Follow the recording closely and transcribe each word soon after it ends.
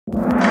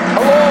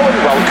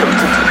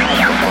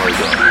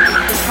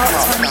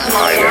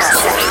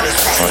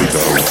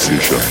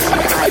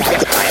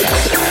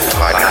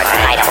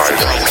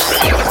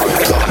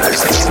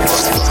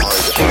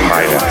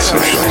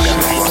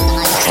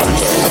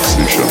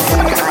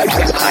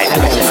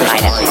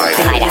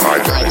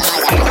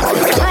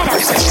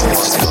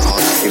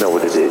Sessions. You know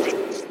what it is.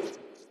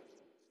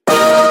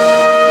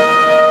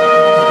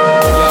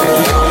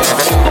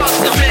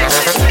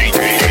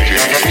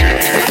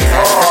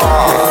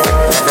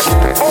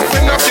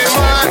 Open up your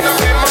mind,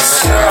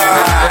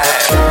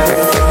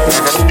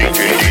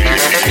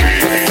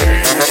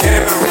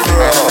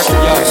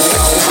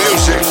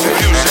 music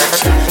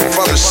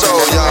for the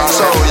soul, y'all.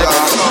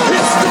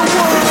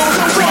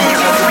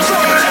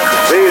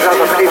 These are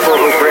the people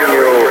who bring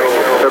you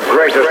the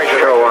greatest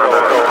show on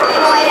earth.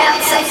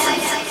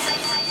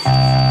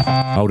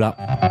 Hold up.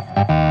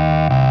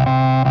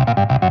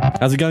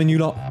 How's it going, you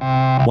lot?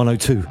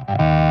 102.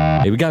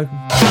 Here we go.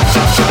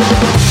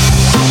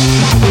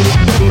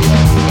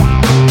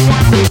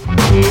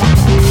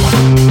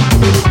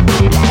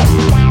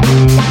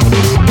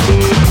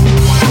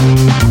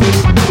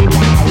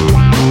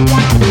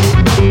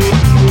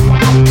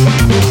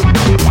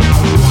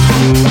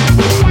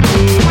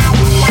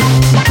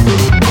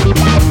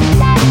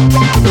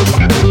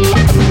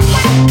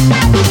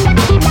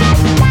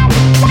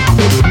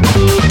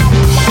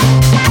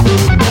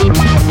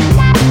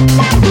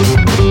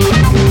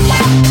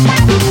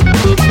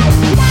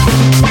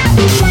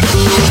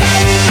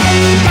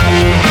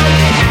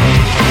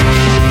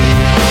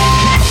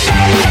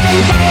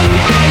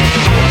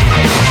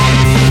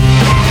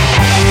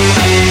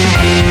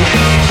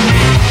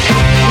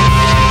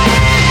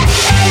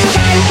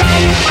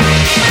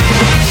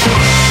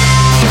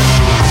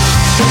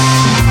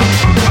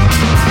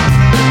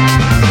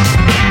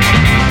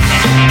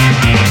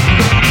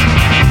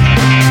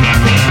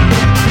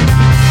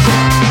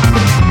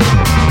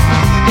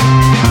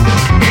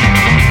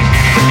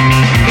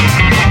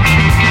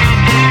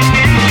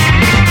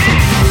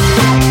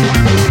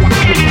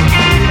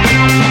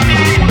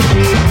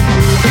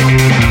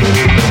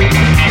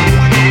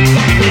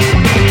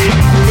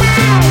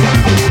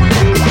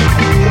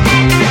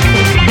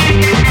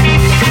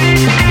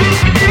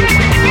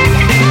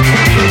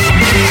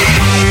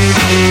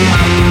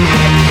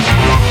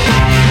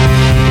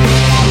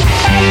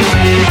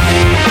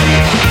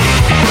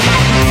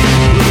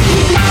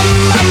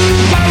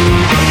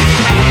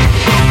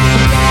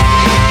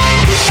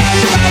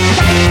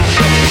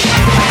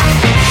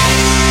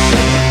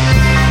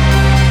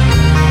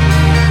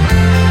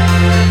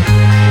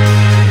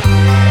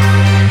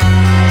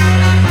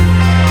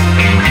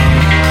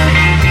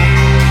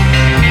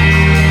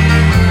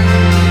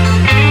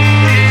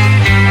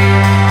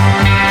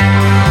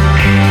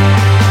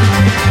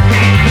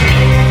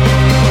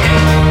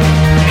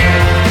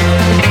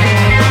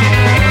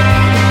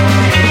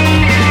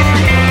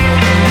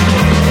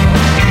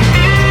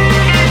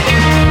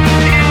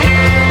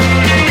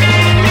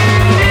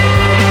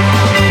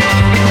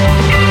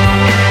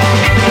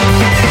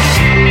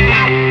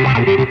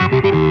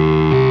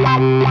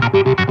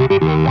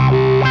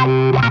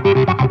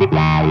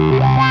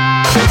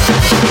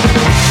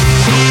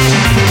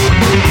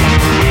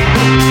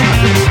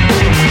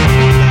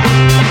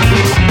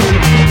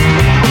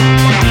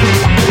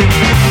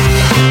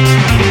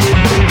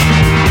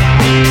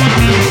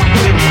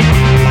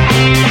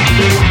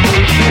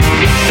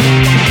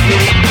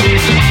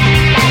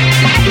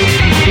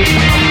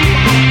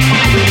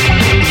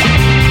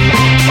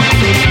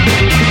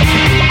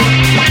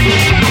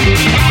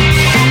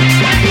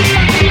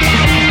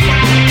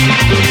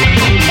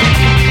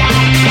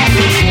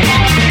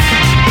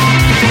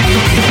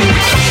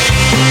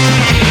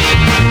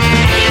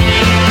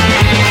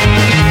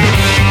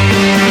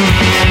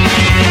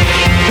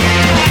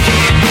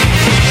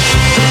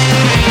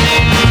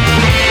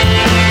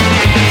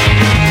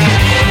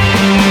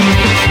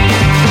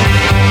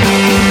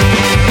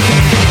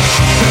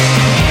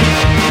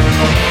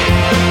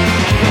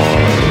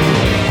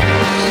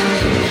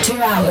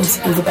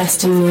 Of the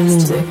best in new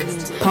music.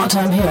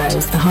 Part-time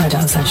heroes, the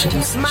Hideout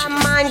Sessions. My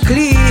mind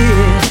clear,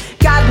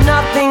 got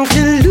nothing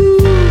to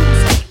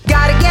lose.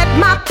 Gotta get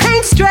my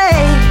paint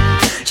straight,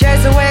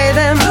 chase away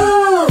them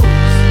moves.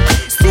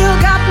 Still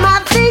got my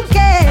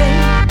thinking,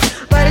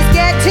 but it's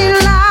getting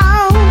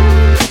loud,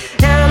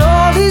 and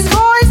all these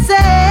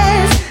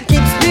voices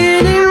keep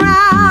spinning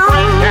round.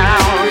 Break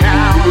down,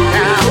 down,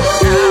 down, down.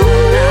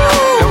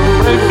 Don't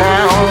break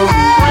down.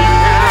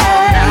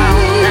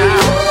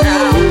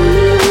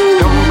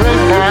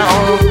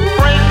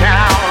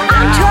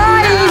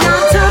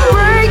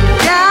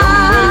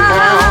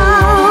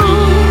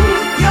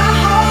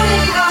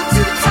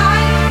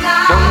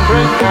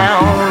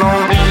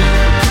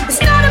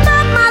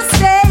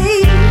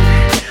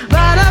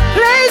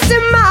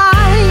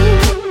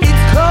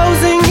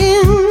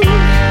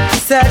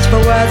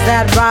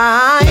 That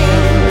rhyme,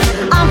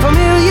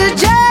 unfamiliar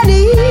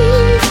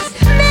journeys,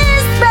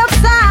 misspelled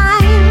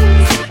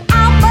signs,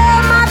 I'll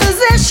burn my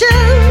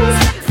positions,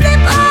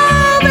 flip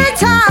over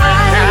time.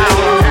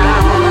 Don't break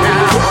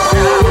down,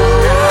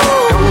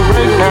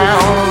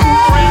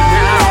 break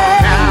down,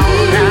 down,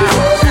 down,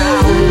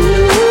 down.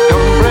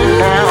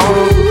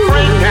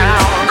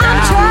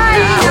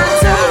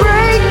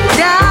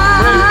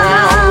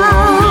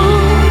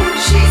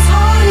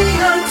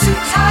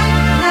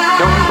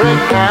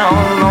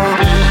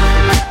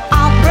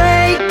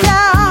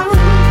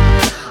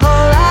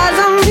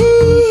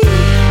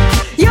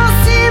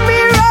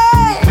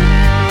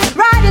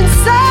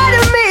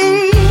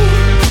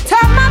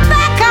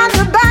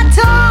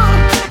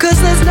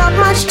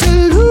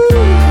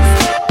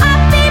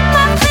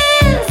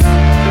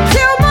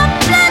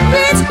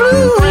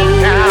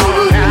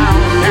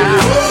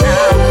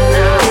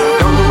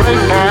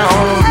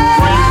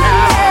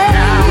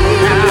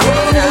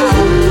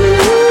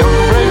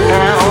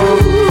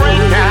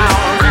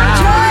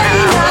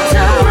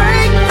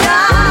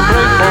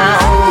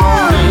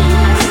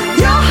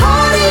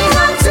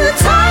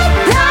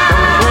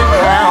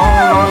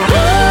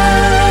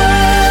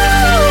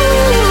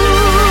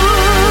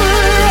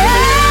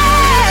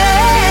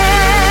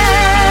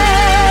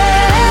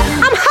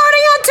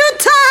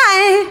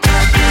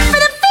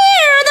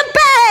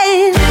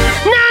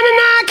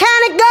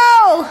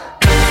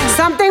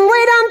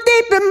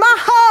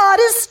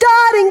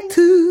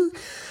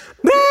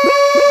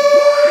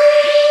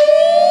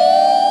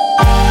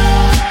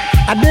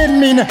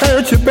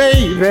 hurt you,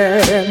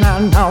 baby. No.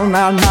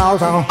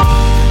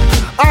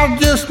 I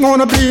just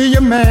wanna be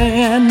your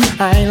man.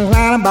 I ain't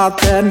lying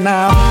about that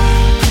now.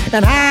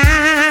 And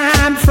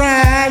I'm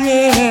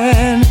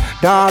trying,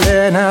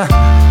 darling,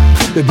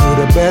 to do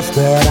the best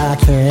that I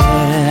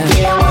can.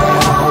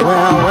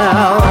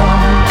 Well,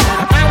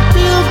 I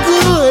feel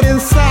good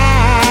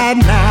inside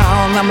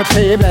now. I'm a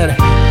baby.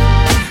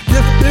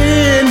 Just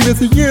being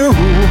with you,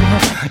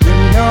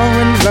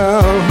 in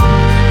love.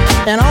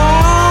 And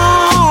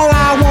all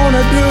I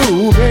wanna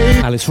do, baby,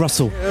 Alice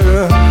Russell, I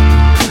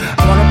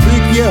wanna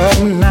pick you up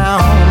now.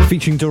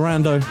 featuring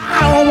Darondo.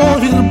 I don't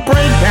want you to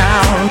break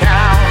down.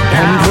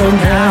 Don't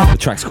break down. The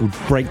track's called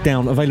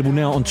Breakdown, available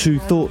now on Tru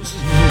Thoughts.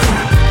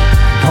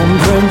 Don't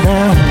break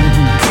down.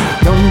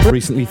 Don't break.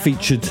 Recently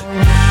featured Don't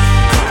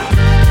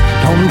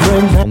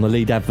break down. on the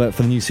lead advert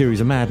for the new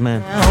series of Mad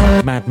Men.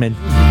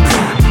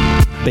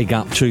 Big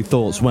up, Tru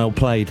Thoughts, well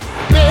played.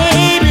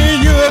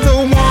 Baby, you're the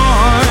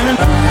one.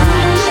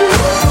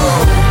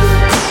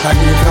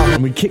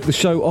 And we kick the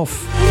show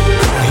off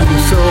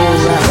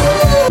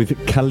with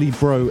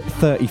Calibro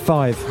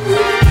 35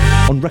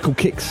 on Record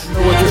Kicks.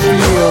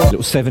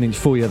 Little 7-inch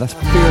for you, that's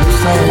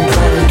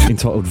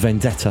entitled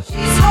Vendetta. So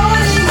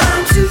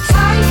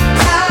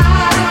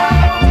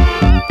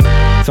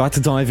I had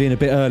to dive in a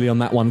bit early on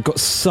that one. Got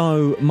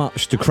so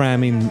much to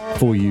cram in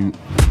for you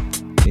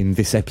in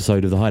this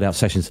episode of the Hideout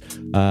Sessions.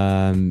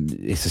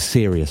 It's a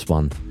serious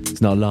one.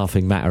 It's not a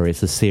laughing matter,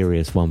 it's a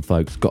serious one,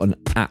 folks. Got an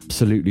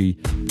absolutely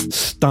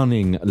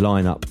stunning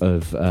lineup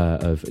of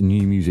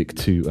new music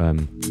to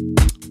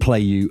play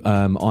you.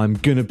 I'm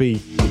going to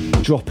be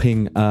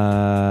dropping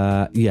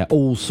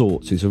all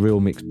sorts. It's a real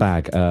mixed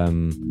bag.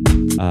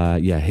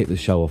 Hit the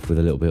show off with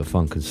a little bit of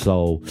funk and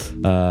soul.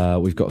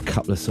 We've got a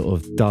couple of sort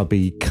of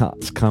dubby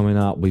cuts coming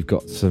up. We've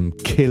got some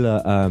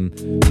killer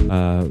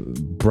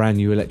brand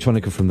new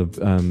electronica from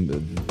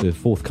the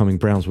forthcoming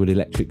Brownswood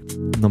Electric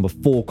number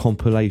 4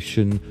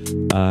 compilation,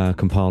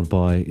 compiled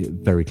by a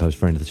very close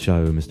friend of the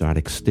show, Mr.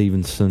 Alex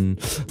Stevenson.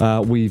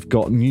 We've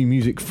got new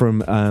music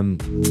from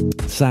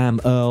Sam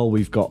Earl.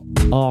 We've got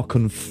Ark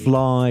and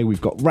Fly.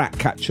 We've got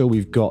Ratcatcher.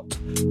 We've got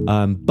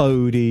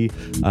Bodhi.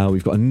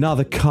 We've got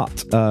another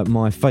cut,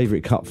 my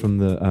favourite cut from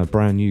the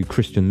brand new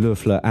Christian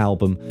Löffler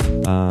album,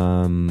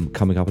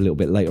 coming up a little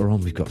bit later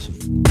on. We've got some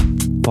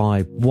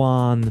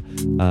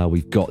 5-1.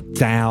 We've got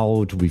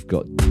Dauwd. We've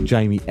got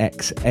Jamie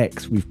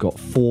XX. We've got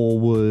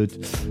Forward.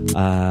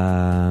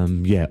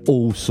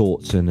 All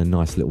sorts, and a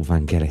nice little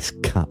Vangelis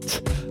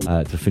cut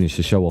to finish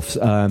the show off.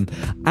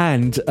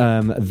 And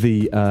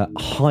the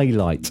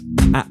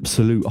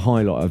absolute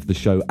highlight of the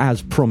show,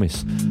 as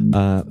promised,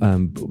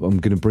 I'm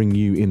going to bring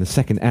you in the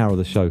second hour of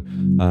the show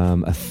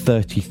a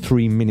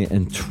 33-minute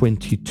and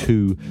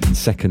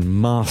 22-second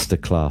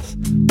masterclass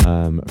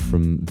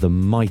from the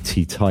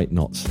mighty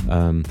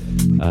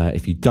TITEKNOTS.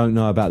 If you don't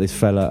know about this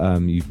fella,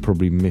 you've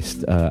probably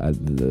missed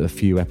a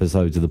few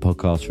episodes of the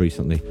podcast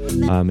recently.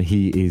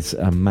 He is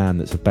a man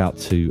that's about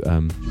to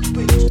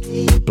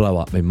blow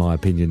up, in my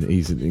opinion.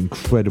 He's an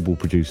incredible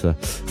producer,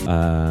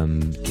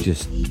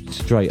 just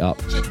straight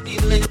up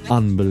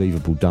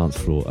unbelievable dance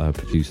floor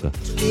producer,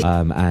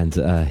 and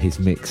his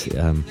mix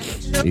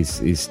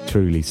is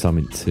truly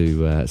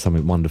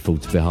something wonderful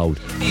to behold,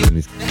 and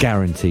is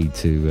guaranteed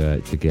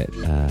to get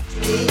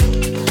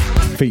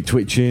feet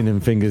twitching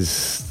and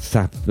fingers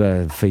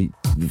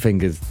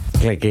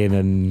clicking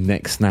and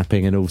neck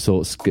snapping and all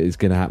sorts is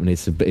going to happen.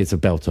 It's a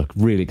belter.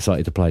 Really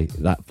excited to play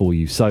that for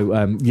you.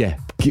 So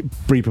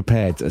be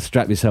prepared.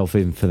 Strap yourself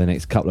in for the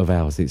next couple of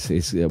hours.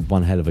 It's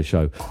one hell of a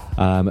show.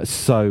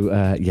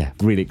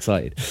 Really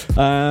excited.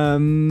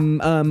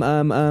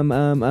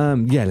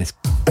 Let's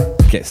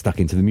get stuck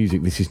into the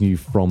music. This is new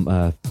from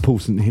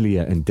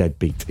Hilaire and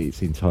Deadbeat.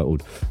 It's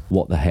entitled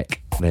What the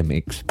Heck Them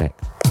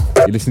Expect.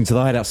 You're listening to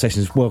the Hideout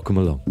Sessions. Welcome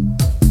along.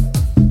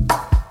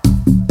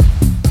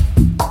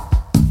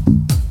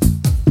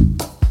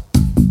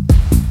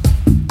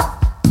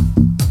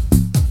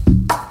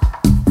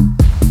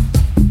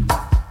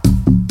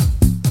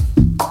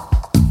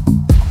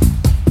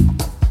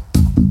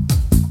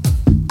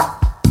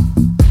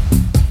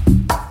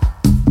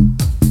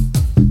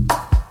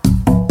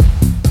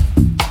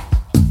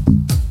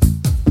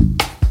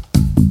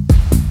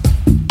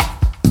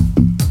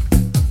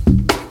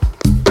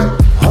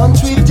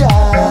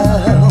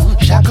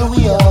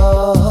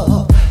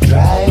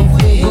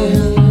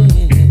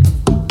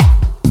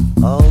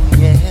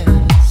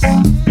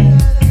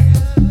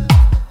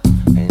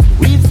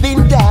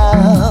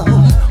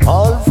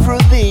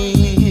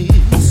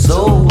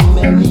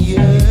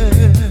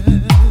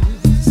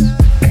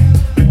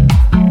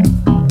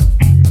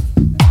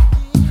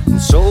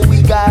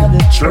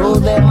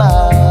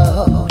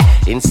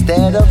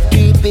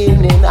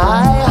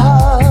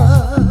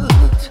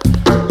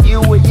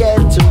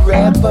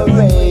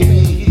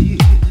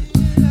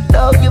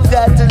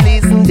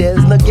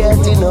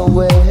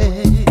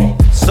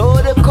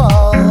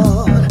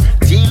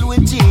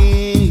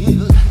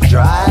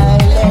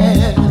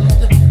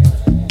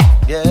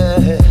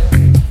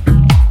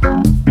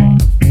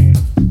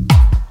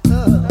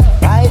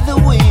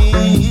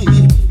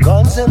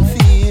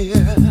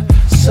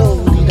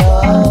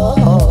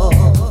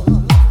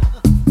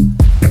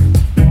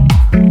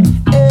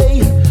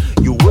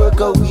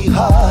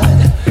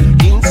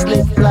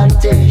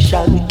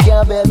 plantation,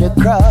 can't bear the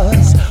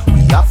cross.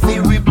 We have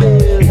to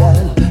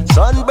rebellion.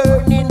 Sun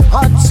burning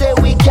hot, say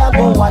we can't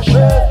go wash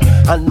up.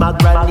 And my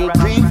granny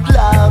grieved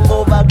long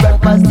over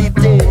grandpa's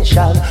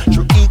detention.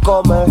 Through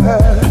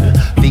e-commerce,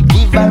 we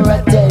give her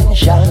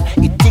attention.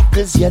 It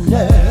tickles your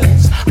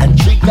nerves and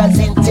triggers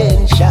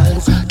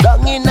intentions.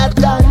 Down in a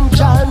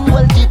dungeon,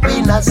 well deep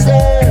in a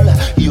cell.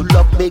 You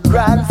love me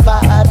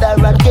grandfather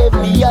and gave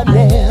me a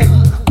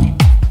name.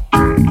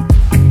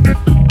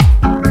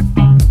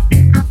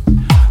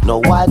 Now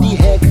what the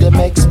heck them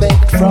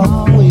expect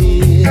from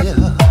we?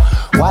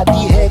 What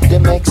the heck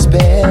them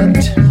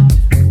expect?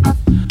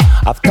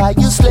 After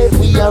you slave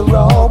we and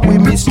rob, we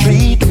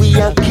mistreat, we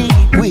and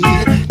keep we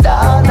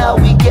down, now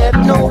we get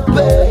no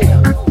pay.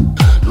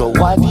 Now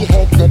what the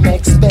heck them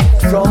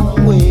expect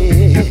from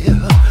we?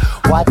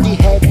 What the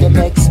heck them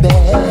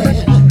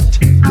expect?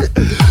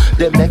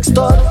 Them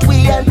extort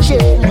we and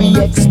chain, we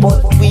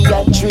export, we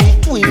and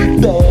treat, we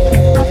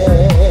bad.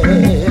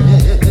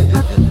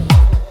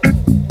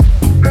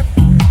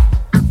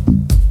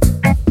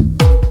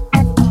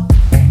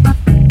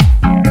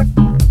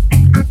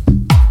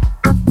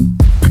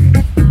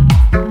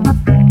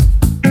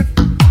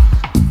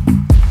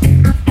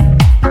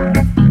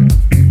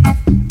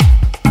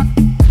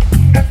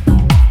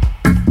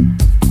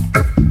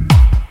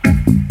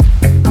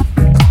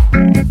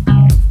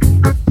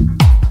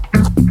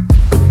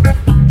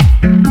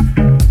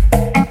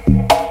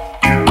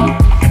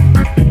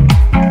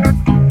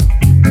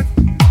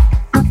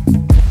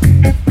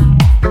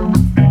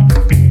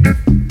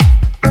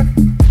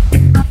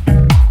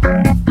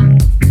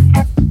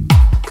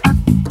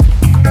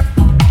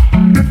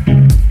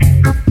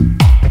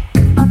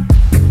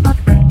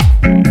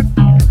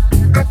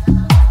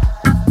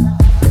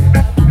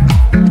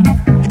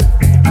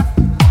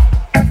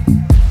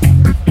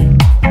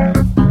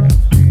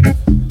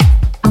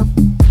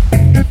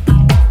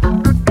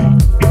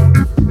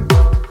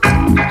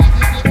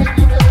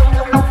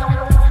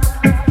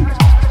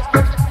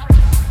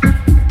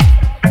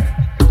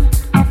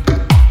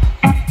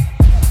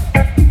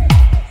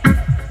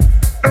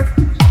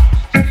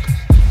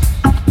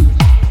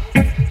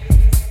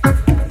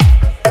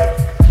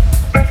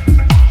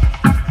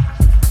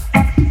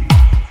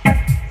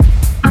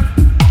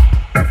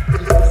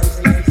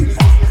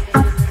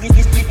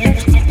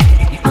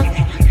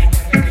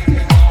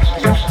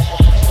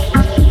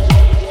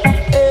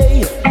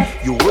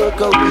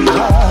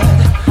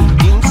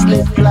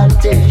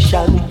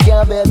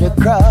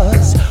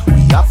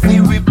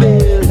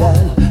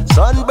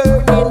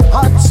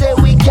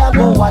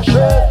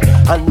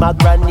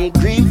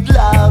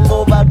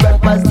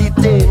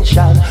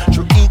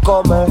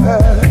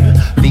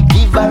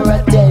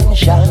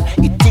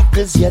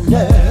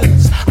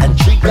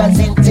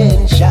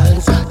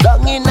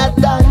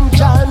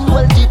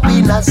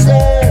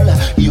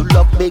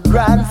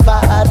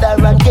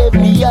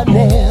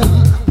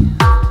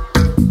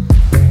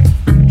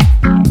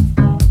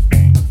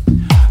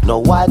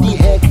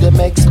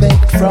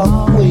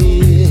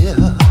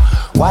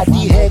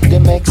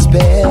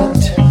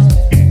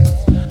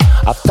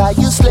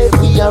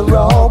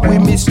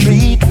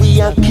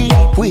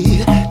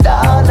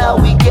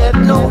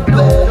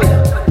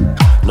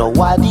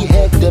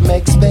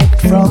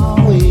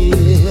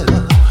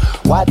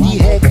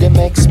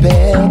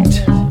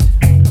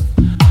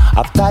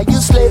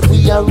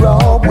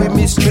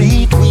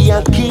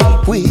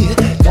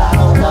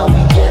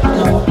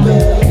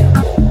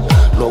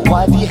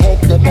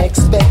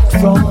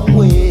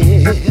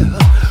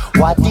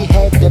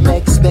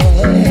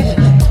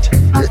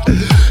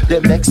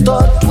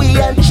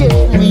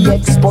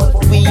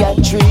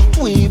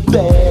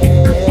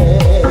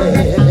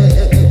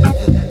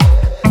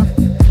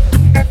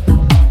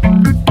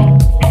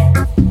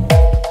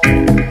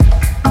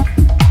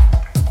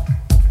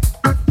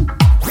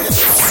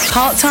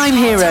 Part-time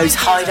Heroes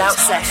Hideout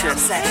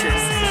Sessions.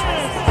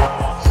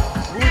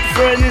 Good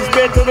friend is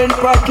better than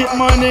pocket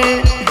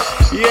money.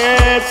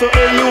 Yeah, so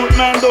a youth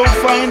man don't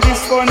find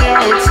this funny,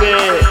 I would say.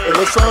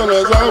 The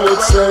sounders, I would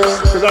say.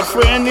 Cause a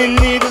friend in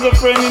need is a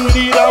friend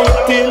indeed, I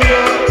would tell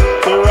you.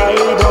 Say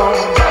ride on,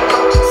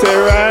 say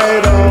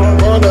ride on.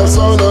 For the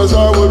sounders,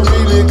 I would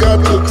really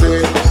got to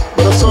take.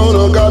 But the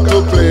sounder got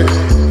to play.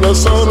 The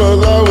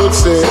sounders, I would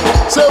say.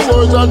 Say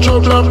words are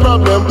trouble and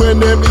problem when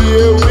them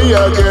hear we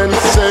again.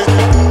 Say,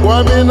 why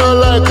me no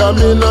like, I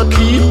me no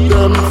keep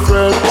them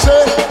friends.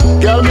 Say,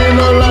 girl me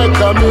no like,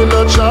 I me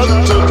no chat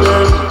to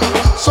them.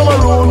 Some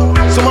are root,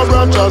 some are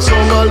branch, and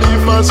some are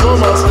leaf, and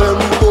some are stem.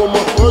 Come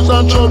up, words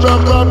and trouble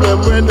and problem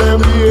when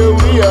them hear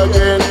we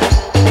again.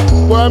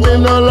 Why me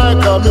no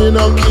like, I me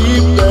no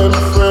keep them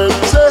friends.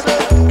 Say,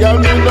 girl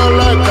me no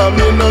like, I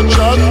me no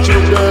chat to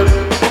them.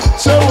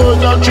 Say words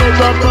and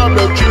trouble and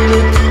problem,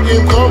 Trinity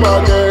him come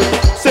again.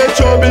 Say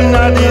trouble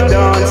na the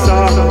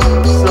dancer,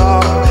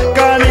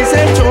 call me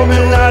say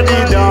trouble na the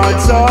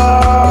dancer.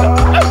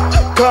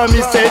 Call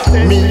me say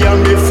me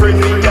and me friend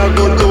we a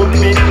go to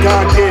big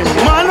again.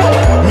 Man,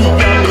 me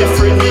and me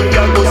friend we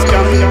a go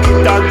scam it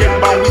again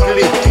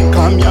badly.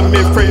 Come here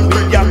me friend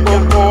we a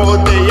go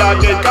there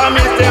again. Call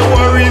me say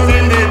worries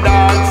in the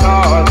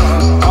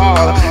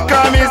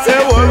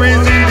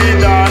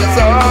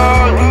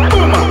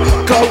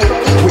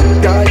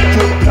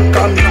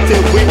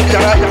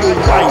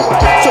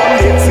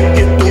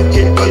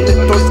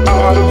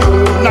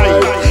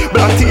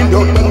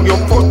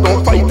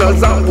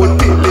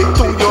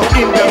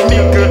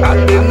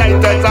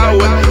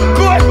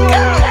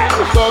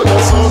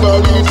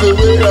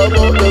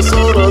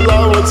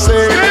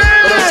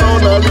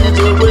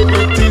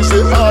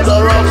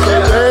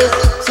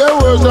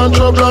and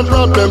trouble and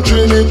problem,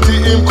 Trinity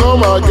him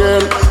come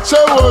again.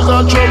 Say wars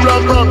and trouble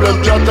and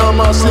problem, Jah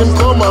Thomas him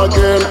come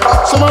again.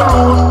 Some a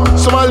root,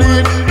 some a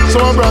lead,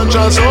 some a branch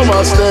and some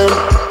a stem.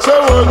 Say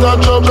wars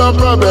and trouble and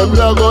problem, we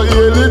a go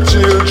heal the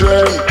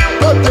children.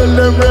 But tell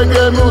them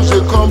reggae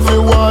music come fi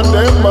warn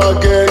them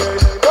again.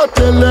 But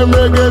tell them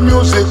reggae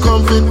music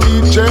come fi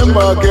teach them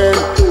again.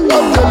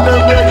 But tell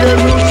them reggae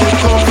music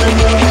come fi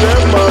move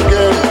them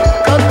again.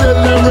 But tell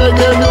them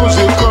reggae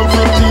music come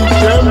fi teach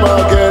them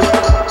again.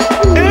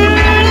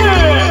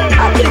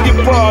 I beg your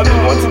pardon,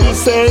 what did you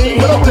say?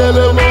 But tell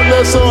them on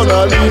the sound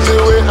a easy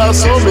way I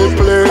saw me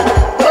play.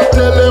 But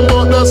tell them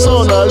on the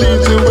sound a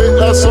easy way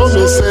I saw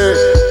me say.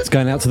 It's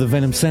going out to the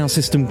Venom sound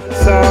system.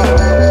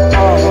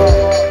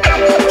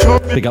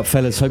 Big up,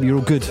 fellas. Hope you're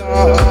all good.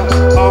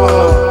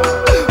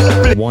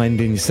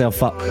 Winding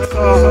yourself up.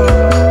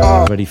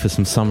 Ready for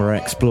some summer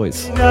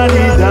exploits. Come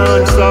here,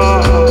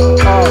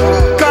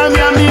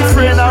 me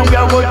friend, and we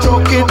are going to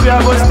choke it, we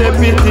are going to step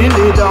it in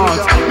the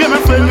dance. Me and my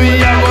friend,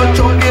 we are going to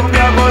choke it, we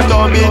are going to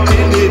dump it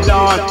in the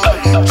dance.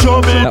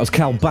 That was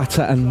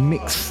Kalbata and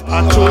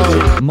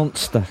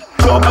Mixmonster.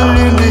 Trouble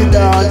in the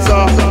dance,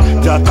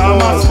 Jah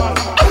Thomas.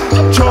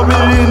 Trouble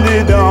in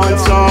the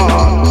dance.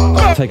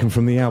 Taken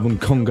from the album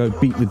Congo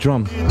Beat the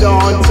Drum.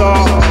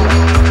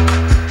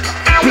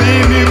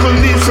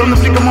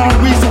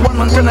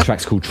 The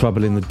track's called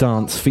Trouble in the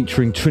Dance,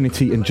 featuring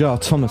Trinity and Jah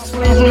Thomas.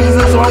 Love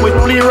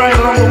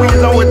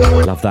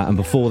that. And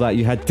before that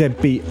you had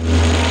Deadbeat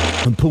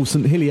and Paul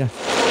St. Hilaire.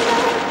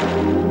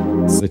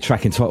 The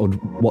track entitled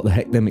What the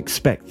Heck Them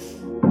Expect,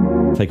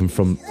 taken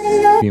from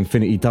the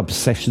Infinity Dub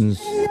Sessions,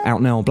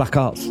 out now on Black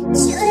Arts.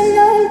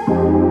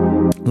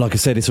 Like I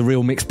said, it's a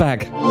real mixed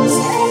bag.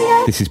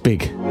 This is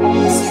big.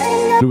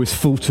 Lewis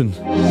Fulton.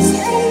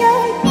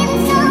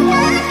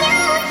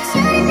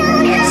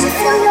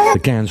 The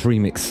Gans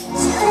remix.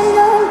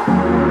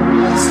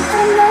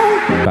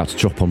 About to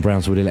drop on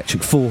Brownswood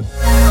Electric 4.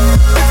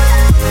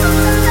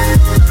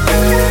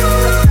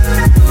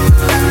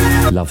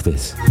 Love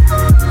this.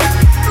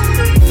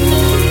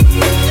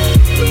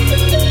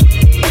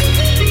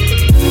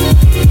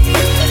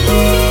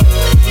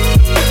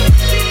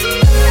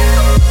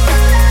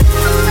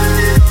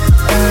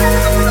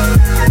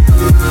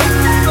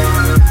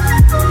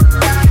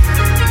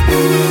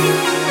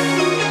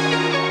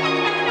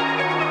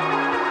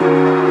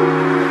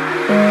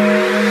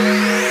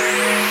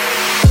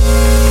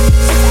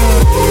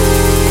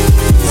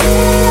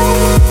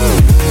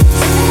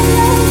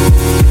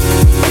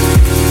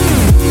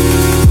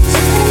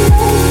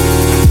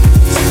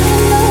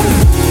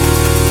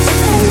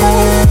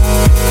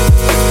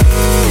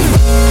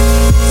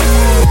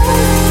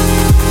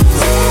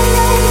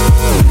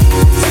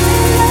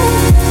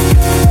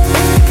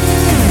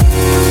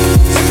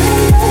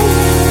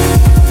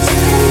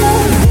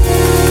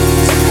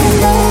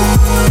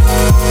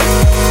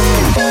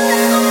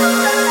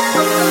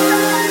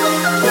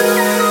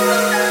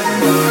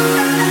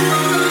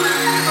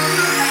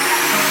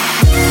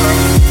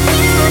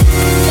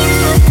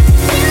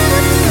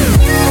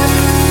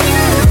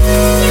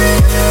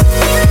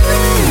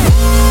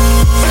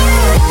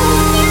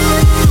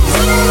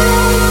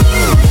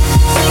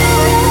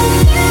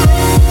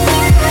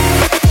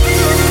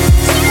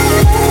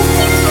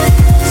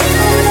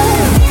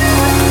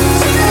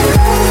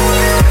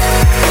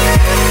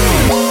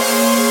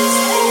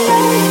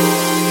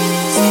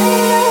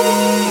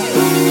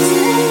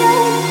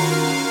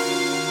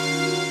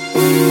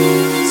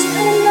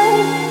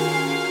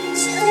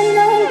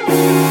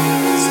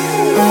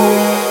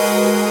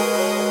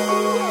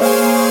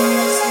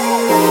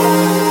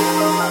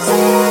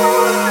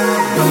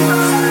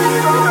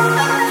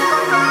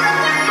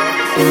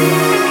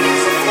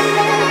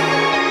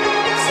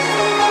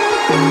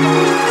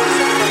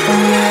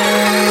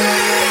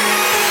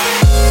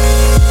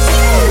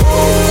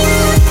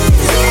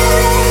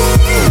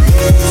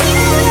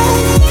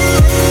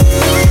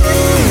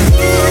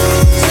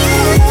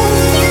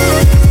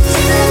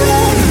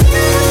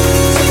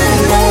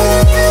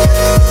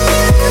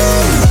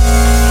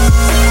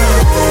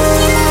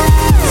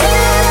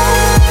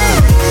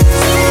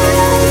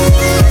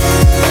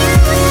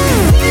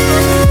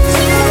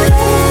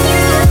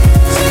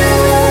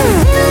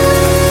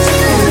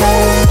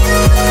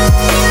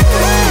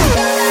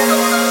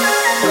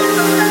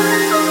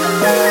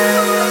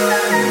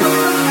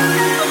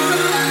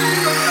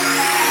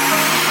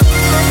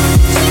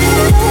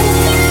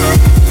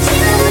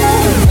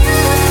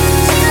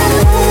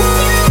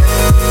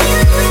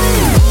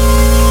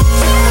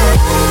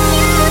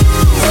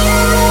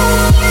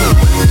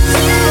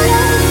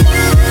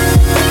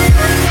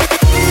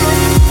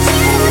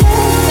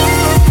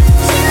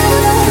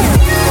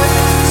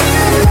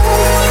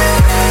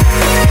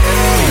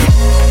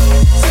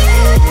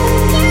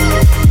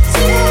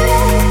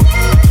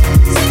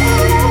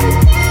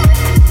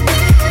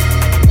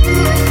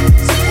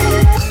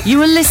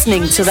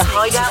 Listening to the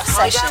Hideout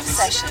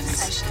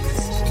Sessions.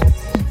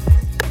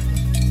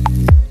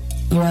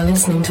 You are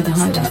listening to the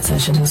Hideout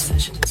Sessions.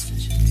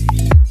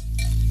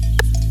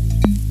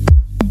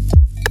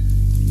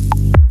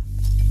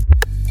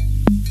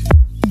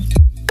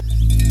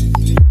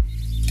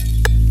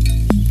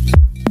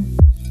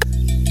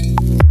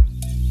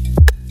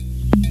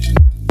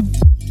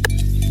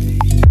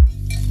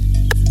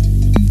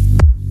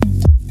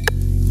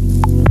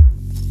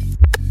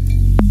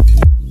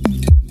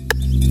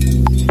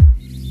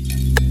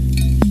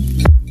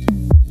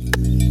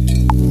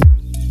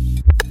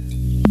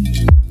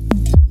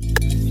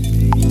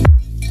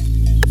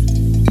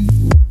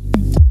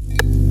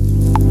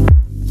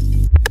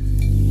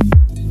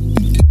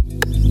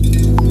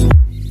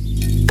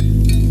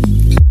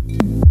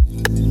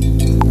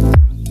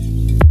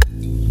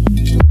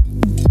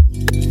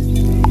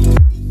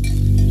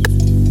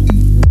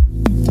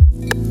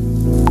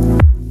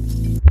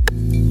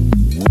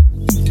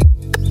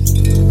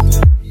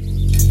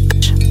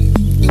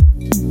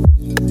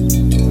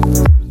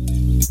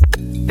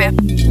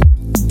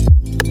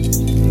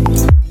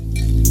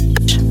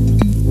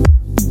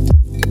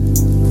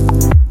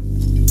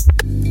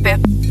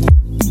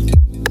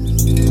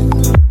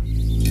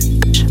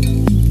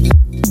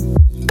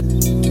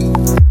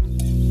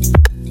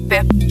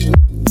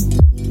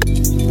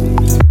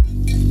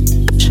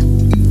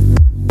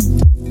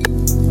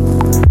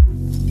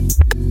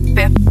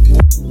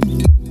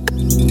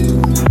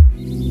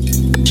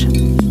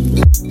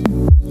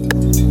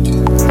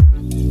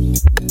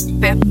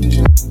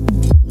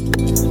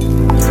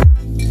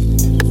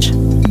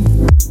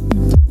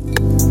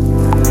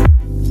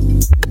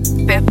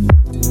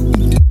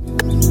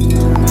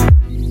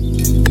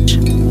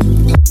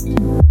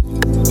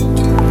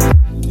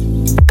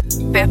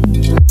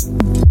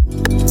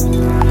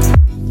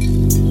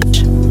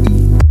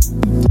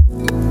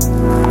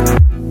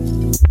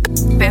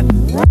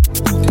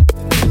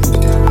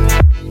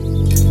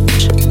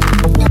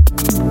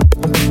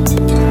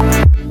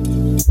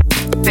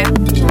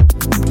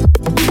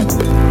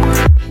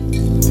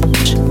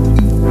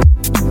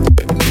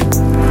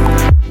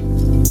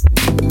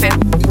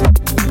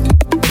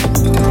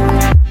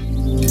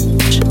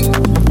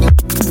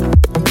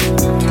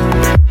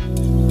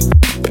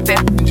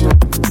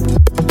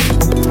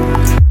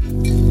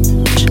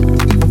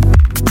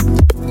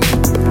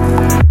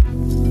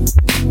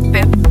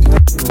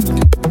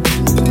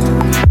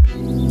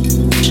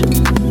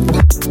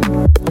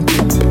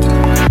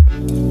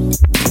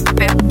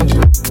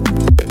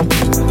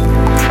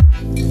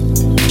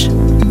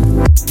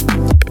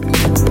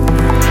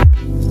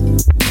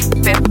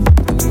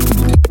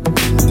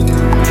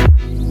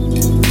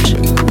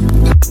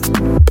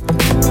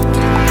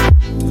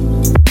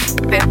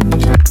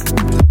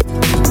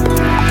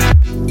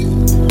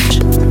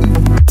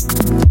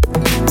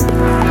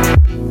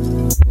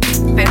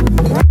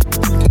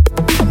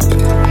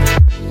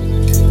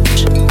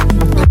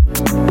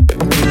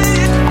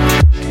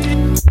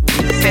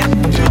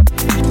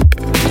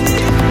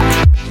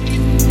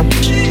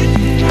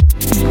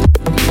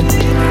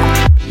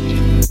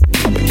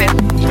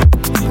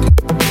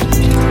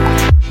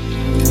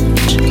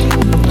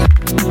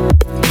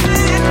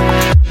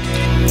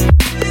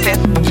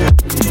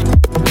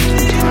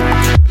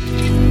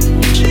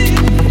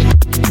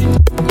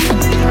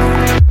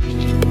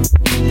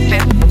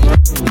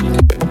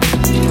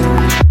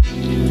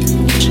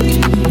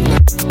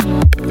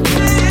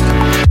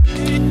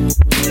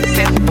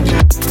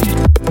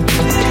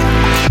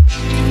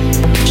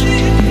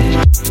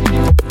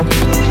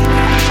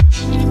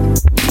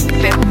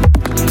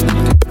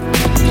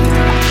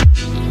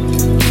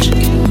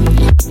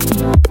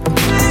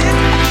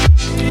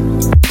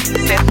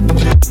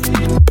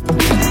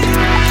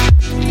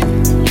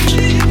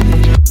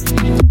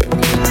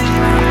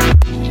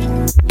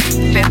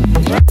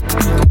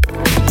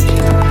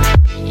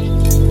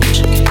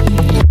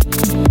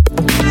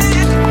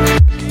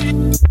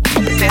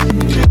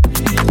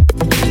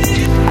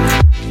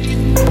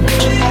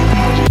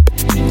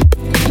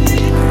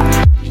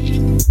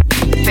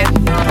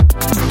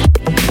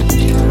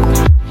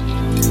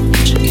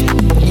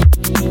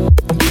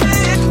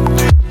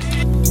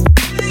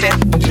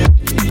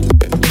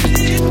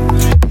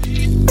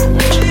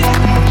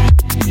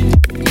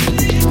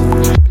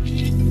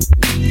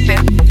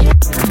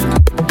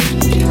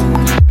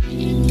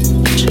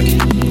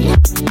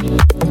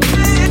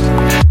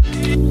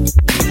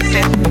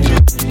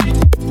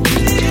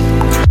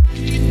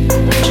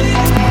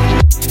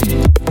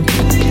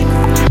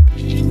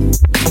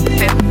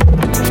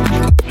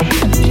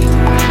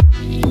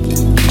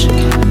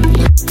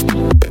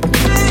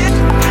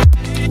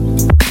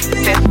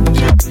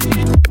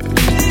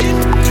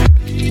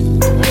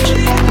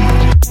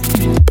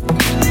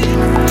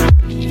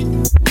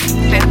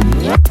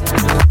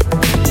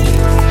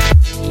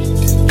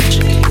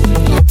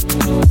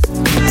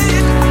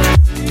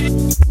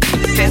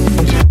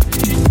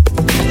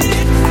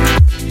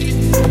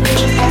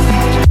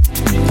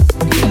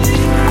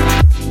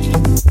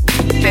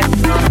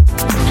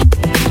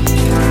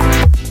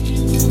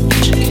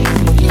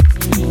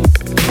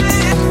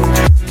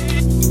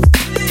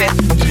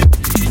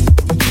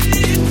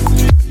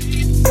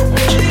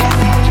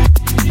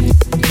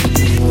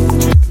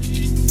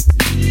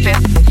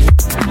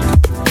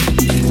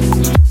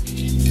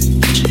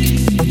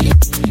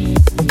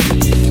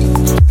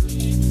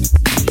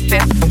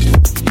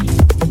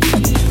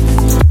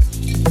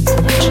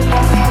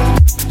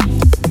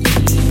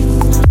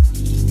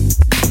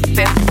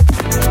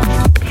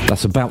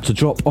 about to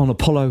drop on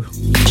Apollo.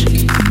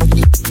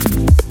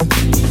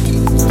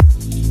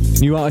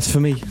 New artist for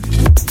me.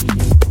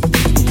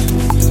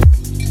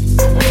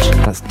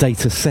 That's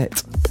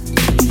Datassette.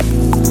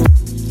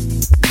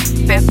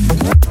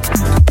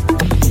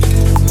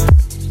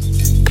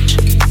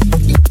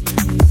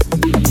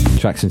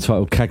 Track's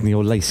entitled Cagney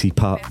Xor Lacey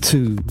Part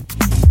 2.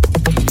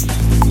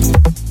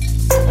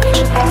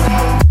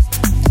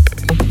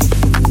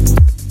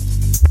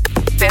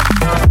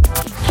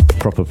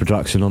 Proper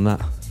production on that.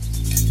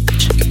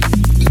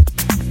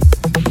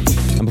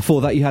 And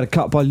before that you had a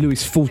cut by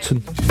Louis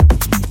Fulton.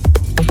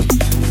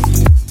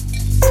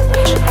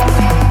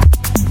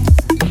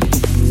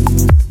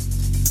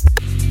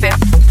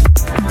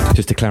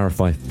 Just to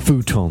clarify,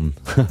 Futon,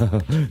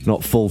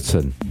 not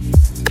Fulton.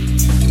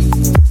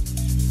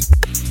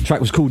 Track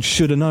was called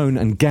Shoulda Known,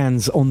 and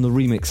Gans on the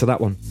remix of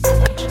that one.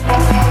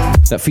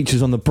 That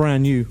features on the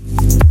brand new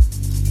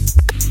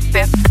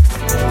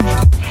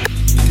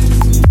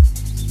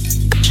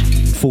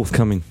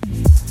forthcoming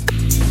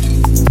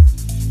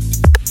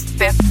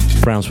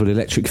Brownswood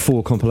Electric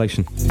 4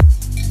 compilation,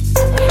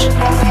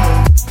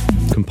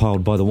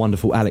 compiled by the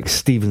wonderful Alex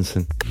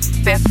Stevenson.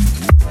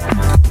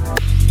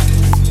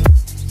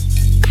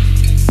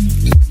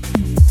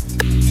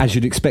 As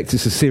you'd expect,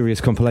 it's a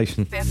serious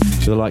compilation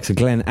with the likes of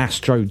Glenn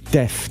Astro,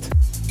 Deft,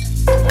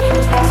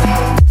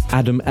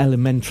 Adam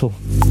Elemental,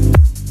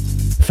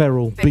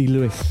 Feral, B.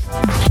 Lewis.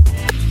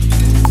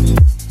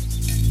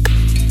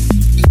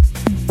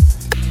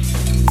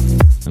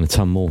 And a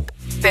ton more.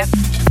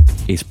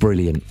 It's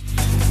brilliant.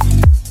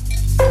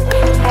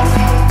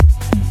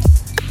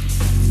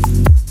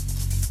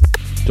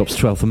 Drops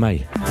 12th of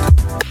May.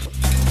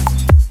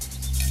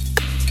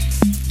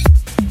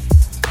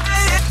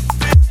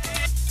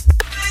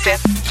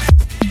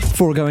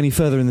 Before I go any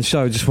further in the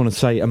show, I just want to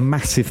say a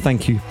massive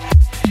thank you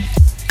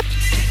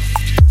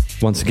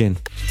once again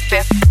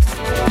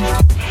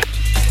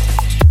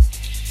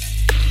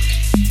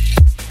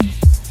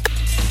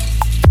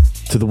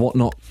to the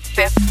Whatnot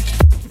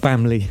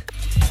family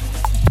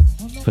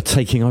for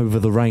taking over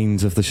the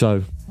reins of the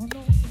show.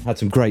 Had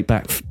some great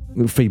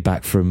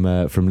feedback from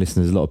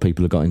listeners. A lot of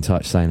people have got in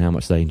touch saying how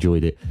much they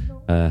enjoyed it.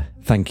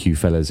 Thank you,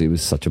 fellas. It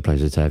was such a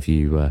pleasure to have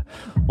you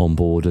on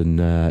board, and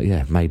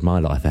made my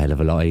life a hell of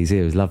a lot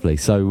easier. It was lovely.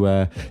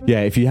 So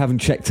if you haven't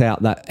checked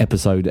out that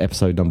episode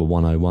number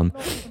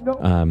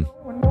 101,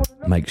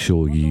 make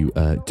sure you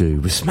do.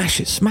 We're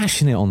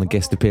smashing it on the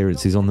guest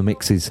appearances, on the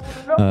mixes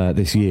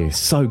this year. It's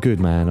so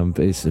good, man. I'm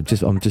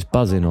just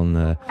buzzing on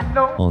the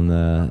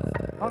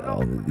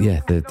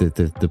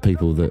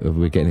people that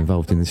we're getting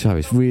involved in the show.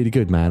 It's really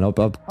good, man. I've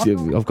got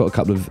a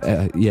couple of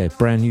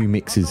brand new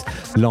mixes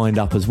lined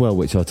up as well,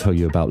 which I'll tell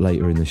you about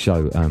later in the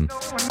show.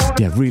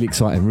 Really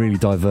exciting, really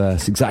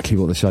diverse, exactly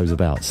what the show's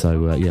about.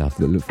 So I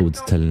look forward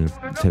to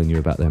telling you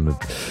about them a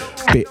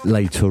bit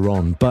later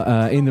on.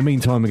 But in the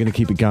meantime, we're going to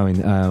keep it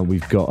going.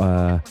 We've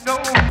got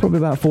probably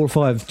about 4 or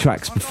 5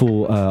 tracks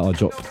before I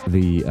drop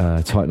the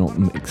TITEKNOT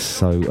mix.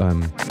 So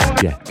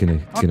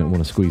gonna want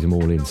to squeeze them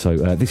all in. So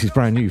this is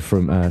brand new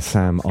from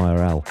Sam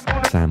Earl.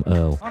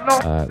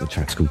 The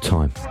track's called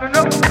Time.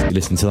 You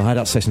listen to the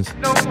Hideout Sessions.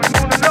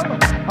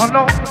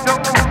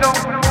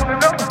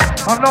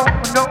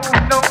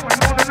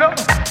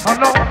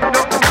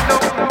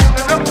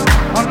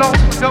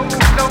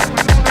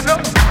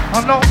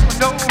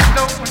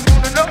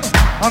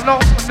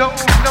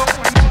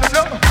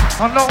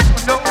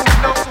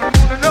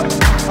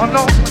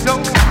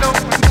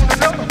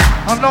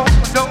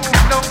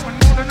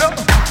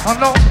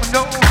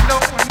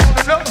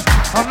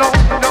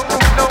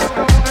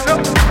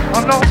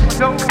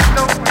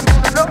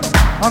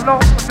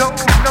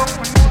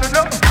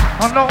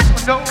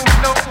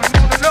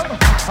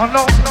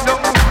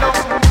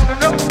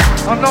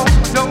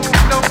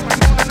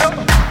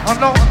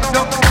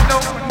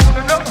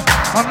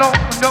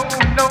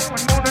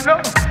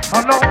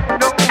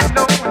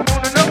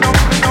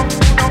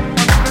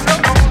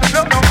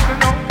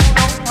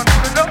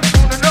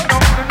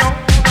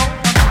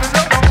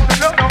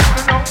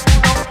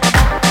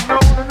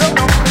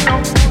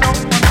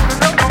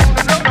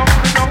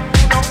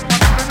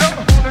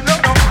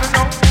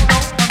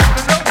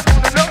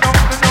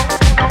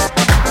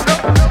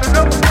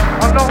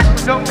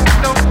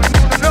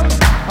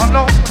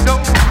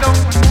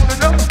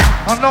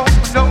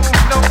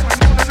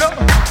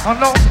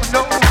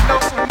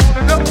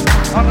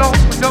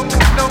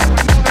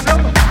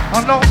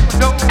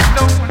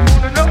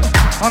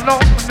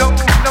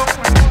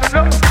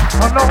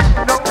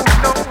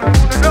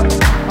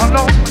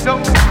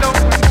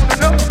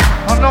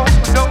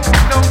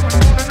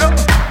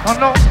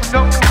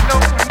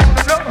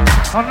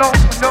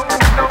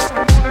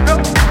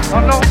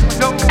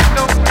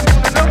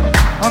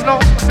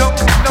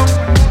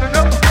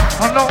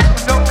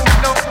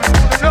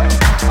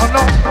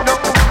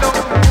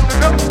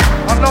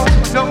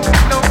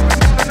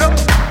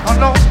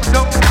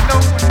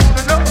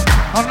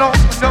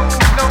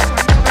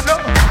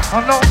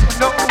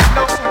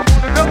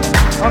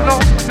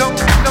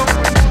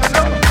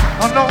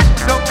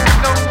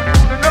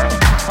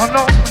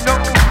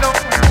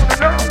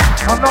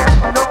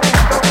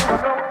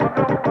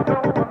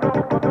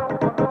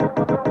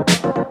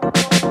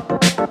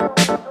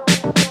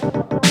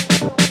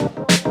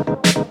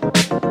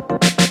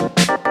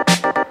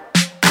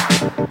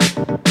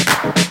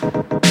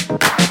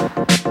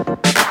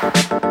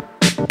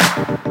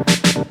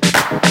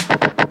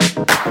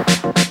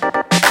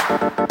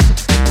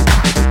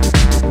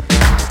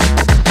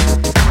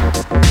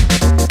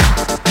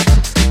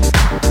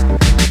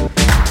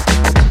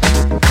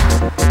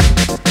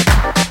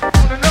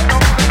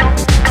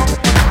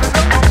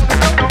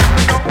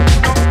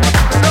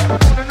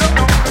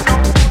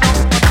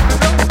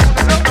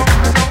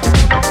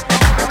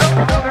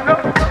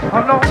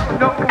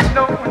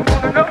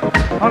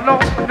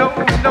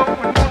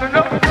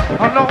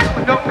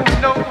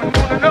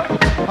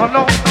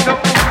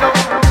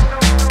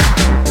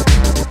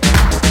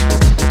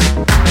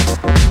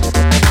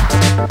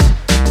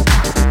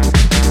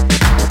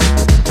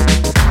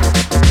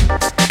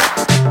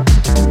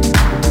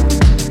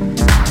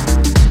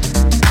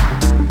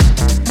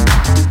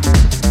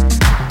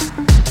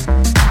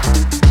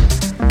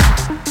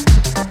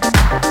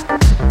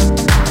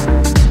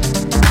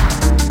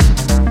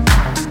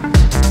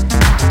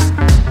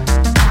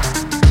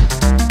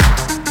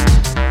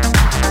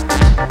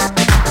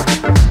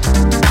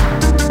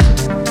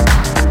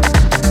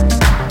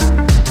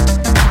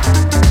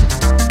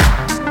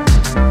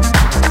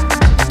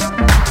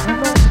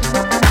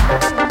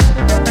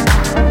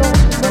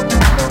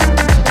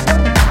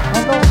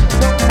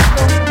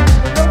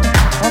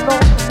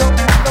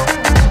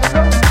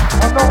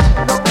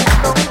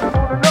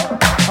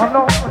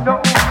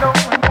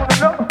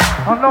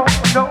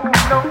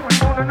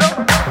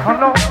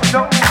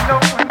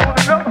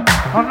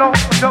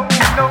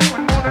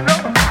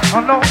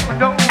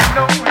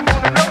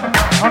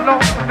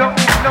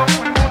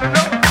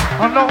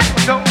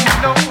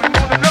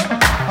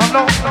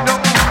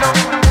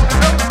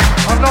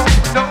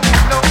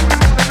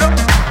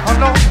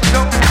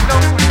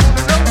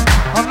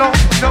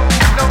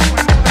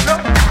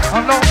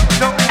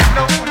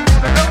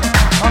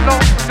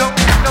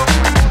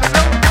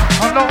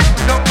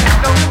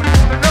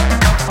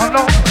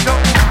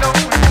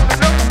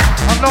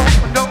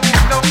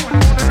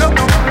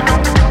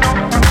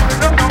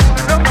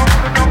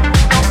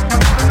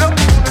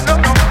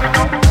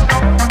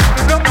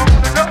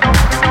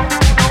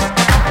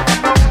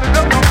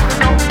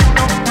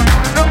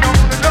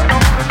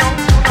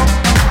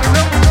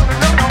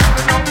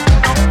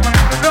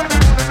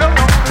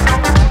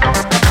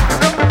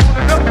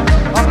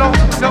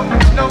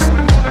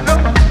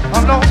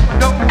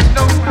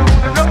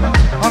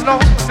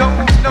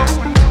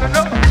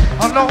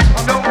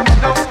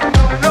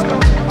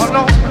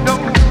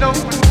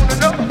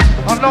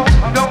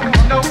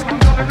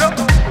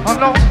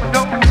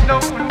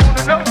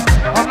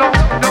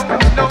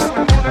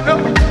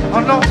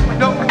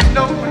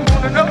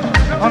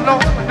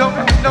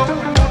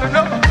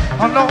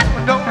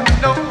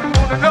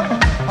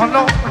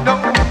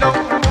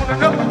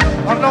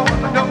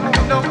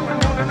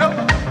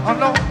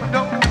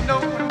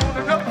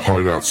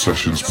 Hideout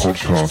Sessions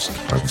podcast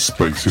and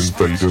Space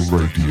Invader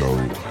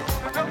Radio.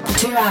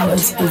 2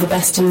 hours of the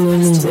best in new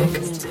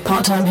music.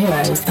 Part-time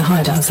heroes, the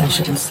Hideout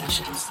Sessions.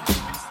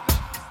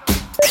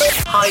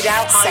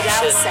 Hideout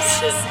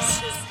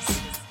Sessions.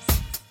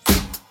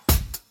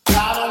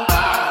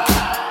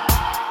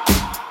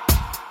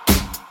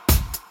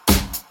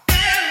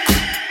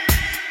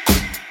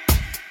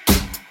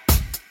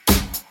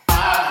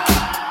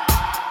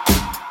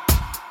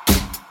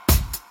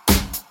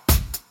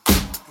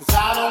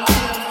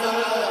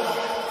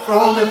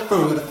 Rolling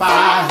through the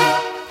fire,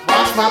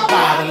 watch my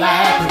body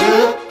light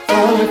up.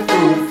 Rolling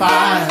through the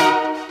fire,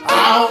 I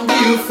don't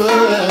give a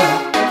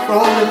fuck.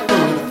 Rolling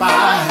through the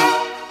fire,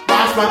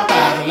 watch my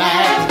body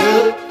light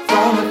up.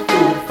 Rolling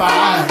through the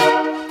fire,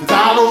 'cause I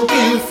don't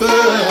give a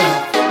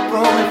fuck.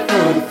 Rolling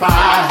through the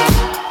fire,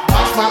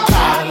 watch my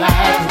body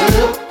light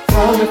up.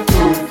 Rolling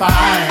through the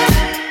fire,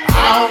 I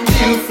don't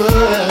give a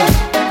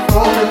fuck.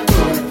 Rolling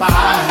through the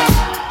fire,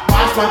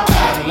 watch my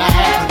body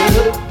light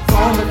up.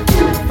 Rolling through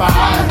the fire,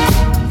 I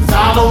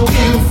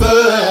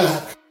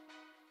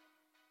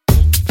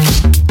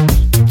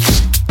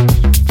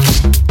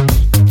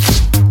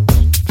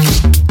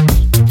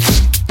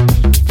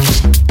don't give a fuck.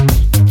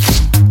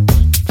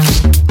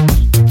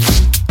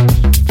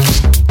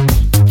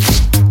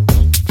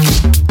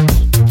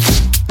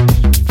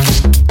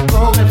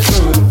 Rolling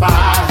through the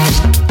fire,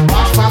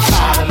 watch my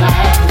body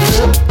light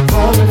up.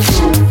 Rolling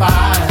through the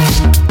fire, I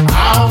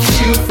don't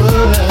give a fuck.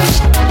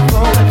 Rolling through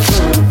the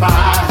fire, watch my body light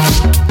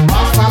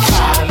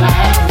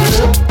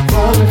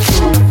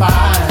up.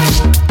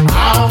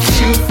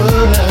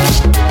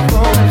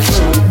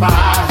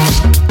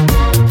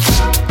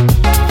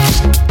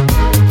 Rolling through the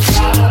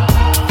fire,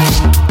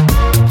 I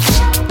don't give a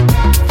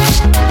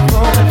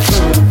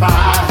fuck.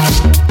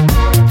 Rolling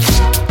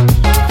through the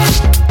fire.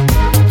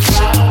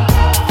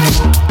 Rolling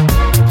through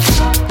the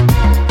fire. Rolling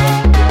through the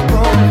fire,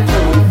 watch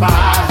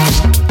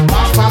my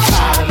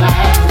body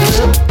light up.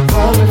 Rolling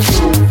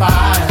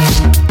through the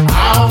fire,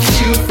 I don't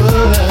give a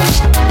fuck.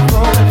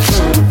 Rolling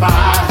through the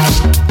fire.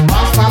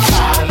 Watch my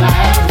body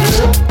light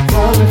up,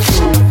 rolling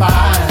through the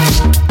fire.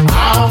 I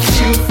don't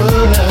give a fuck,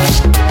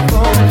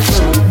 rolling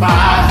through the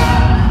fire.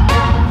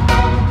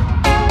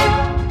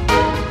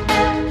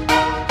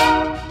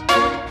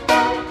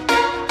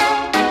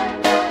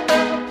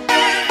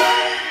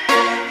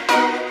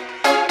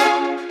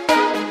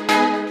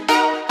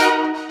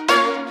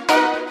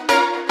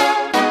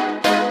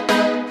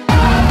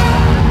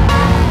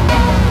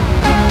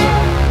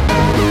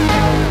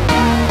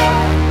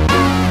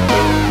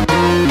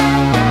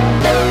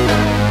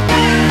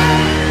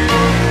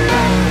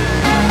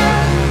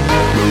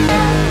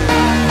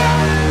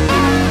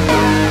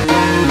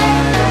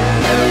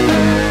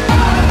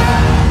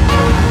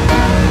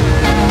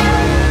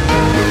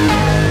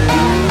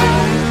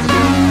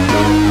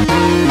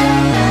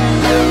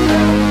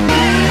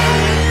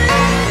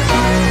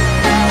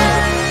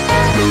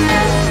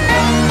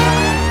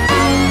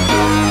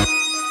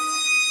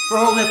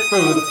 Rolling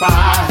through the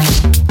fire,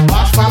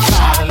 watch my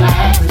body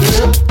light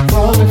up.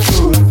 Rolling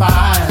through the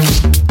fire,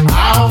 I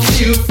don't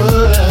give a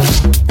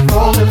fuck.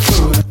 Rolling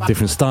through the fire.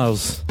 Different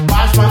styles.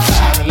 Watch my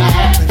body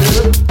light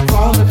up.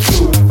 Rolling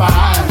through the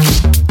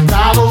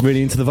fire.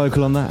 Really into the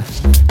vocal on that.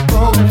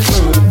 Rolling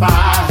through the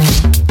fire,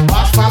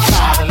 watch my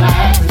body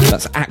light up.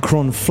 That's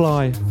Akron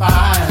Fly.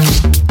 Fire,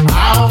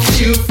 I don't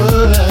give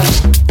a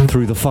fuck.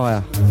 Through the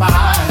Fire.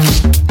 Fire,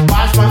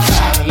 watch my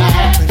body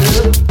light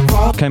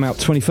up. Came out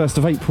 21st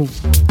of April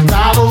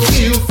I don't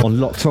give a fuck. on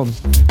Locked On.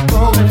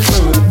 Rolling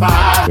through the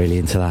fire. Really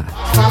into that.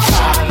 My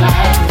body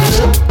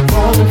light up.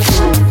 Rolling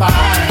through the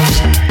fire.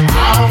 I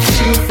don't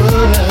give a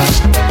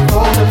fuck.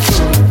 Rolling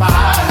through the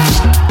fire.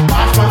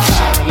 Watch my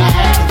body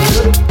light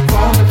up.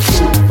 Rolling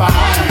through the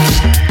fire.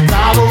 I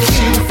don't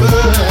give a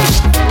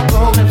fuck.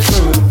 Rolling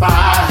through the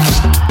fire.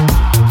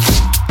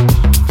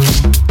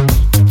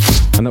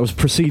 And that was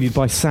preceded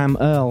by Sam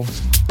Earl.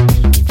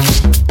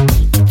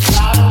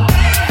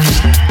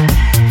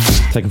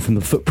 Taken from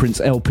the Footprints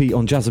LP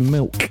on Jazz and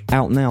Milk,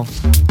 out now.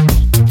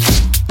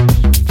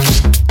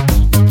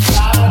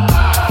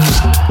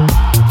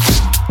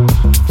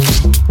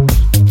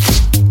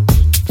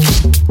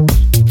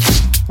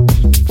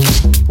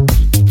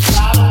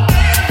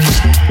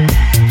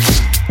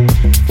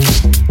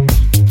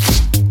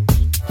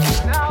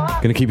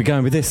 Gonna keep it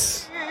going with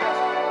this.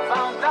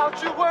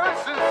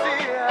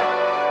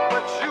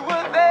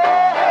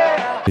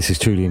 This is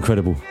truly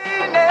incredible.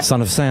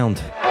 Son of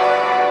Sound.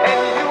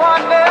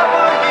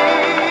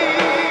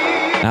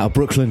 Out of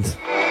Brooklyn.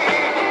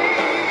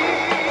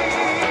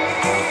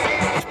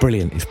 It's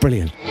brilliant, it's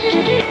brilliant.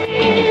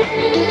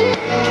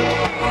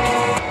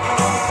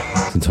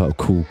 It's entitled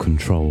Kool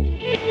Kontrol.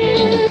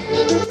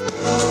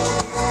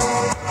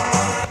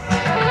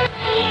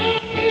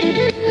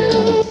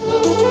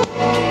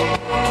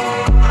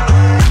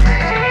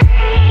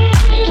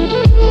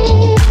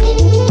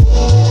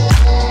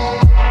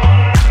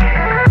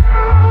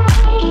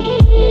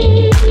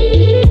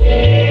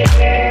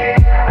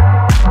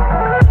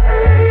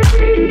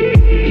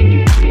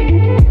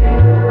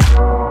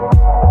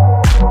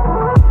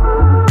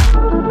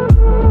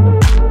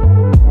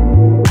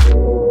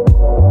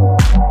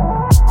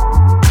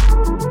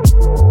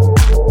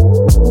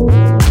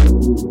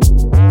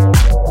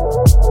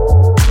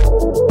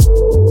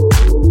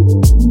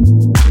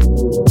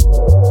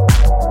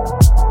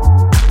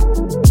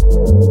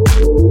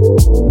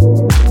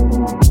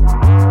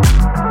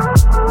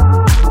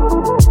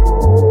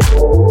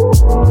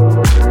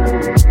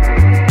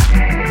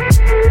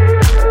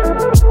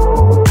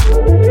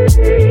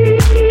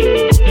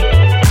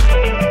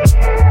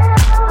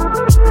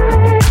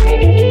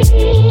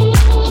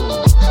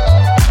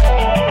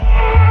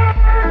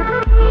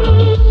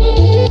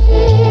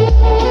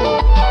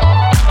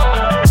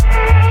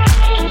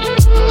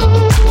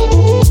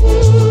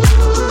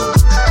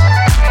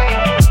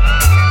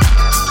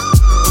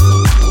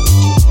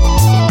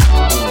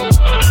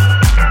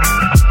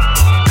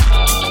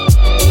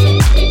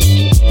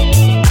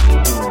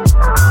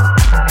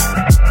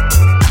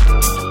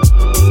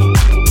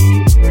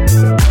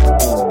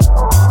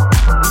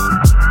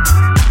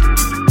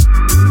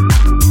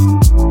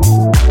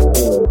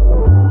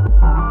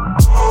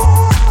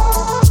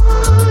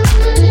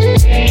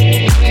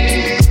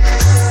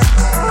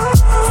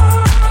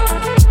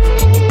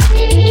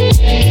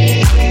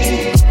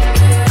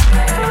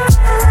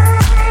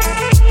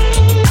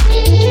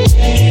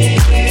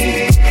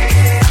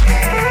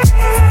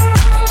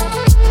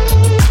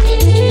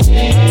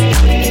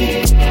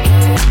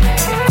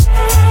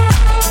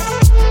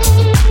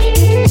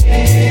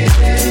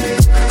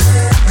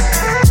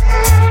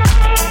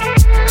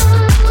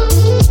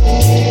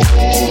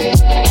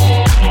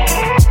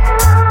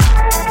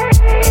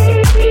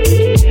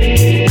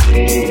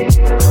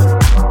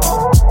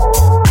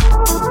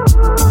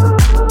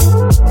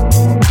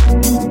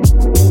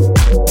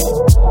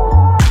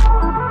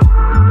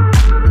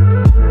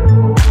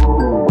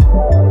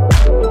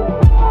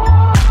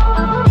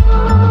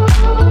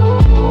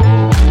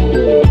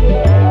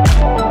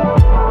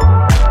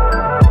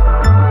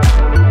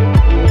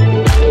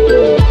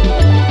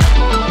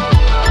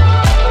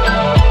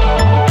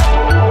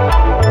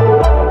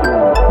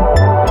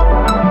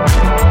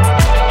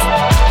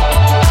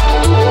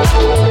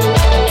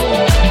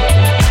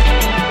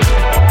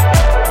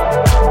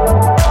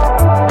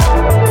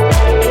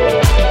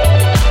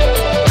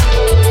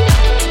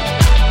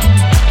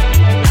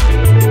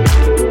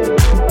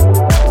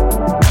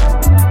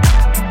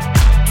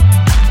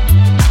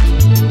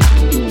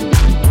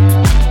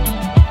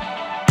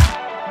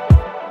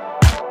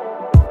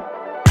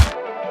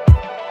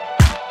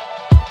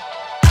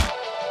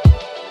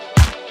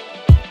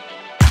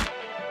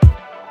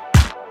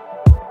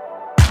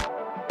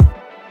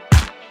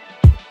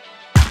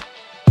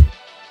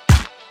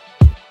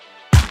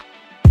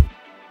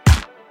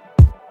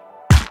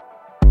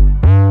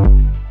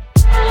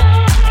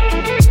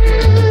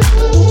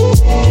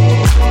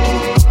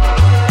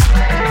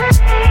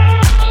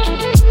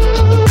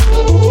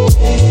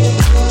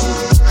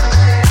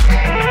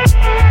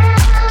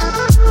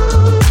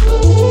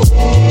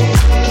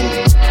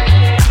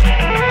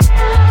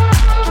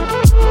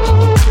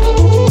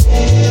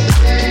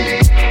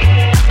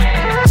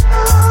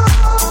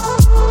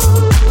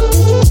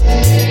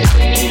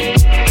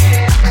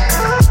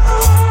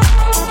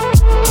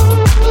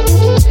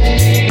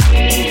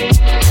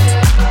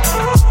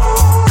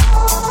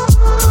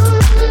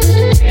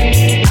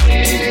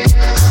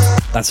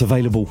 That's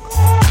available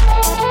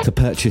to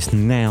purchase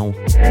now.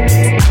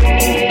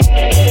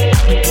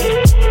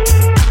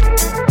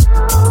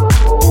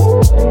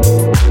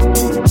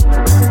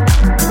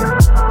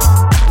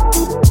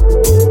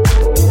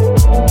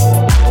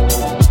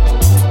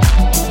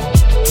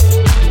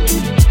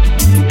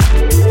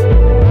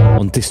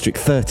 On District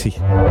 30.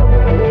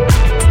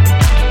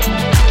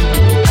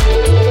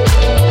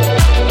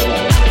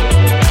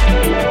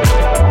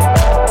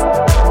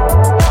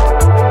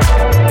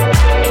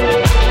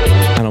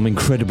 I'm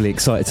incredibly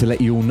excited to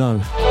let you all know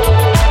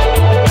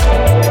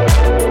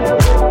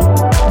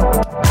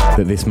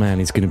that this man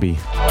is going to be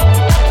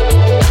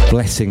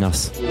blessing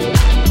us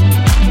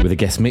with a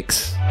guest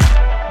mix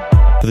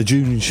for the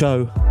June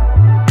show.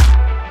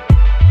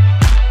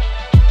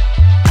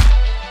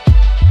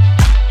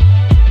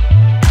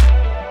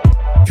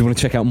 If you want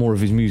to check out more of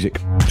his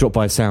music, drop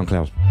by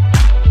SoundCloud.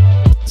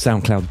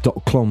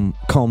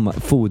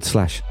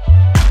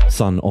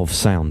 soundcloud.com/Son of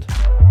Sound,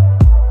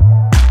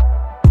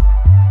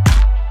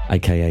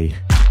 aka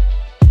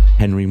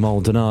Henry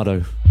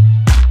Maldonado.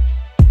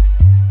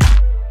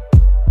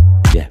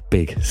 Yeah,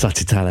 big,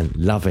 such a talent.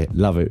 Love it.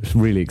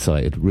 Really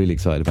excited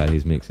about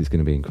his mix. It's going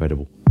to be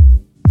incredible.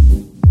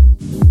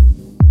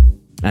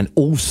 And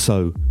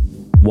also,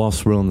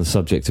 whilst we're on the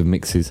subject of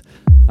mixes,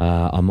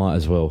 I might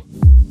as well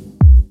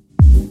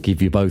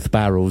give you both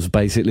barrels,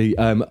 basically.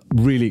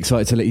 Really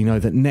excited to let you know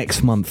that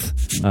next month,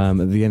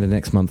 at the end of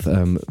next month,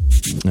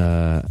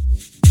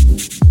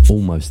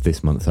 almost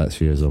this month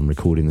actually, as I'm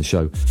recording the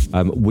show,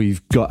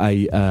 we've got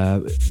a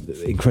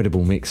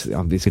incredible mix.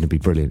 It's going to be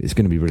brilliant.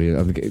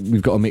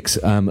 We've got a mix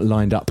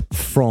lined up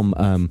from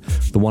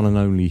the one and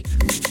only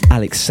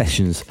Alex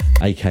Sessions,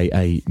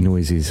 aka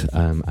Noises,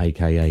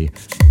 aka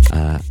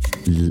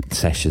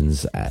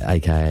Sessions,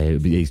 aka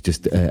he's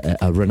just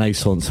a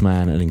renaissance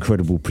man, an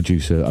incredible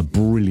producer, a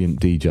brilliant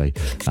DJ,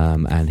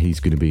 and he's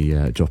going to be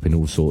dropping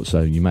all sorts.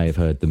 So you may have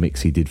heard the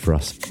mix he did for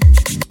us.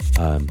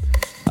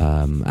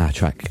 Our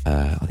track,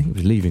 I think it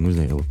was Leaving,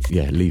 wasn't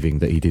it? Leaving,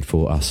 that he did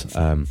for us,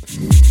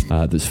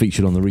 that's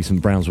featured on the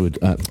recent Brownswood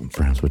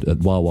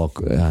Wah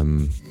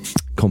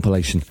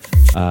compilation.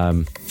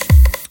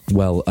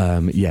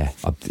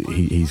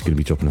 He's going to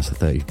be dropping us a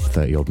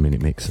 30 odd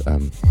minute mix for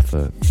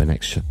the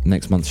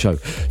next month's show.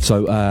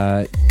 So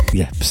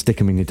stick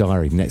them in your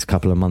diary. Next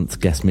couple of months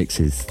guest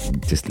mixes,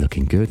 just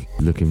looking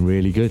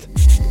really good.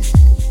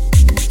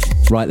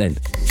 Right then.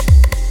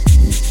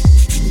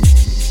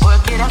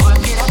 Work it up.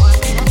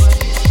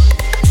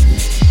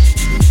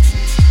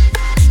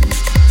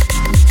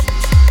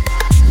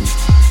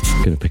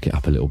 Going to pick it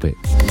up a little bit.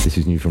 This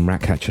is new from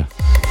Ratcatcher.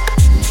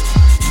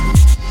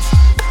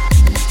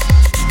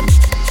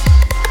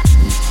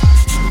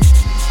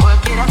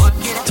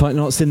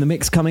 TITEKNOTS in the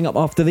mix coming up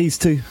after these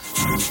two.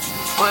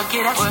 Work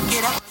it up.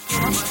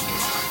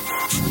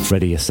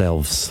 Ready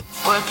yourselves.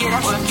 Work it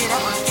up. Work it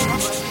up.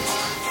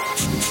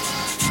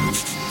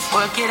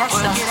 Work it up.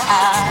 Work it up.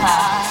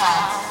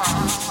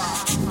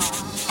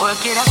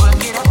 Work it up. Work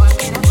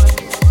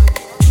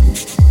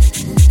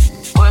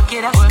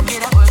it up. Work it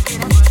up. Work it up.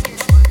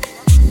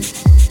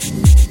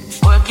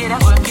 Work it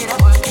up, work it up, work it up.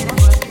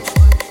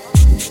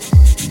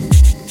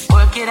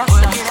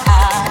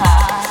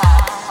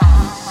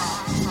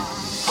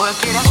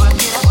 Work it up, work it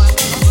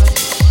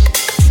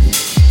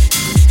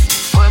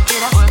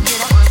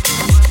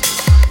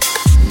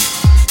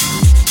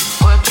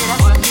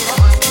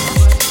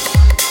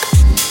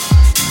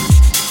up. Work it up,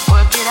 work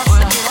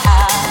it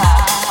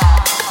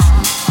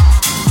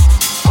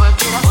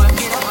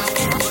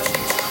up, work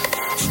it up.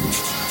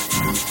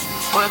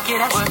 Work it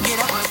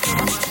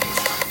up, work it up, work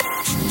it up. Work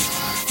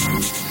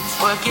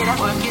it up, work it up, work it up. Work it up, work it up. Work it up, work it up, work it up. Work it up, work it up, work it up. Work it up, work it up, work it up. Work it up, work it up. Work it up,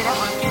 work it up,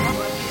 work it up.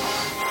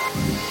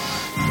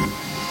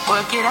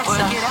 Work it up, work it up, work it up. Work it up, work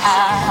it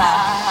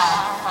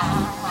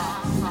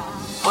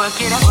up,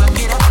 work it up. Work it up, work it up. Work it up, work it up, work it up. Work it up, work it up, work it up. Work it up, work it up, work it up. Work it up, work it up. Work it up, work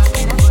it up. Work it up, work it up. Work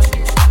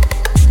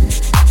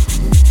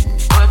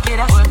it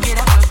up, work it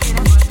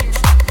up.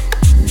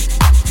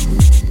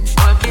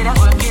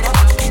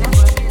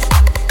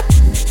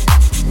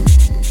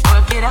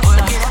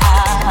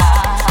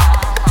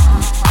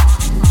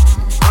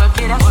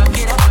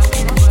 Work it up,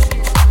 work it up. Work it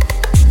up,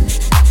 work it up.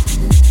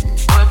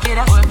 Work it up,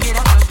 work it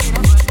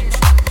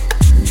up.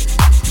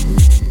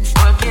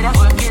 Work it up,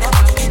 work it up.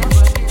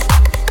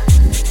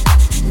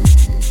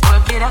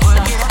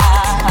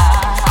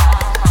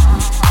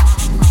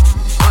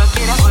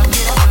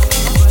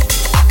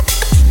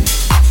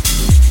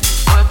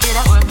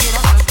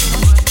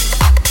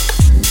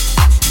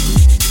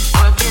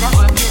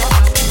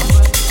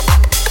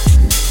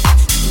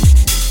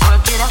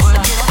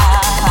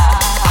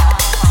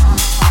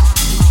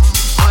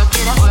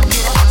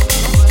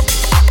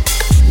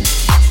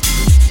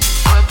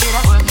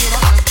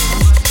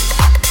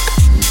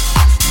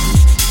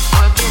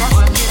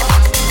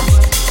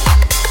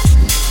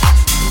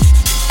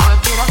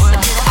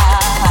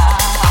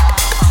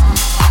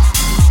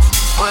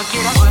 Work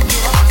it up, work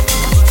it up.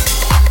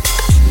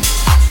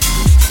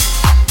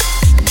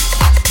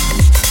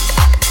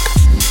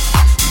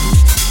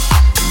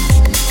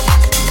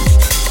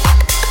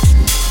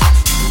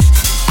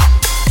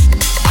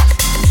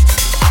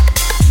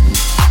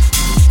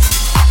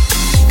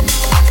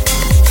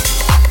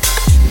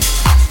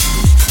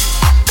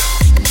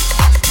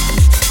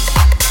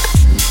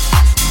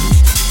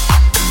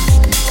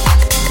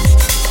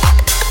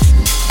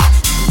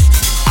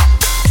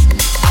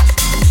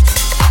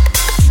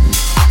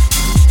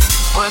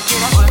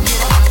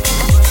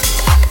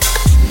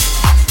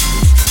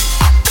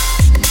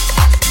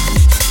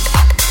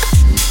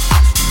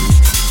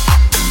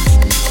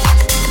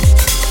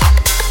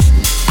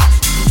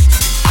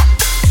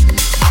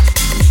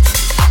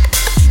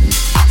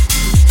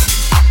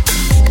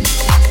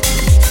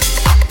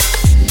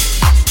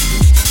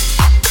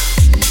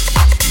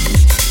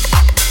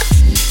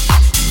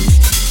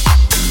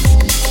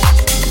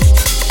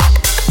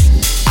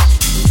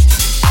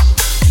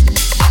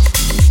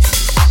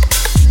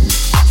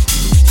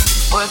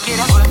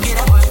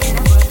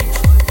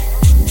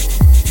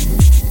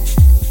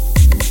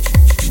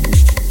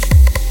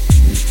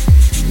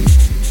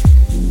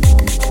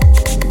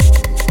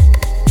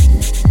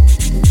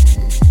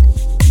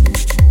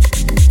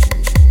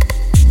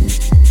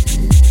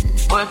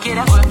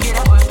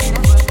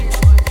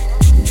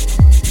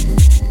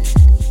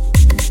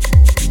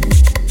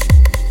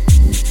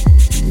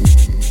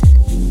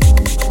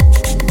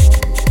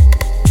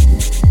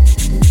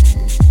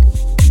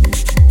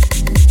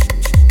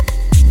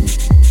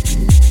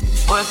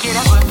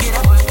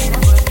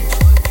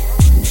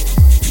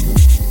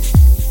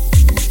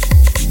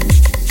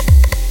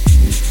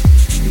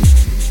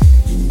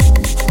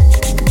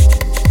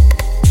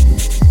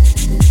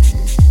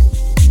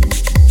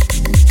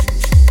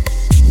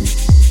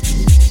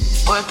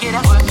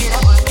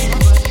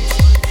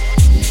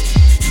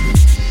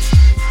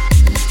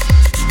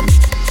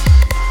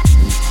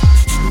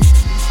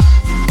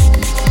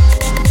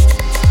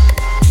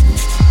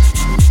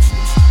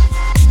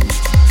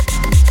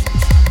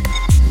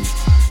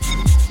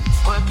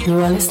 You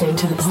are listening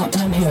to the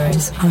Part-Time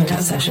Heroes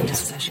Hideout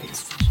Sessions.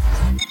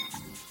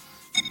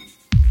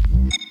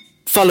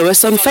 Follow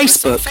us on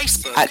Facebook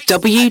at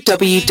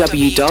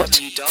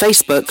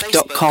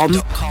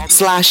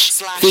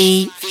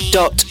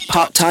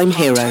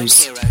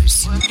www.facebook.com/the.parttimeheroes.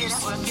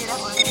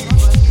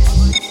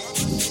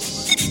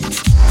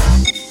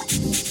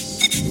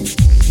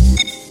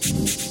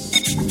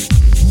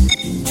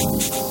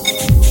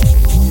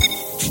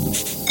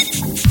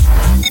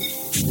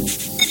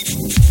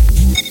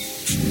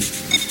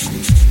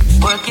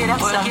 Work it up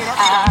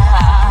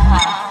somehow.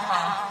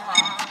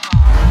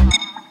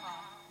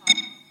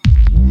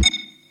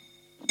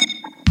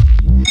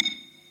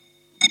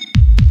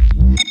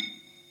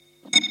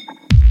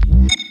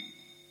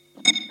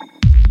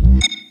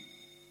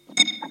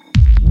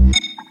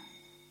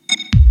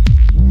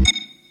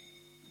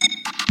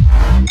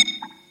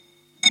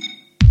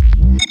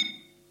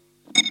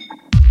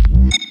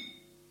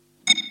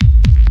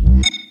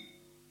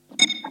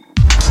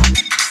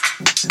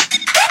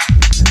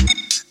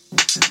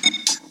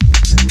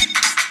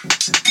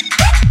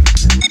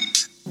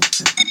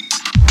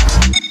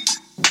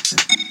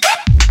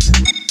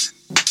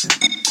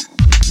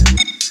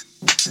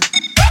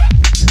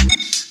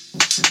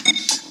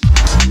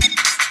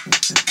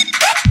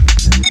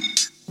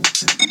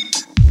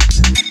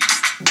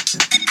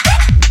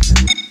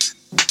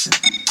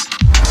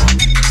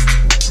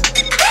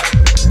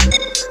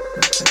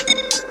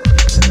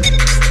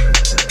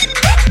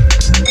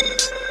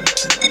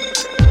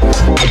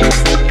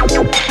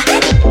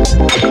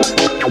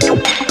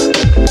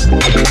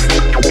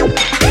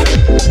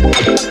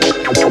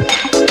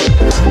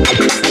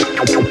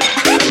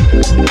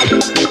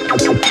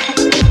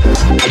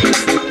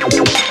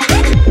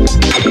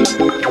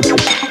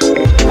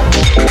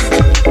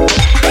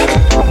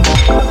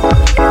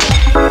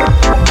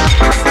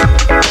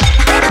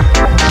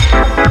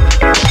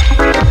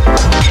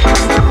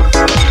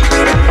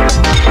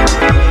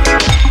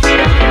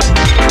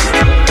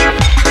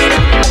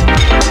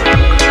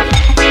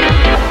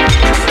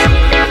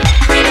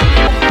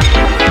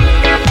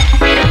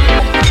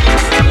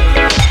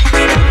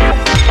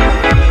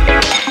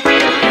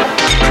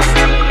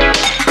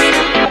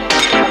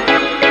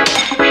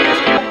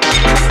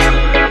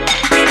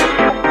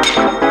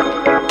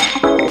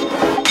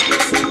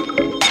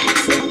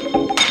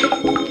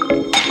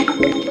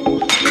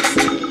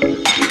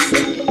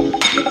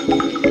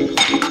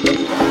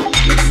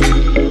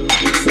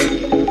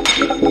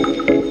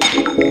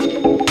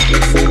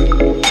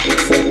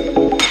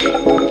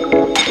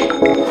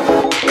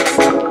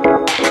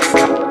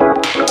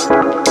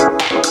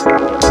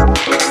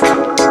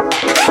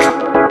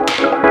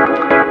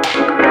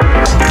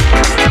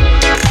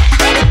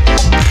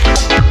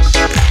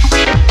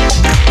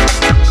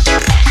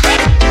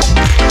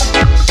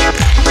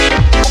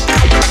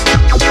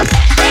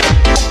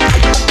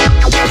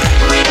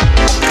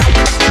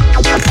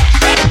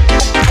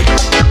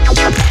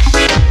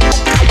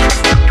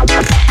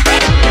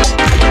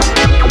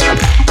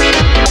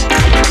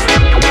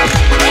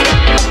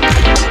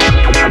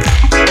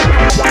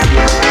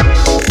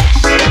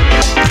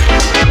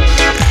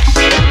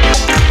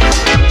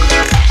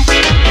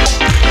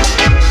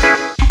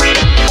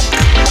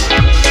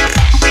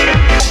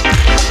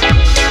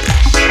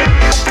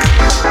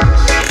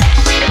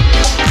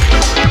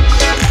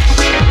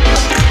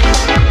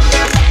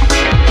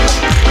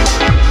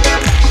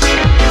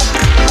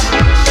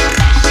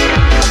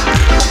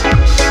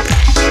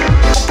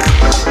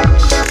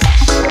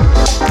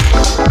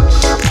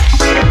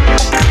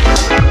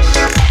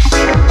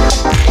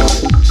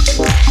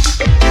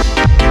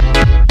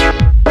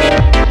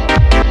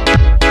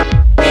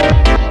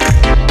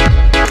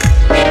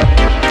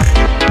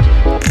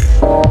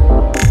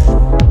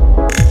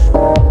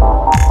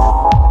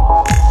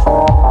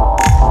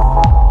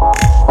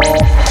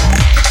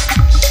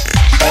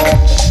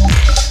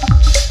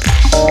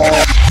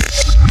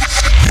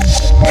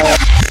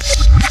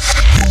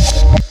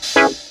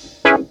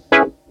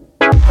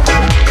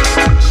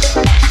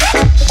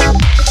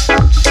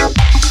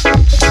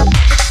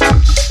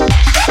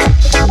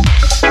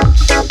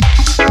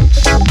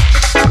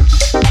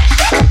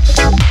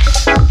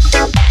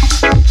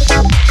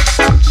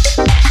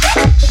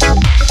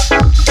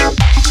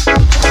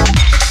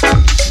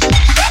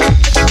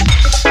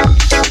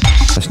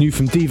 new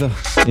from Diva,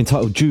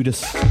 entitled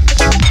Judas.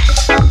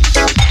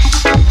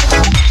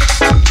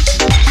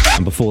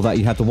 And before that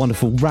you had the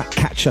wonderful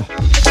Ratcatcher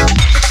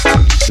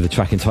with a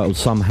track entitled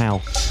Somehow.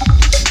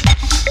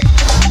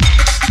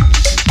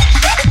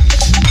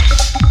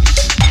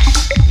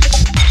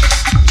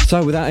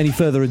 So without any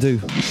further ado,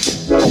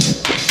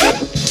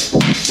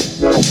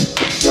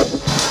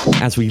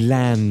 as we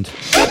land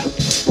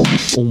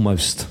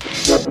almost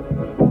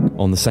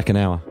on the second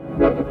hour,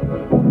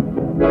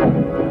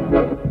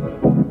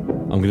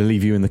 I'm going to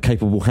leave you in the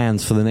capable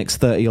hands for the next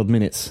 30 odd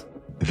minutes.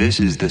 This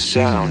is the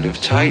sound of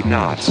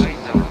TITEKNOTS.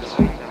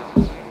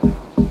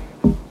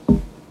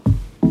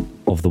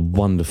 Of the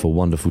wonderful,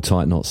 wonderful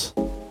TITEKNOTS.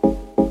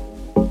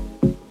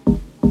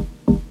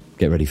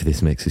 Get ready for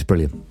this mix, it's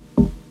brilliant.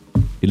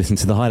 You listen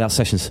to the Hideout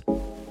Sessions,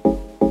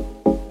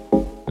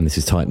 and this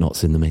is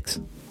TITEKNOTS in the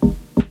mix.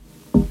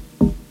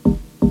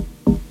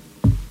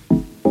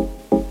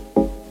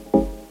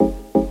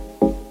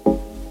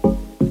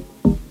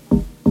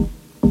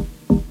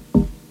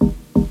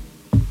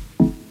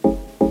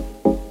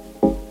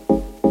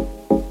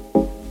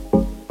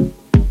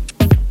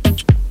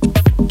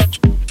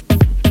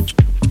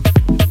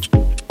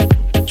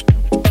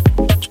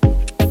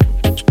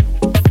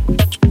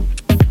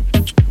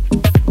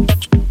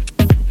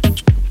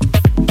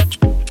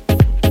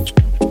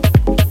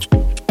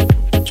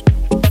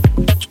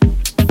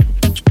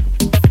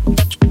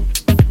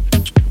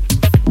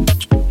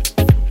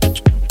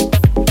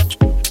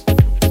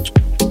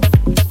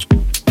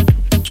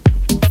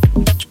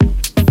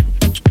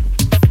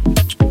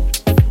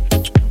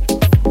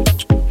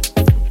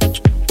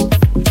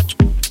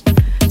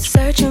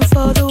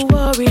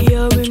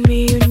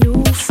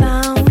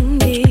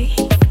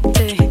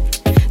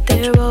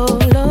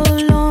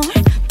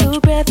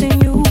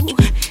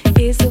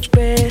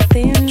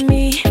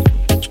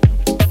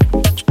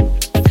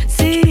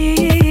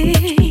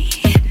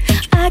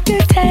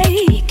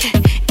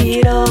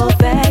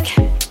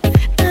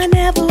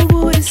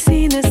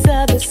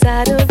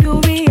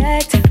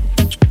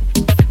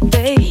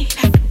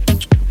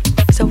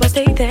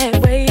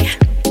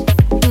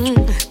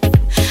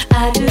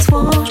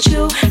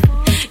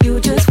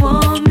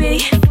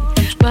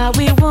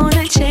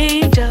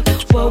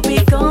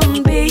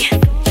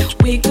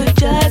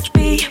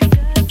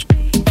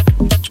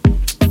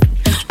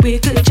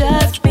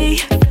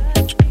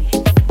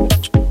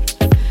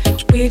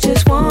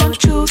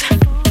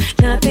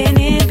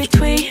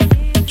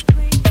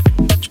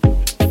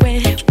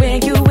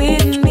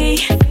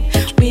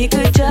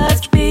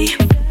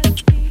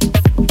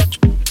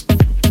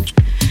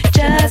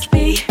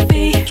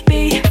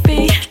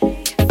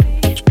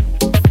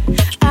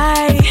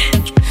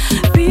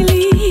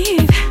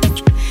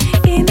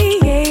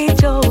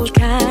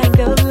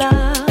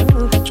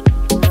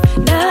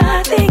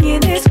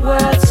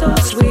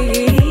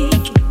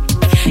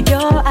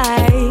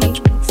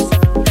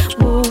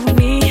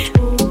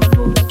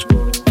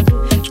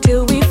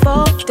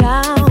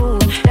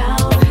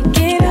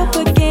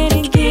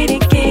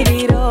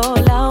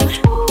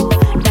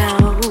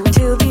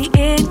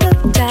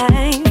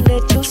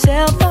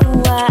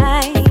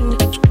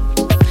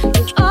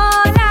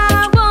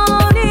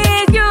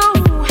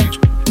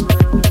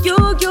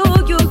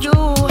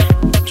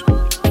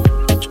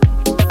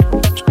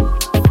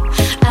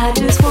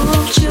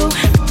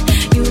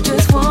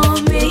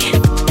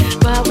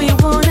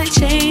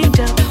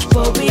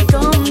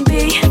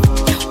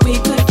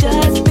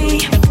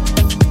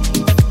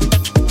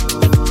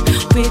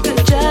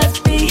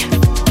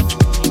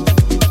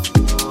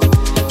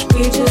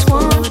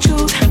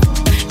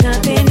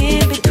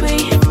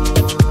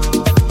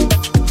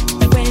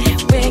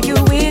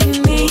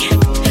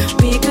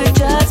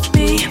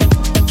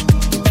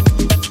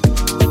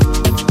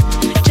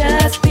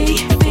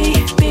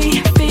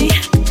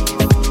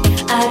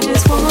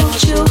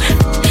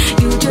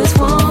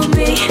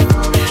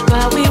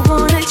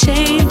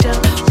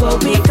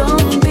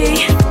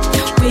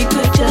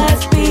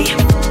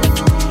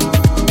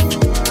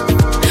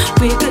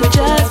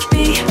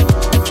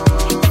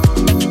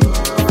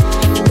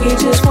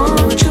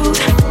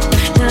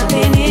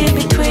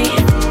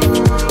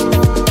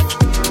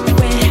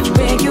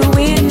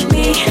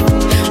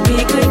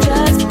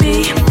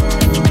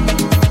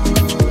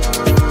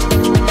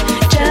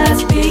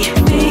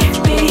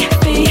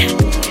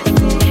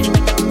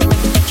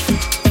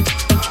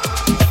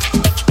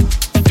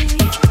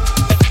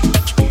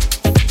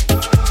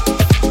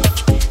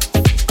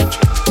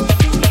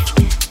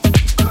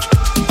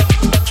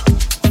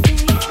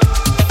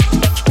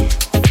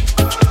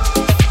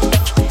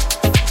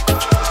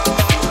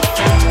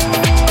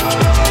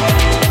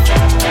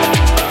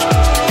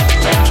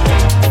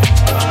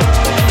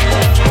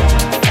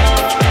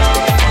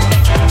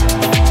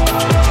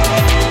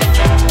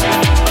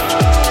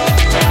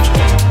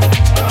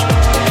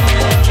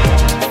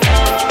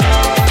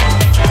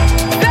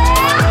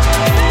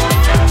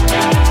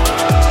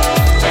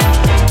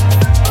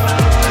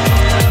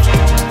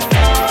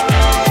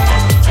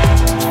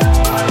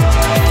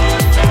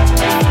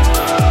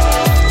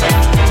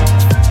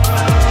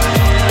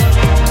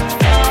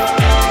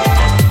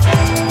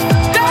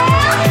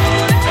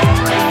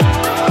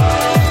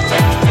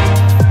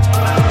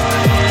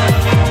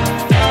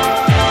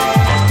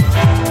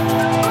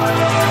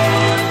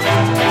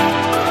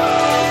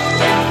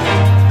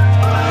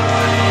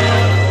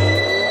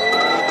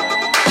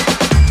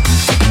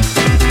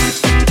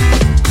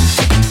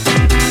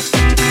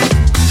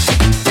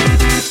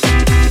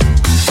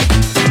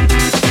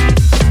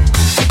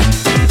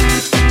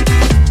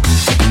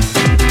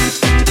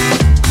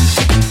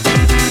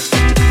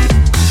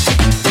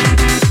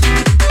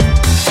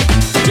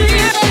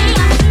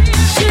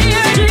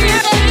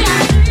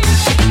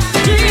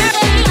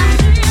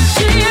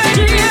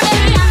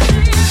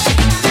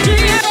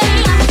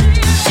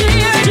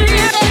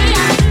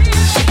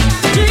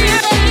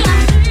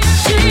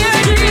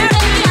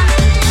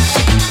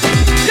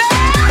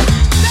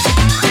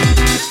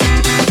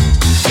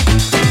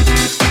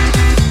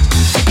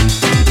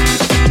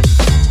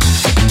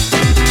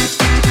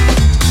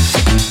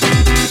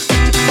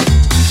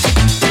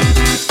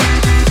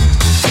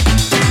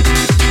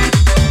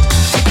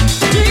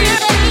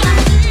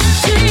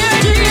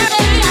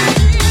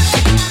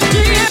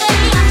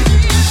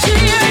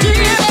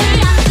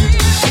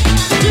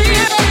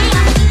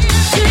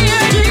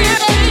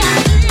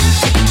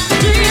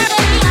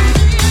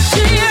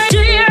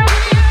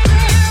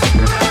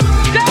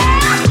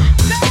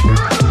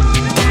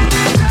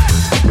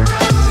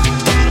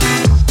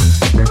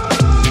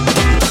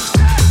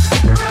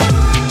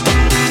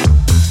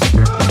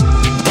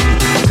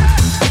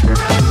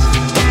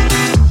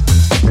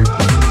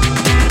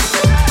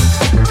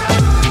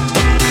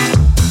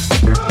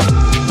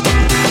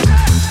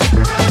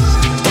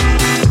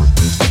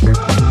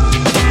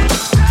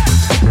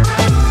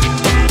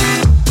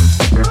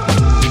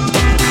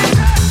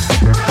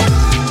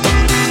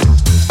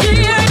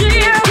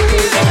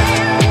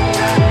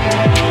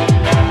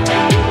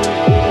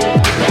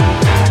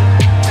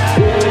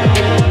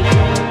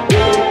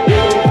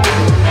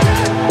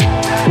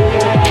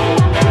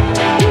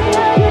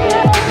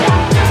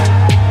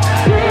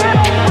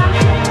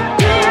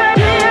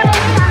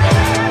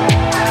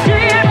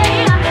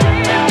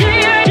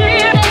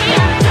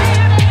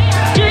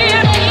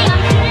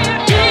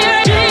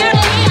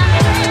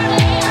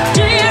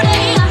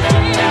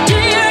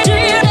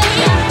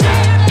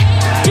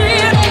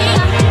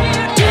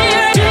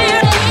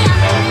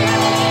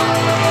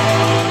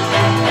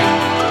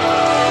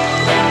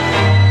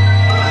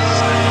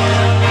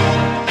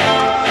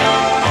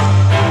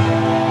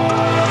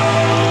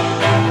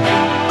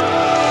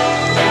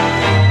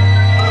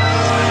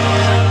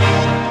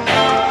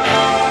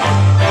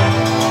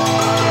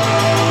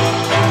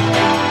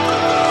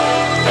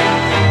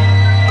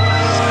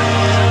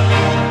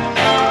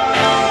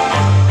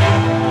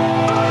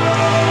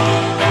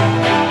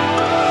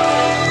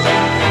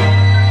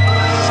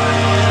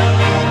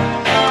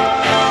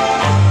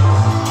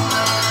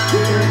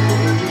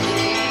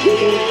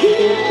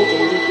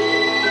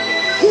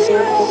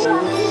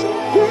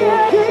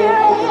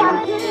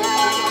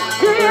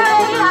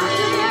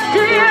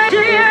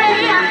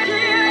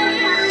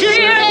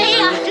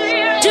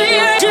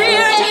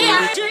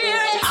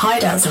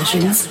 Hideout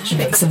Sessions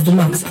Mix of the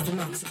Month.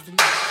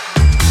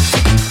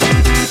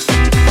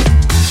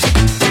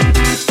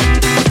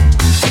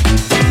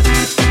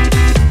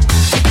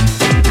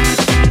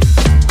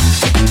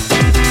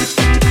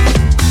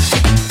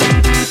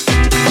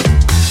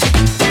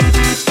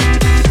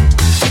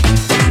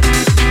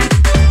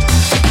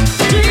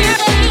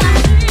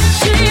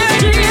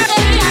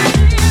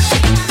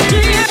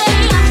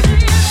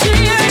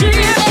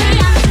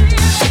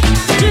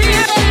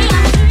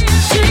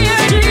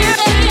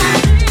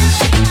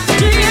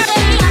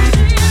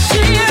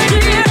 Yeah.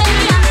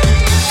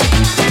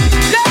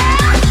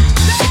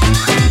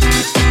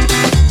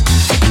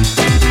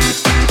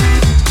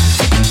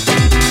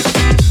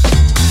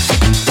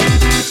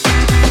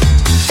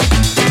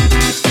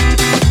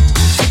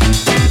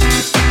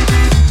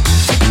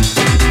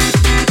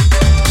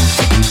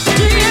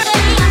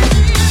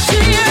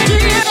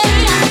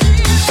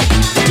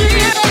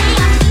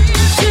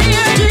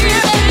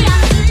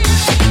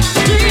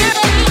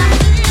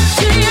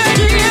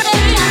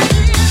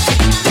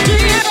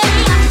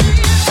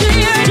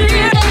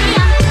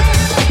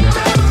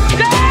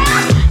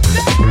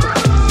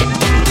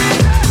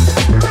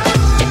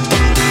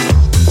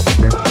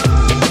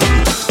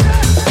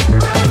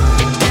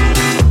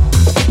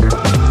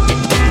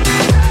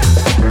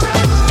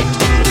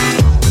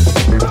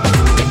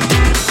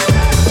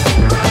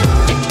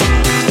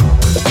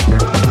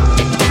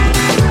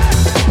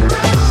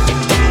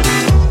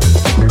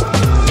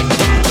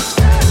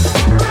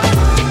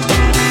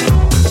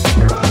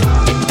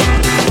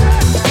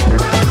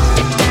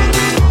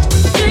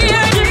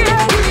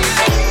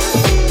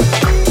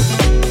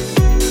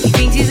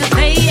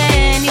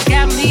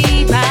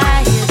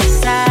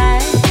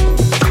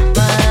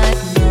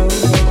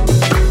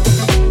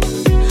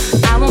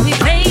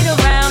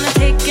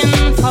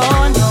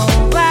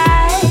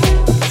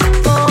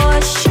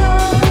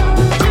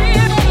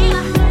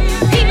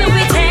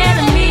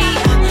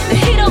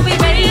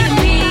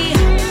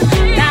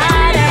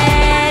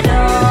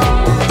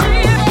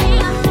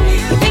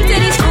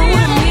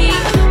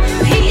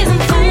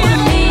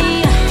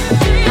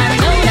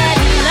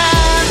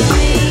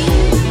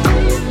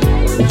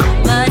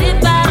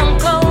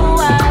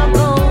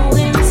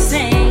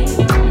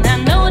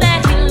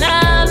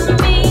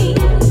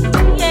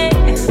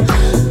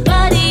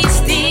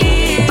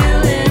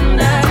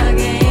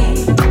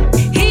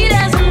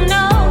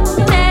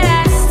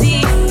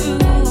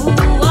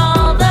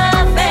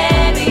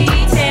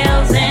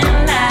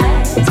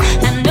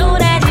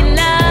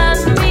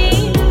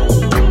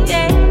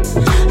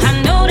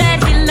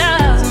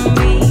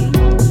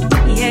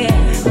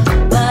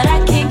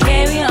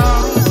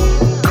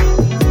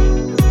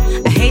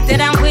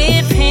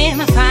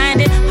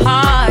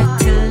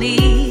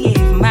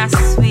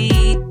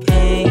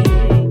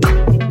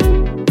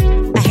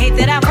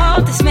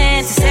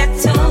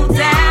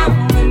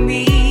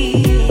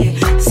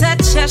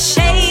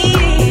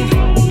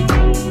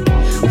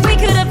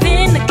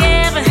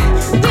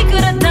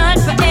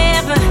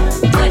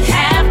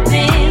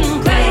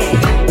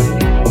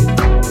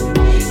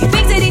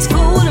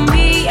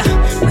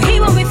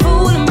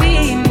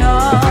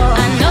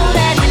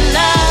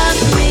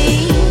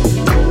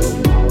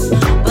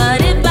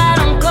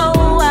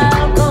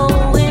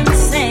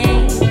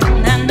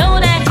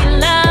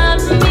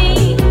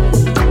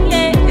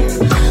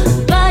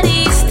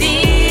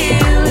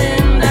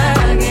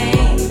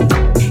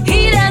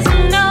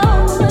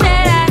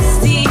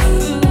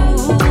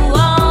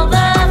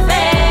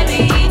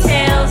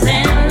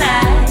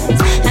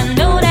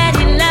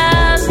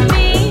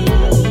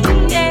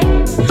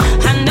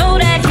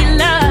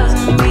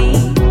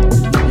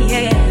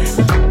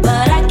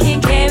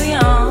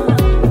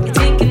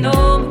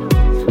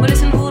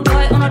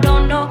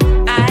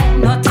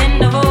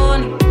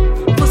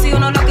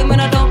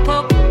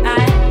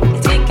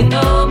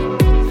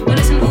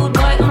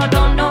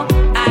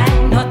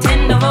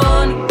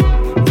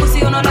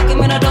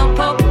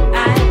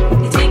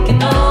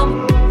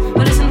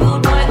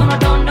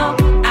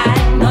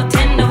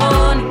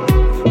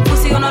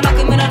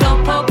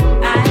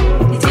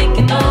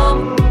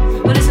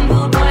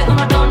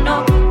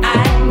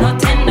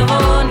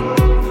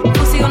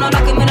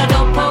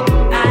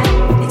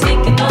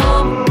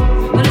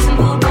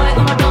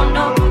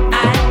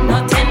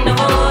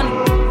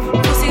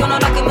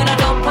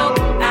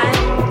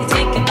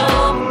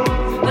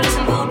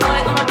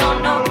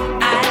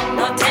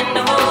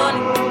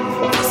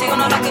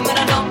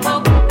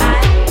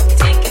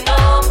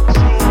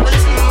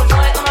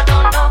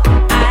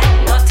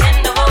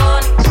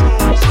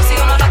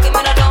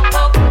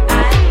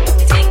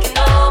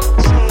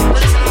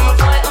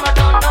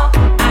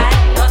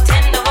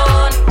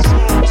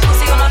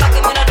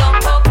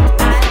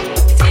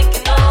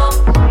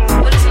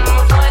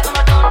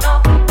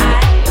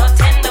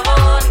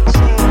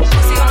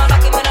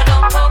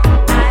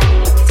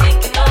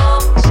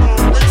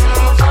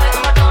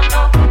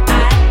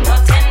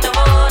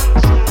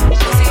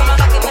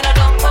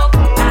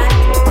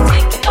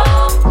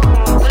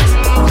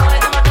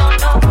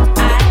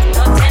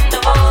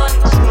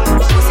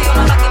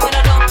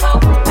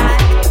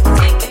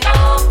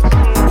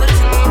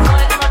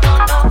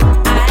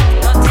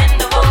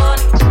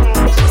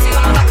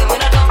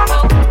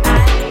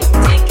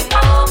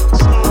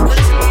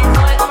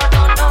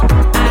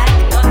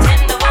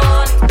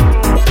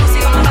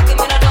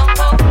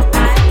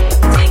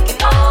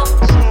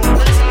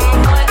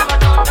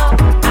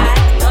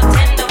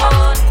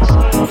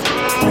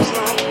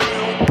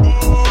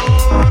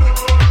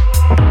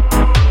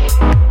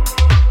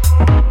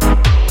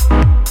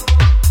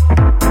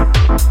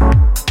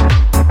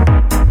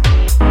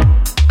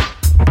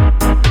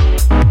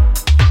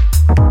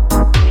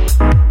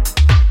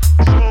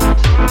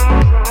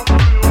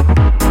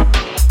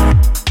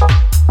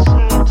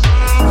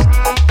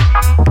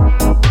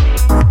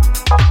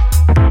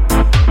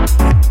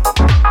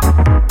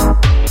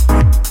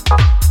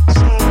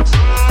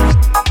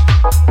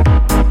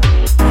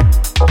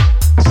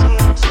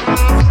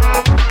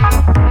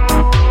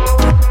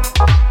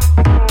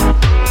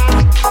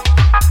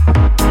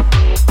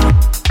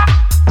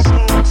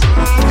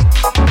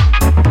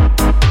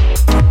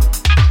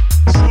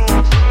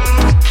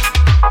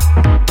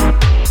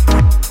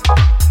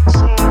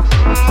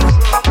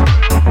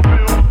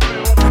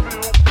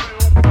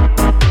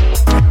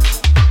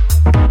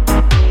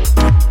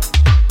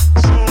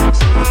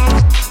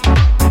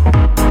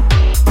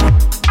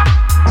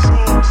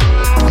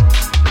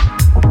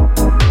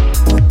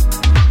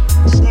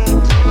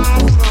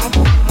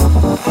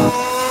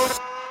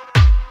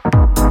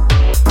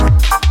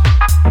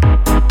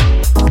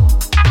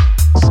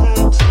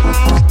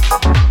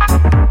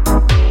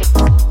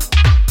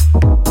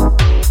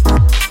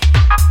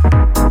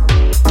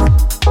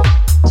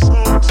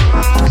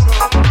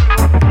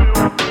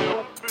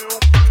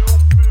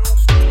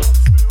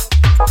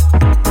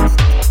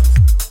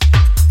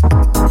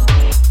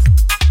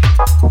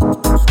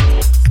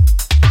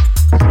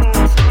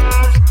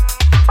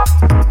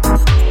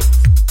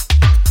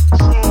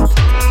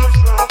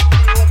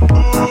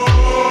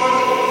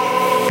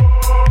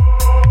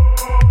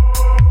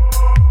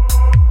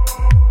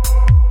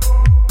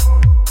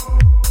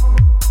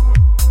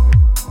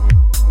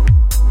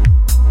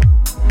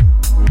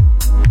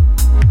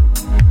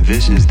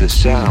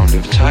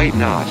 tight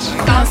knots.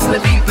 Dance to the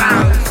beat,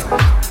 bounce.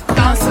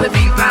 Dance to the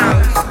beat,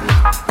 bounce.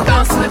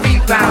 Dance to the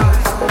beat,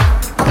 bounce.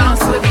 Dance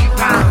to the beat,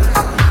 bounce.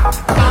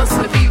 Dance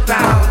to the beat,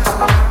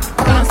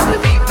 bounce.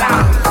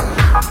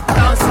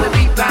 Dance to the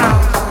beat,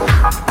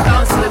 bounce.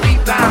 Dance to the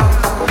beat,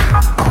 bounce.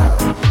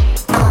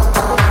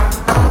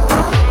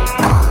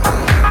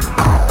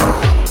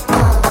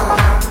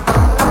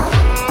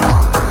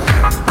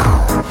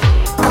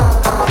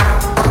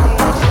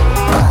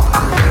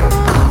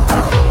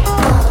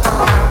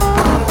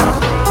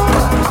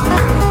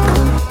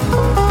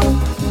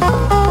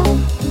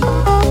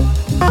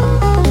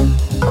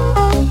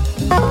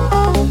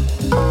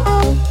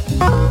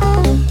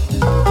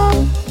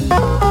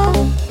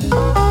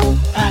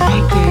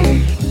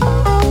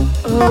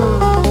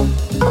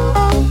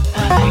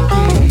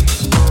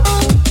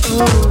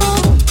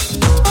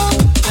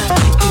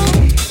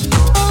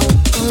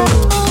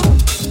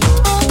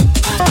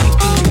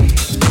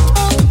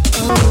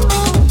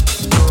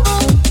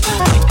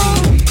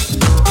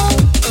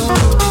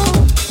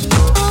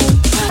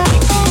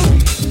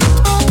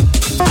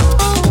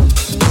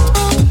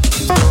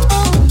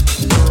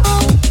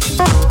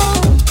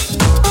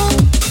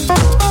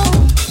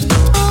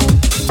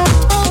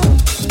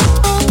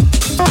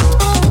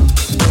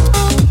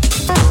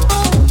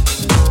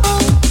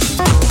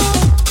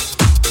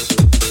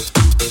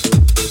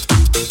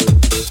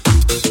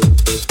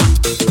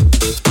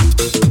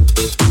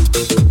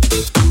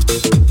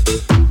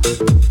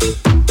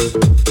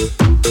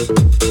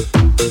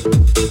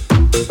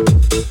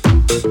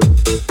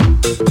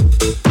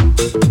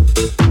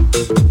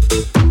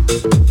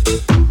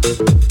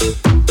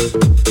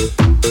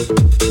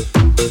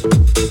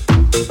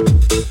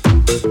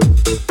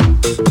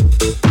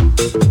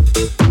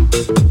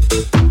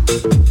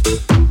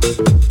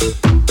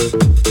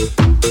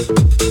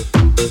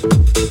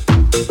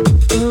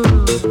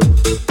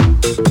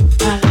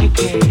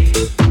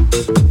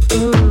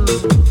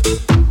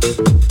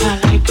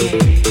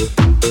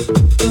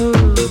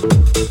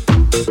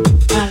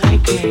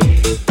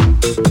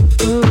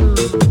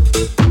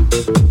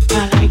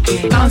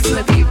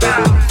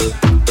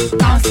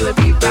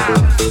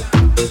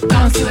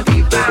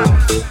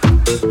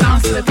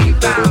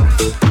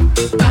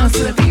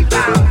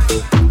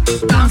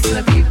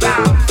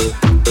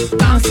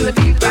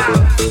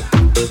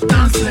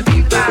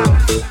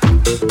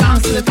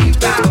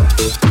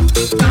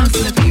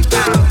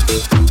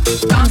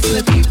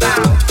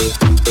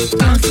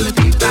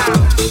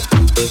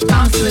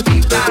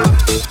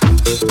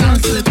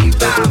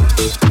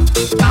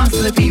 Dance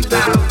to the beat,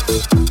 bounce.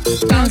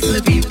 Bounce to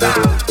the beat,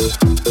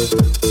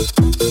 bounce.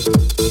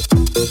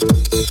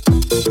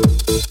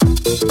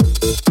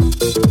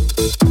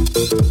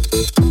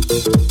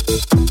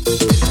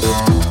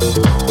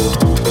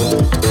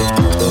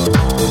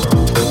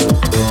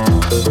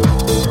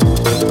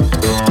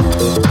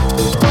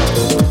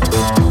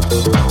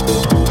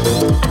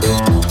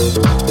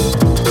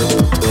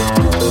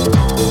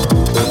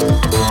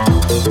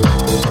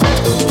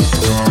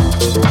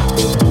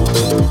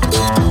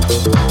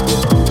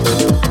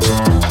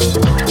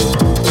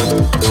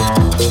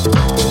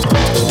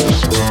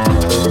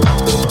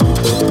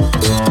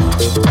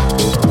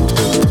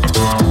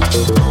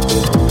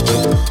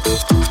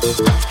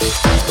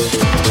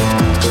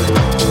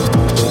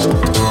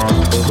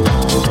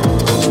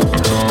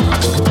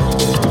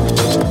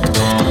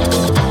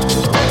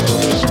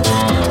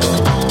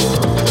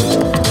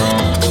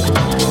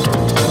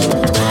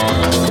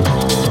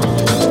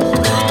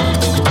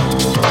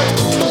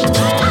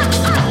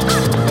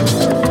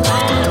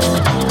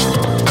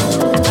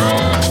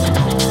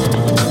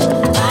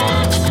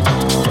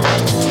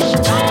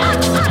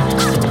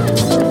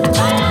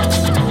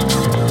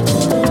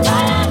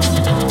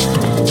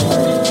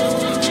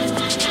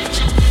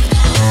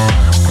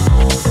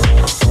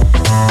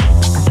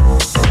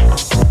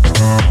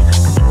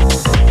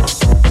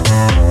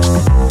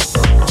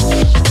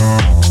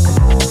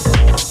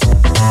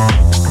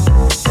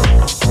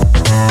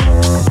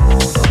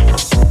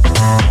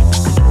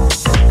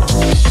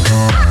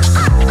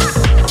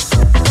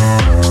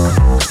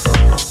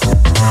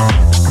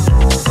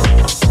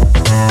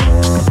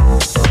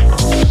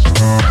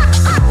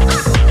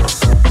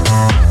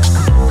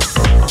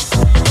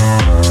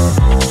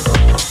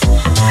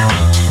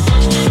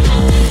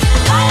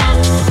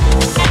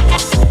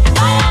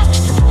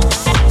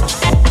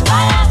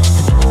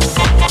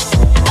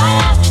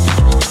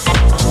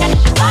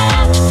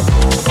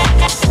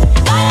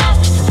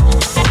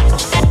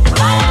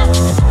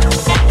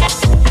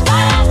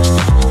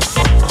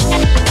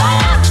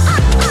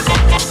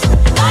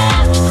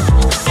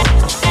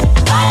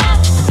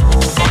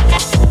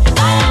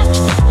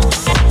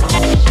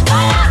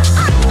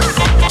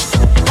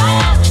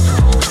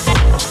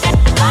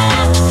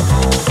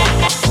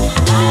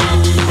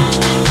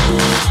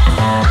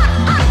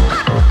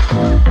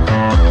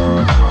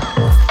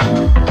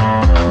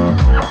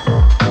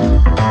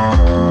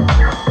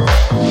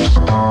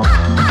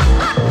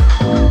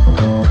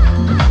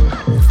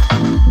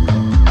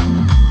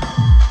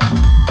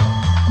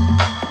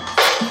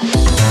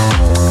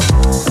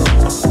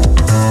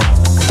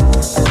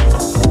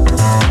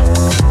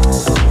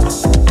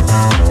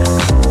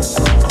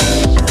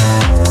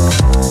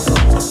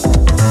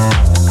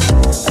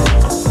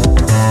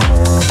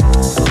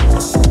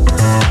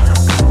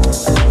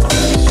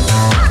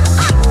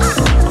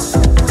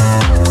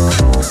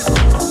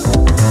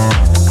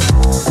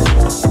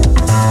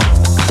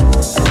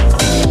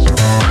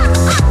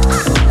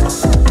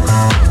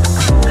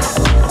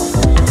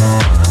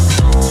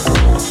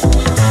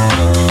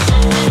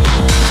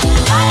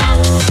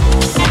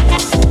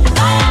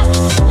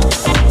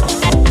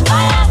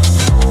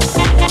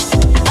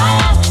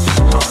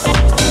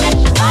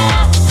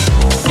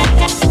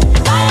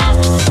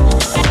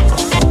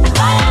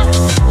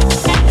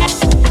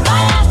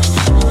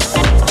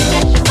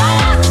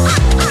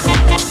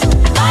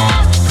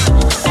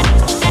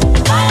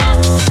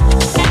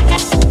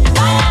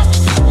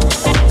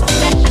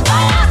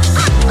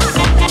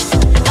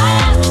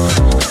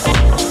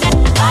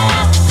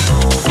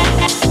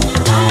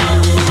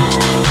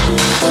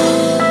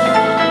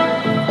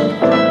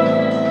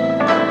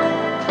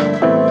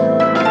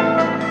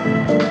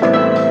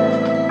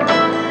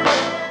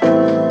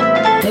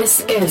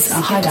 This is a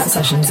Hideout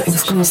Sessions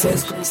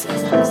exclusive.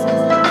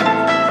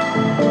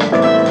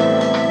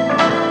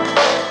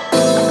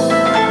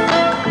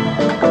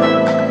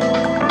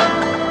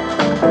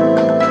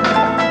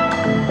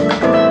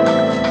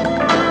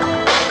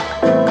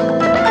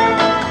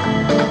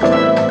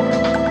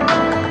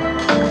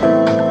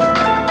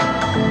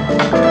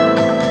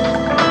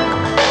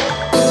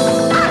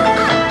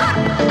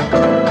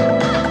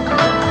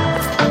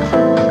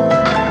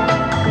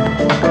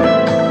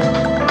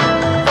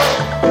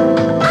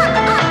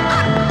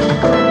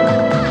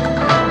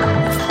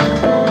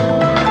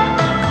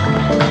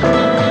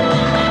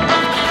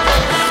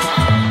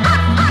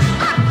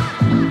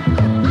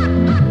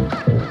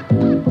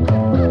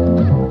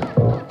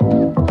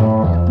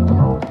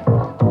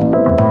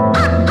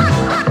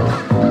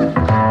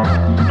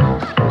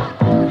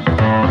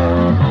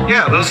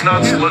 Those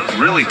knots look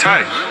really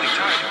tight.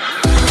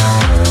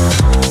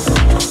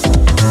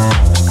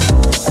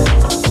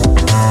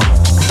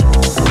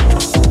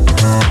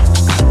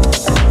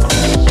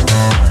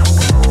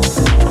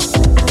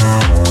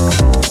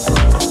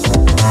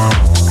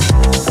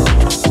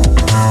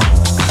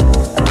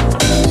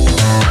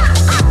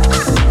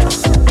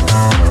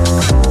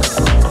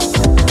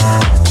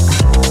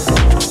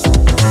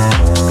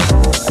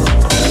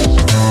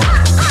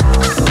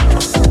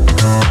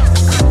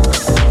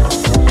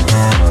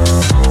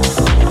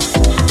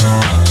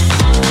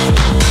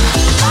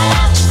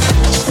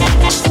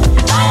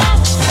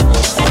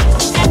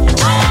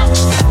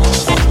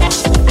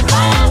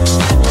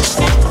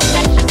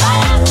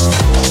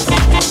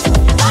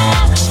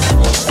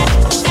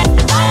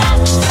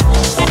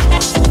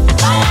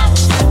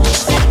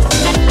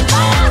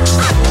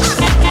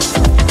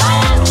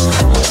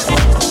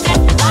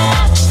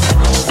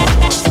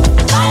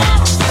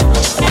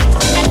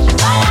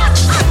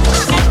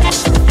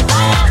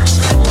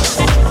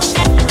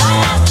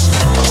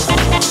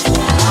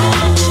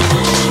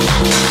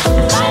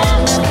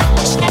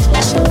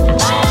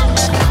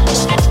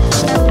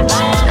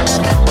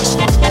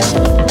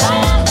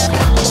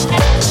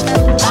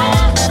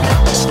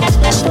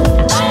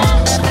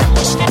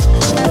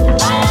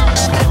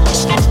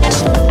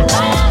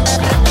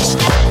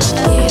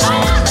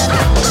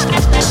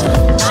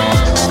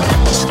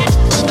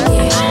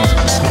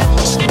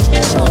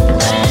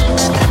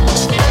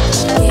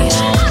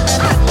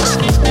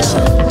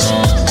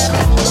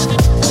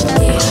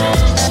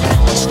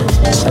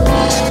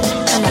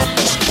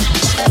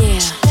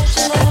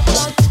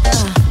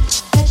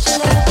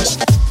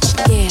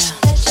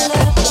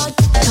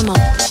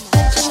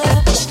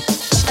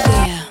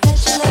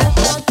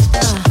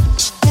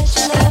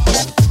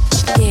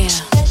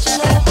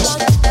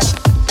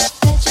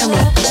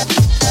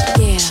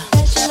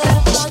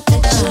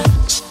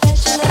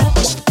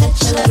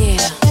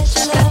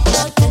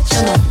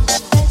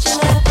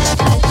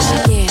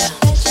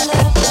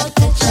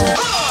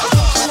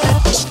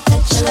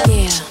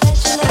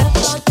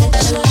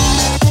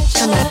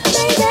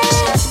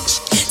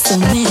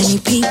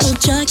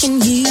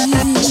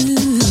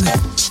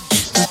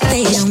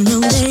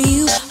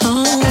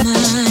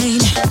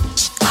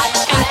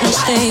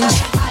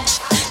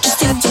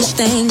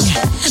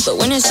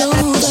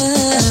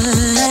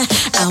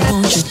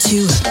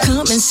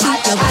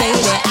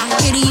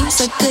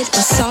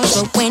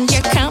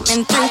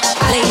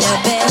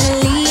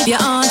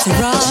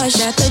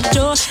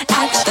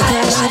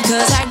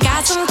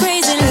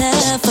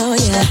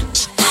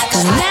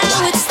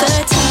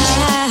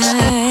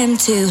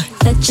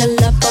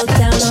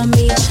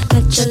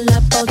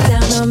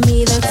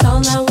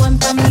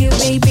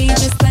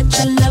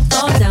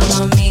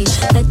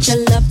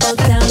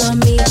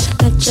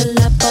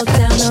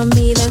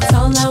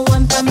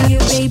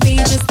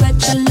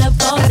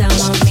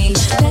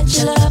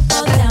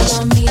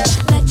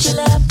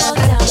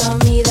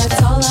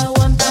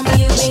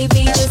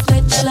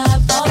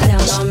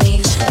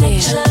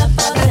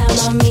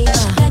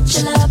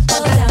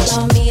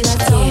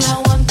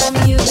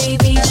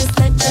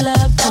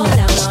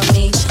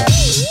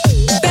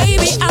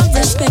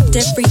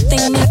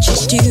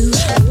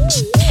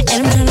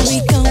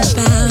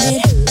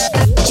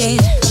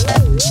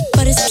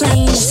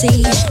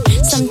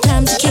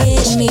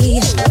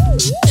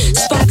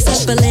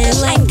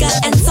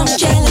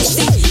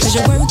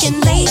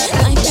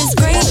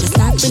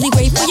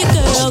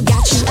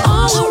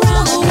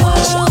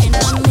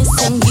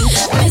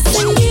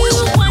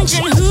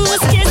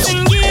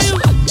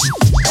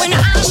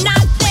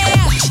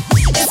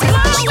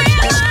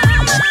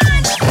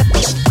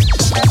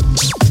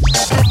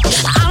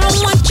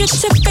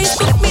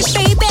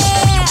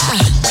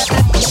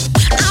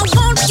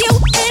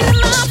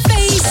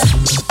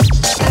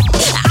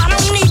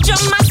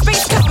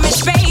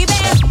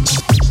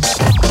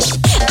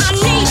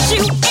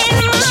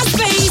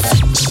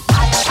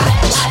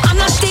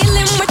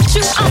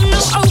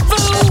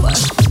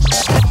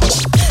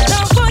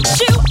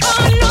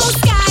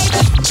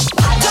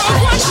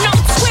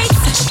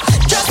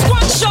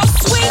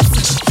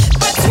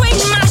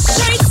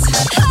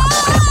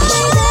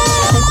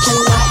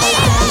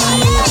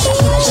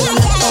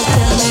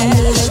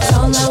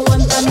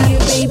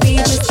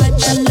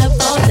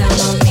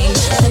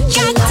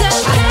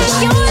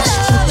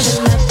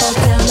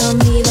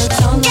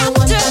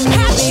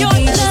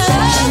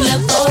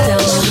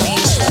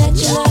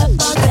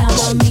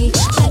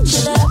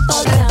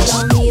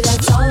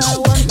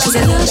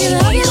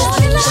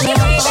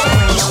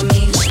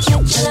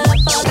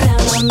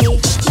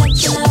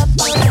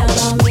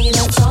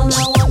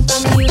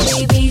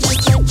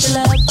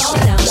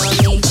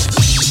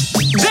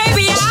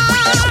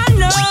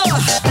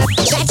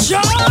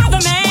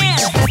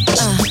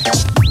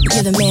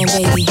 You're the man,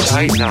 baby.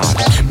 Tight knots.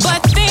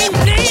 But they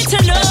need to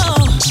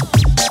know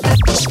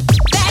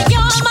that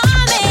you're my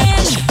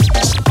man.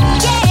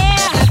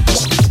 Yeah.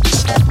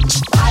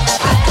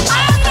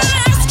 I'm not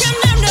asking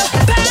them to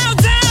bow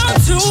down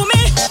to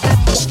me,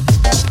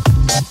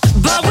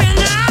 but when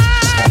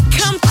I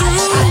come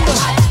through,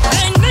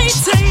 they need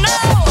to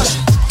know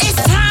it's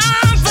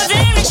time for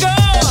them to go.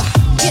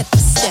 Get the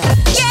step.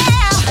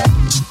 Yeah.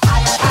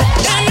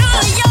 And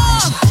all of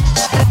y'all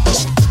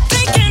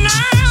thinking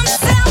I'm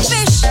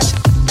selfish.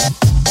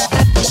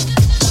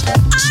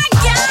 I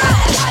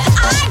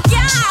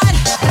got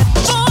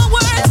 4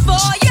 words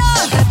for you.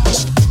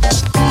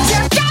 You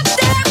got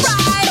that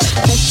right.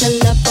 Let your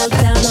love fall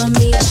down on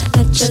me.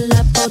 Let your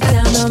love fall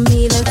down on me.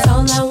 That's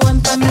all I want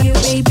from you,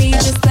 baby.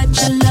 Just let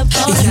your love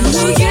fall down on me.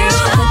 Let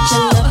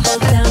your love fall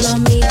down on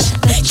me.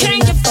 Can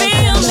you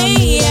feel me?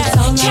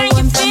 Can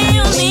you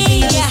feel me?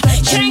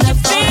 Can you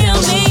feel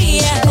me?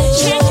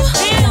 Can you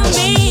feel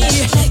me?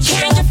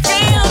 Can you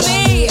feel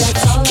me? Can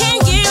you feel me?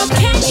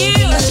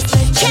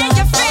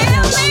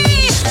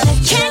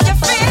 Can you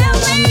feel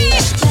me?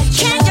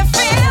 Can you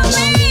feel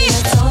me?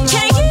 Can you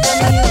feel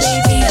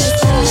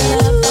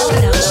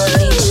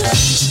me?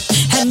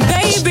 And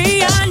baby,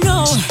 I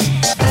know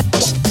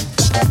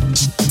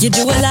you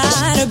do a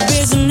lot of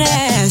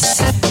business,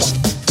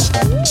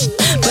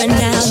 but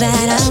now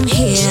that I'm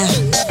here,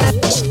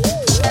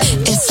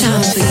 it's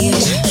time for you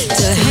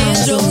to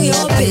handle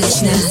your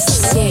business.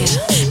 Yeah.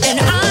 And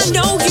I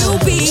know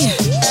you'll be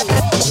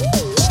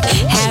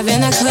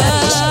having a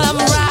club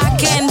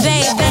rockin',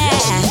 baby.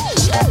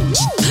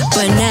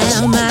 But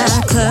now my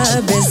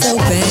club is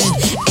open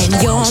and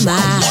you're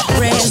my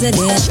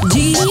resident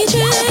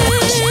DJ.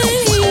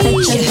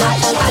 Let your love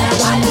fall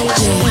down on me.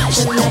 Let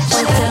your love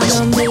fall down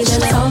on me.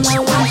 That's all I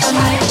want from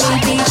you,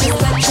 baby. Just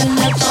let your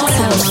love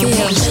fall down on me.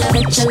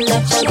 Let your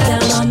love fall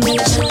down on me.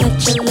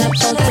 Let your love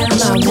fall down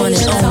on me.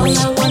 That's all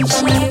I want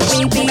from you,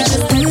 baby.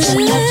 Just let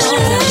your love fall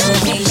down on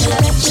me.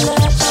 Let your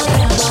love fall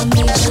down on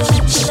me.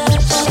 Let your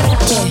love fall down on me.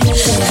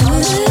 That's all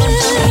I want from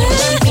you,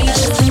 baby.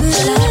 Just let your love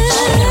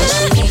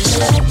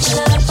fall down on me. Let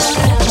your love fall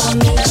down on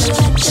me.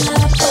 Let your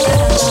love fall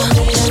down on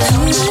me. That's all I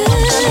want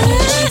from you,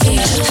 baby.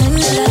 It's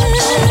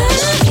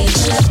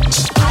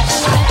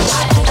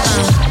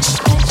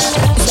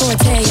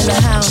Forte in the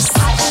house.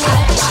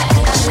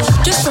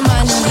 Just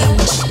reminding you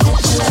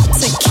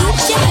to keep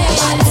your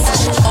hands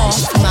off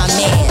my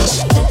man.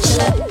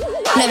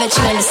 Now that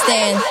you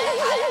understand,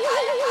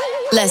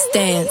 let's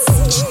dance.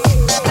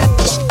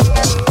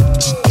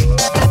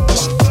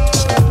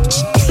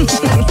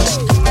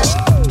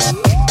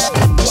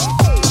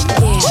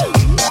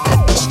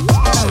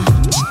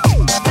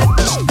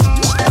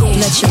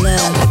 Let your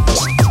love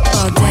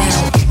fall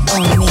down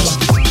on me.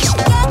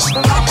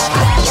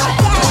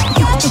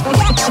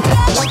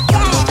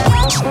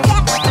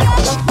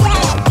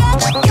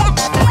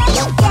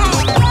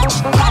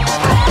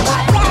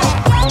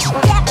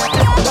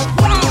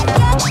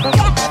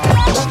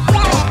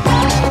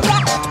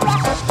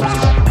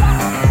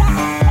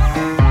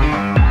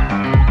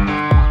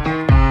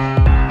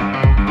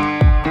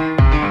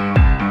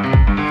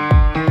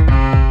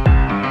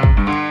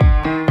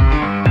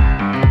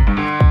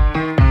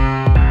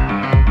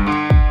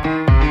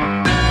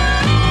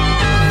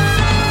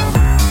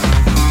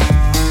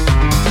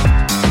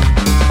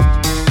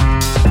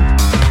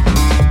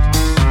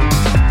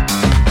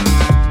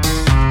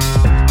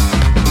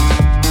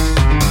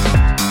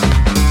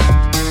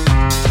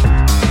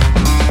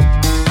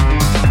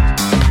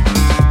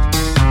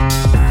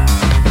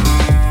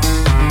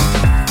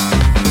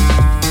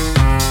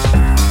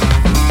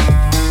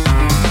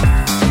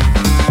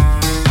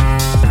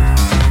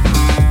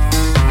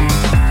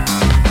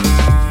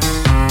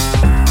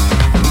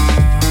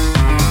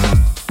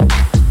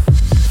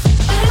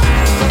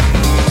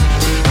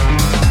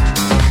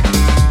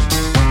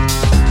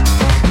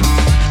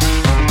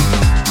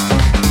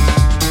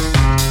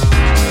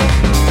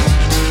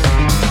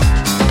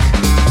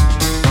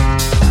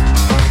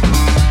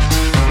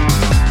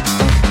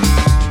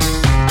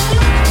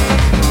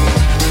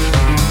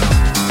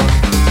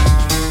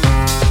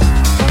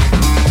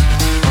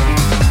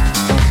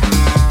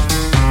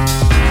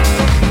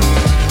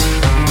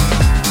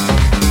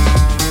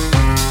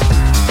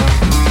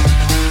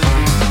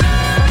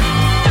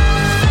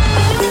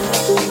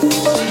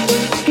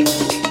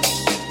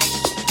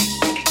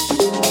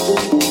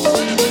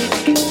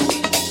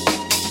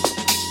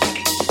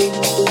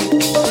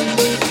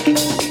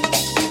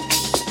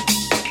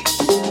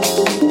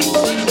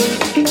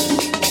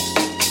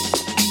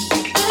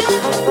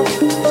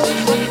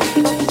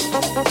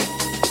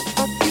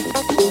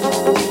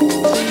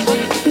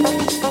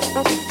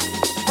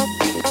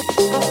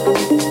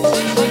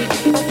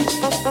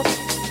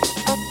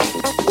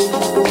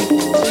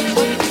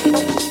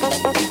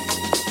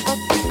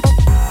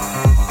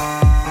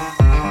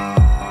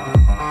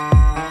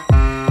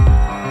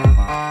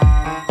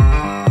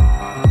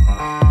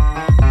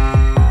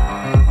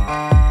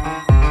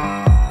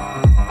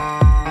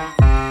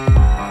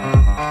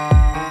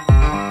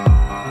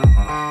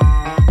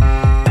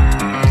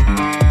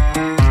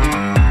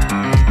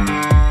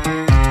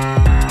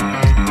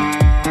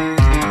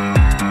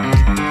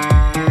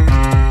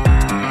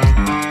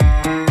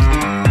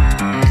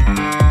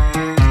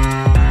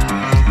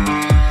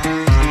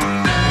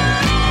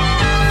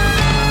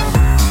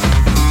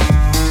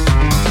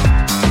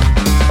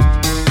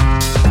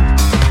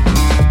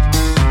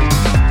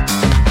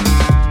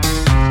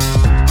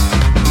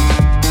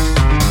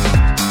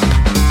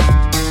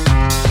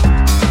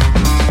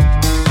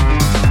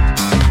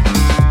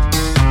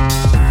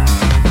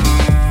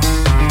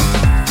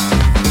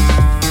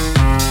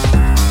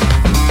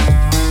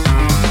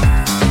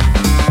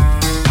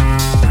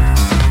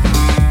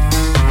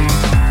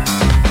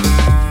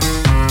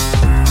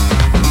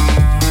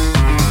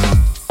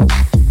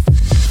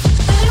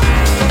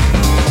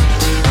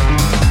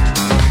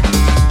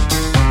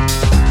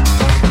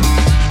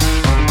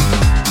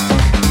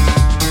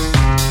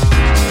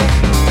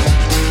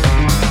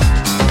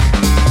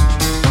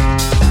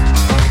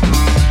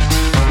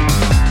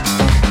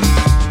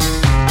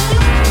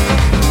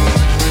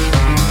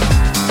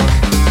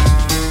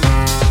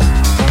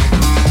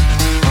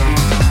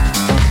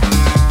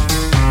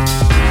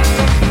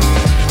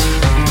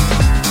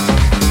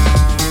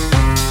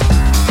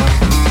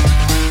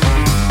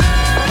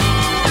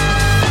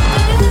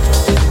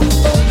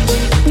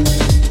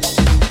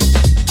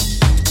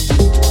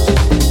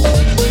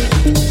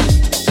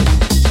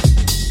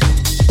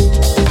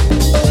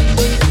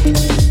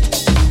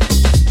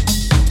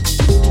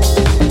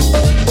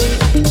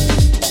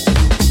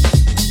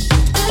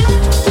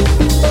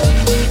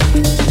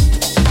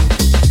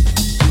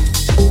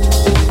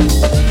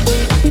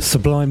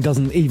 one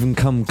doesn't even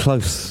come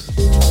close.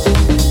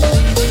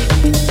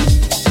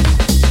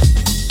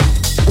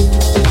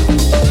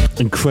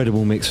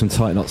 Incredible mix from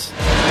TITEKNOTS.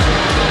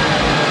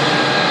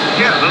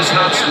 Yeah, those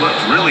knots look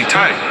really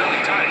tight.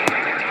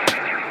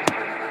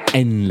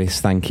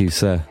 Endless thank you,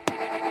 sir.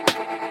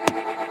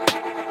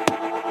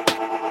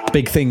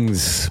 Big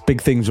things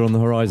are on the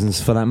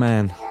horizons for that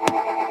man.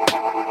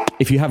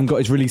 If you haven't got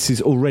his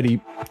releases already,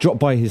 drop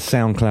by his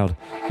SoundCloud,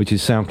 which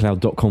is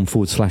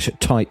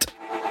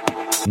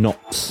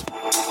soundcloud.com/TITEKNOTS.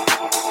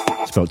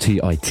 Spelled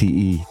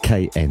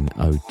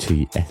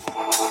TITEKNOTS.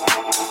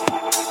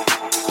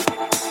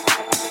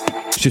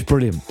 It's just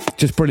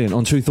brilliant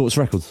on Tru Thoughts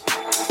Records.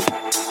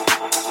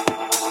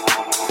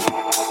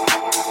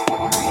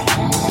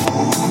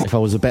 If I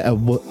was a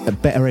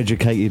better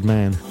educated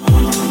man,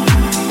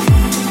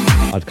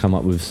 I'd come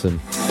up with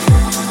some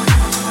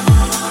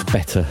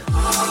better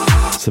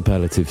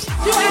superlatives.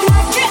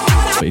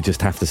 But you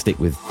just have to stick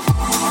with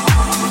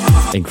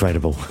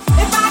incredible.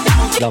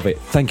 Love it.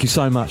 Thank you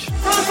so much.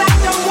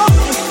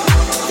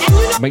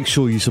 Make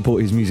sure you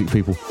support his music,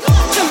 people.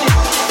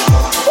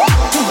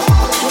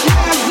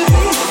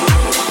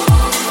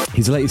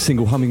 His latest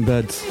single,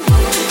 Hummingbirds,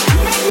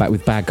 back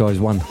with Bad Guys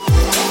 1,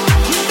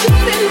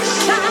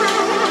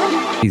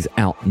 is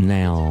out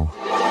now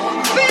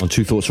on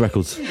Tru Thoughts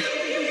Records.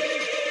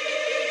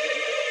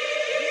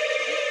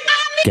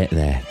 Get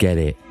there, get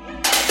it.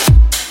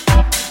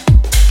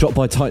 Drop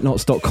by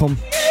TITEKNOTS.com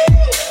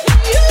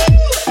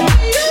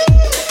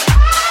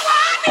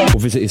or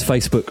visit his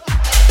Facebook.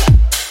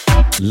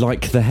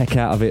 Like the heck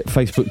out of it.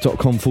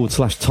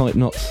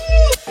 Facebook.com/TITEKNOTS.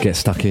 Get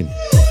stuck in.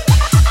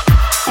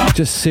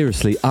 Just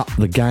seriously up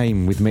the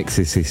game with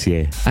mixes this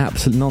year.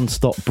 Absolute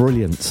non-stop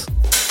brilliance.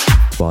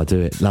 That's why I do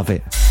it. Love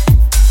it.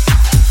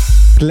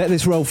 Let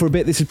this roll for a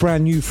bit. This is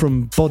brand new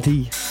from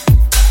Bodhi.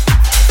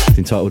 It's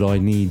entitled I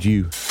Need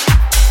You.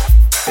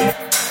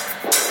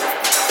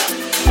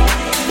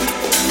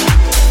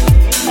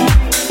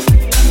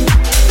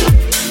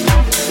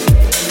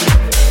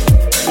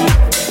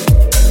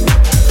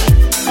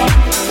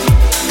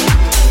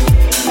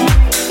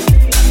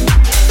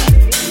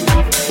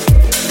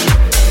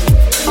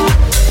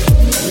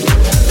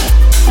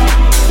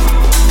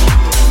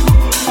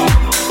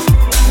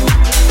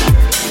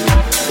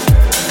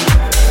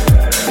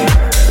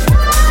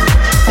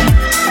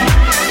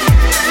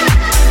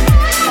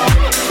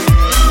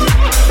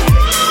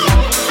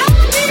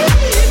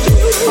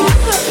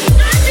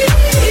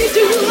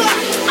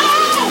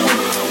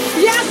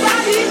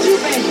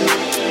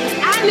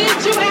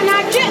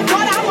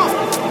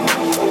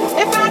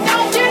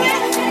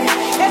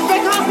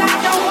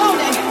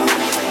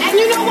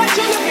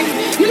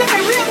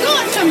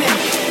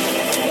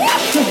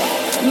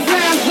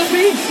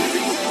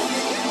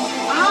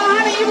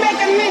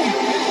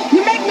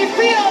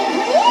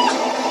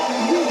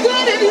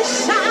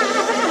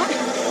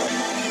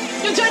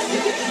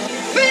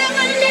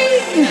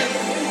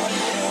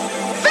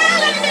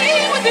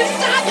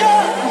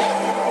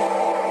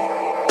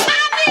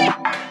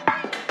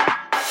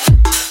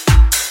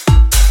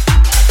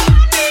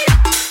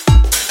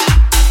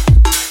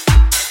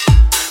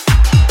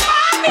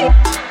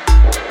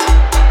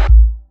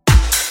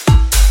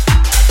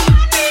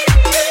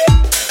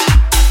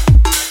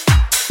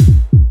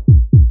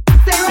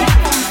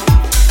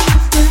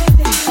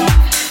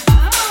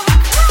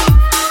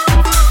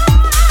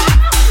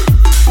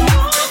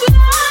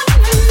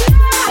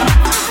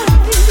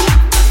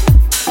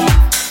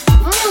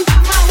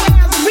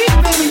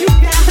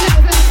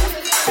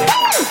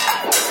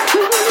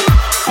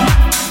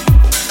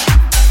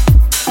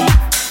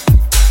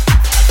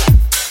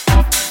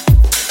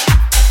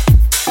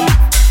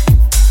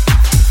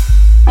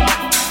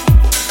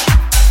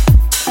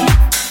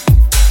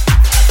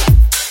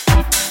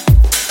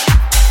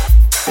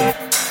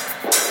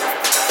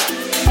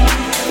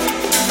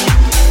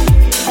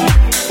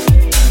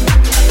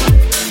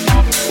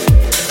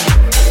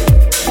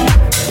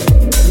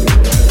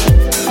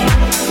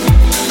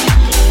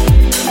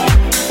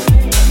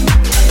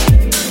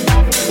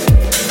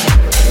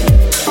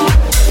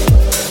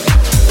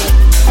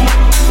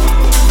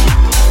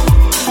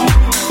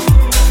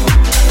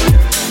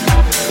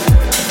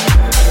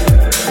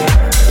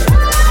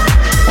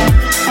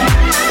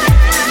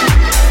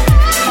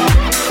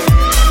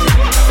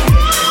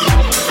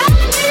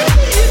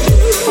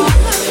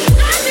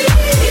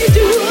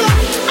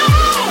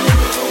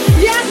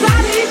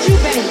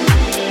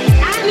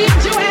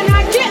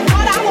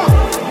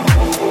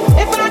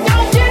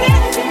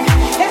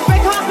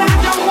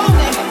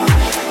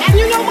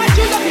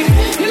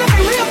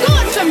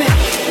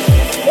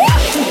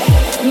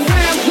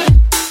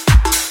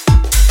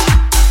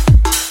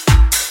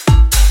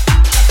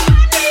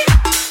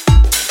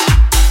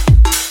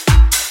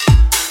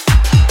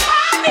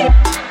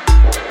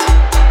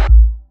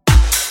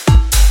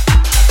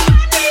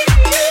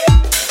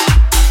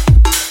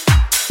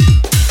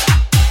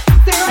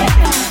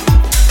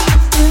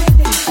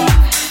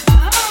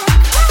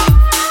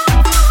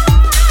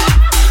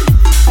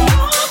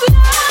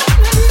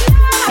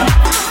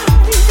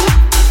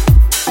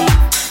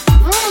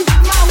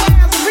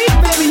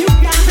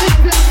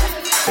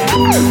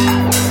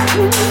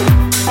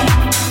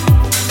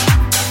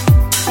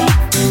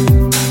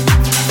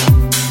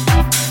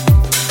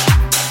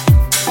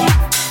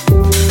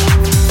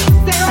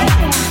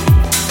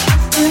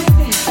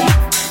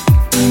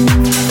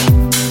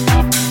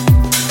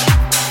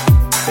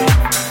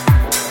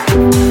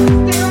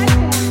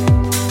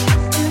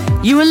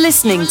 You are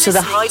listening to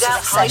the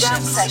Hideout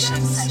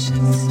Sessions.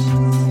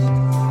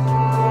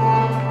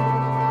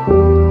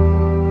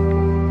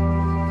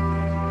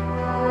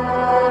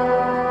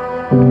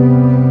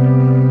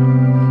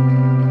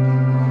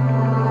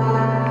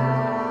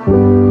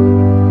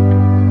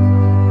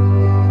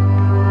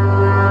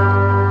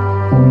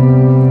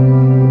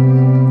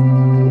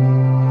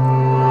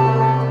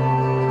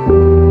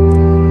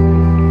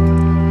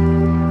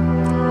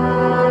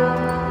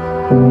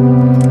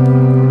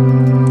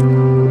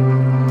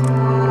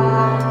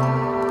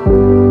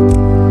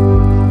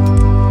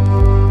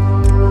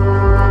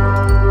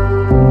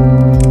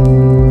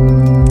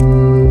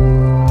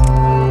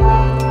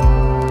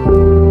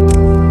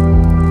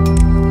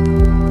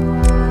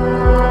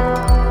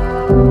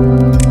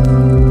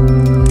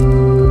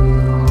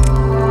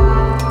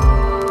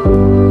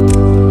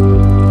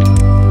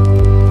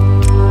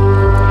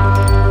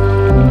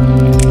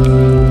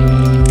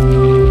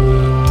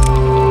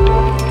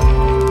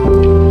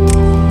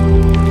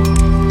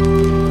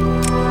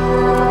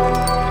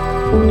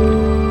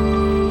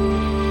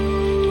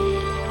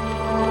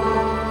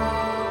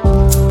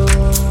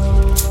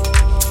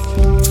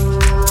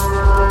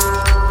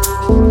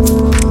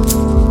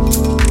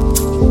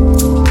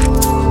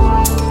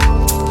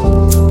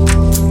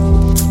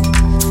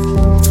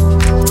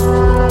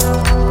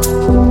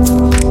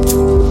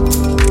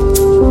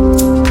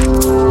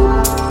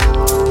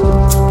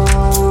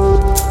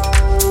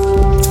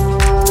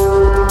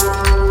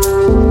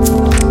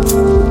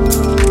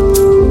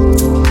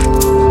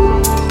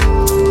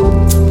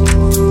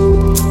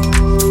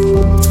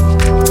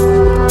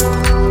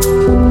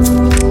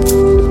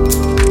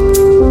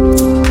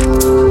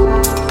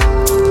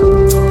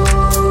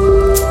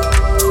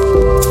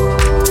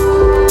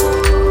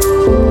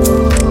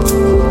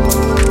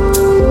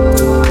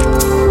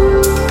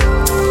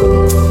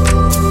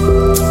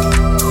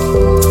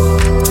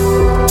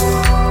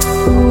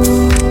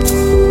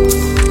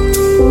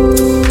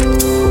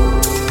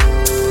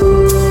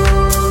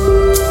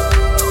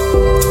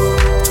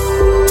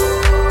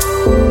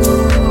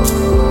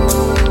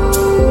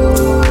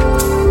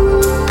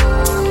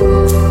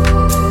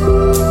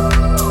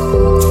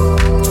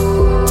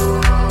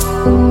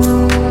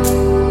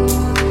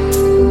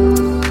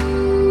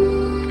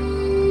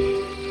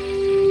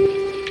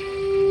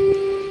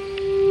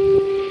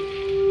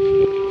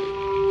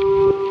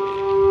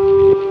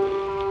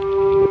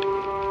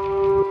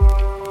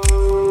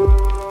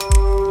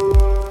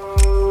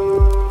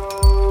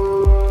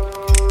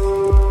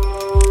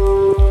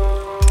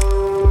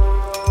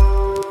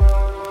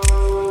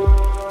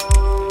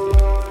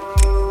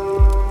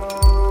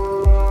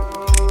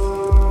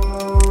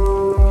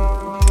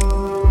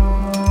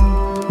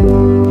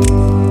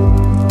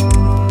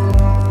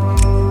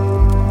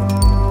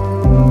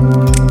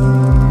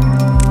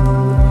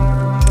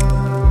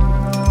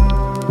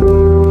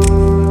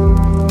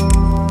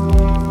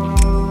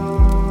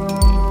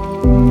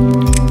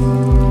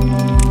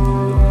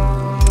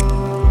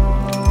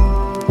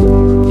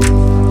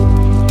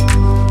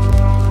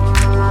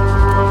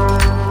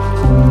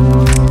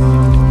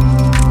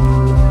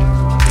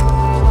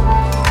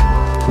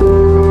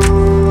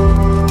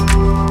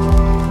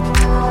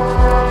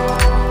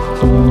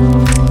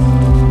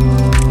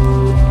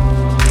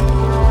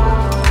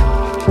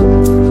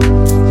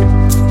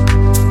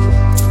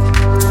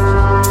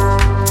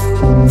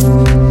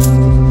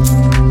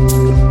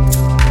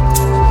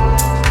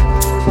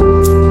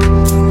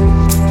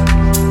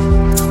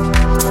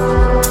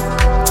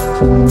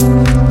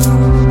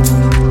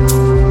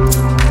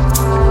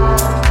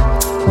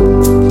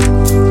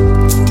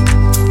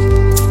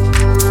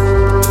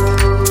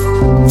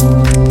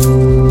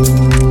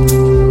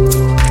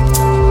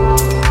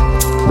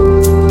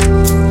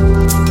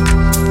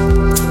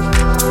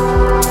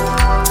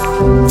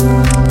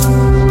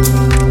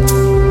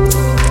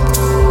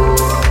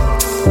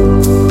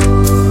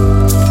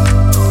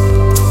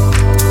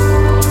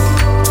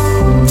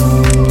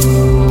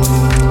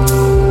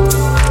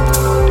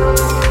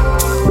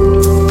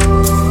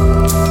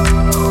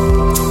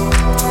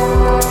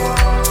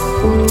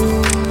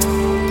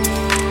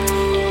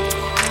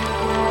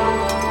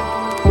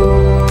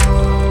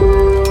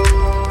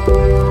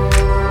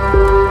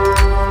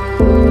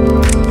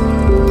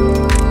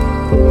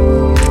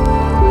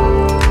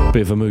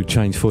 Bit of a mood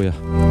change for you.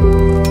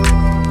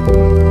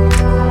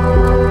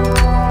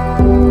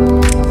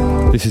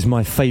 This is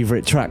my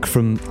favourite track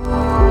from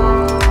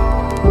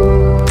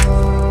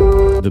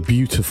the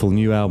beautiful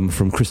new album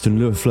from Kristen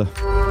Löffler.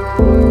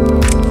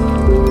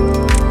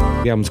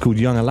 The album's called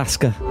Young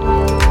Alaska.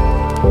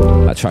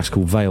 That track's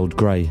called Veiled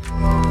Grey.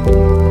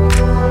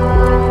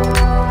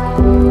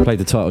 Played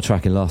the title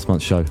track in last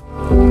month's show.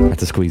 Had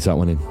to squeeze that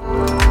one in.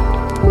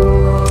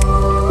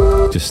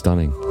 Just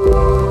stunning.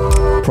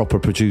 Proper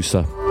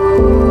producer.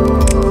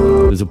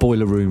 There's a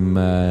Boiler Room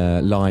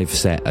live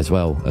set as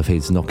well of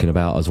his knocking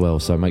about as well,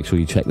 so make sure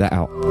you check that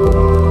out.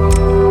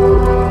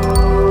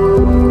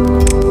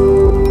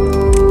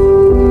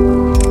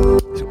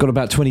 We've got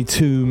about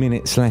 22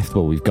 minutes left.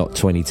 Well, we've got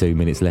 22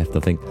 minutes left,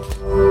 I think.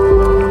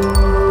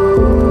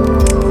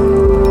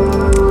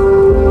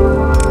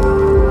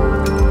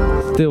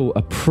 Still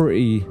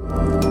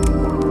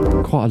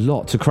quite a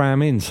lot to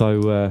cram in,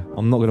 so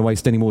I'm not going to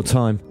waste any more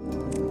time.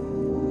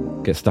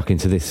 Get stuck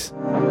into this.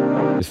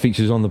 This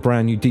features on the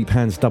brand new Deep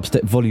Hands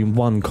Dubstep Volume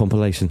 1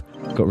 compilation.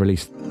 Got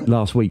released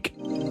last week.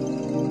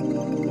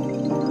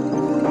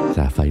 It's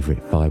our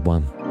favourite, Vibe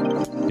 1.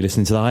 You're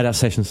listening to the Hideout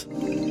Sessions.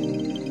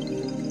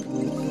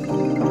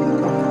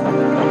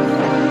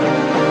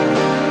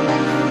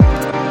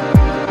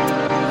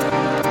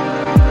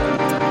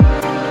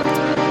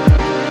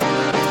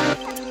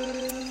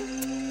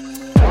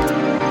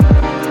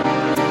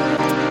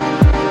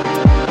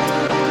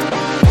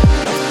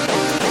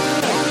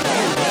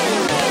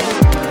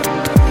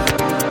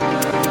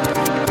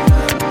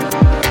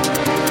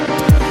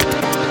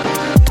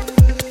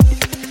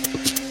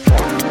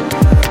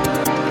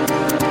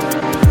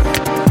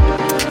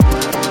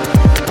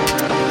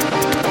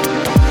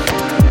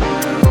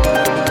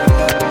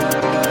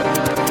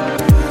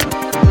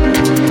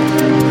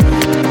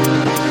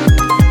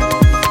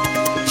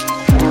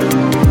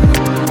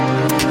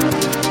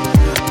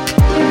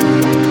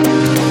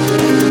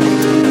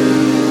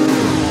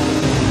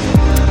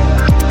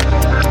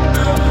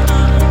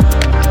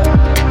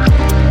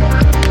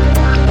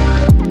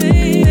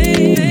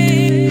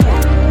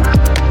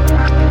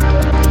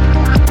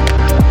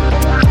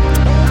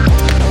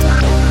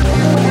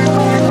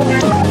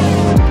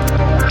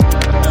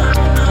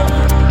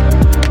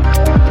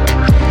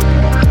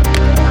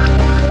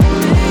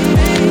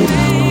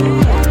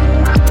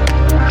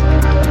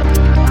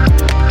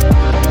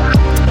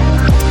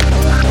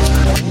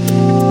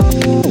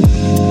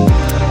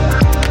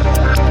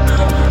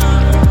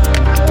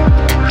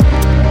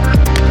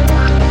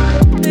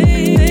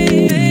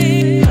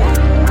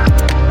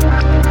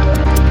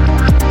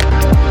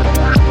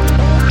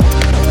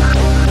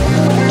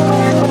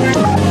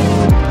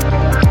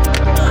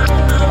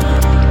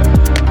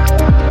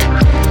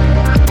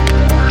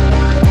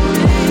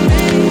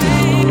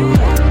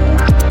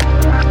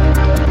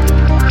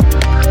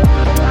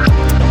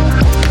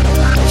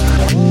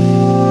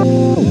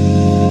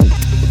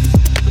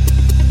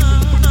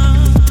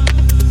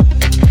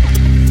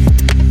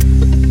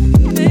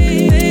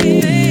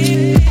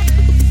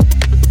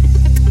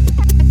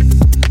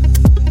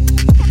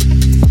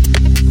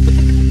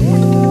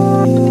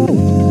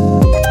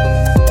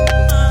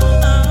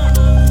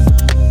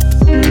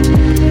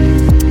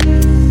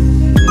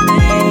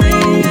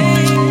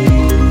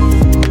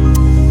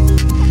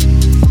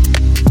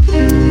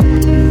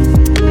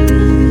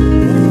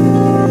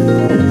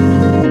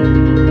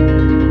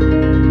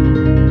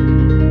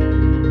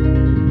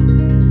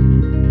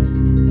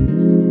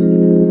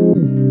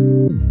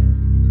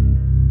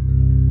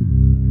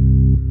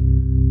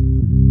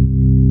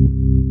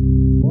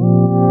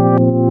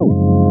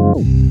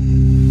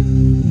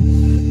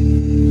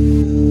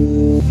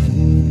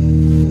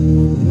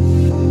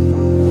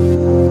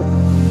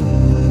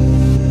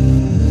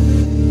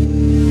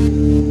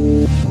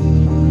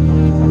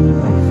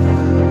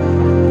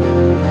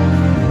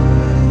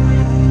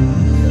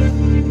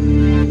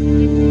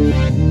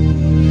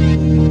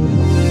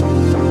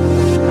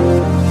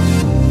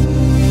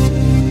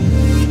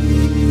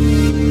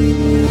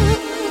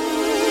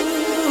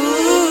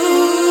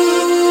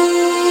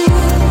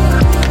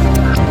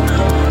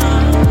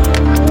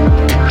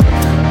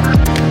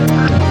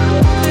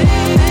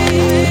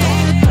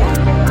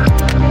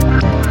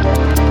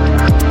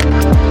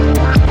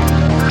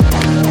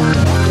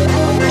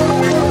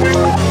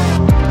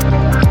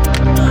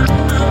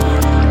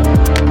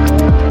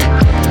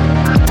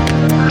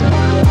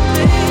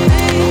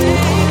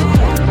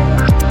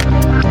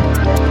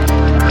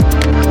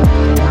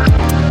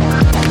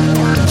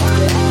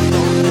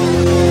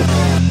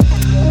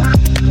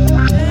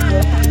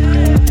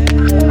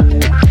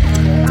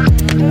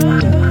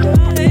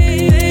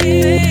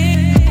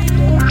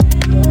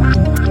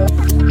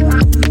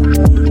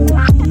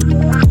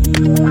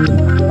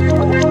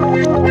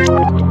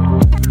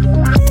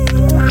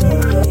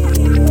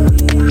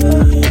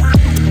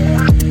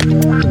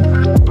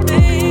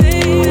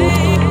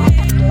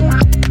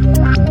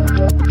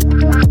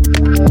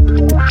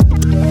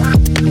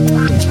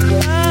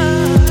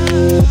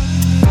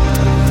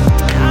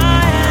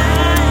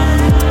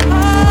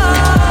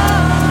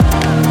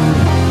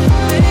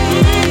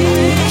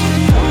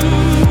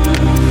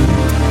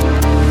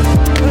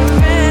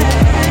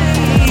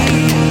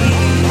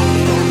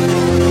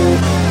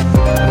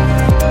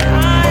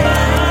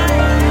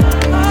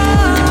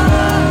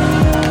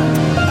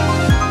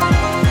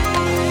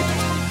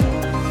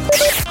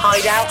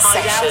 Hideout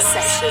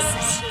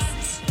Sessions.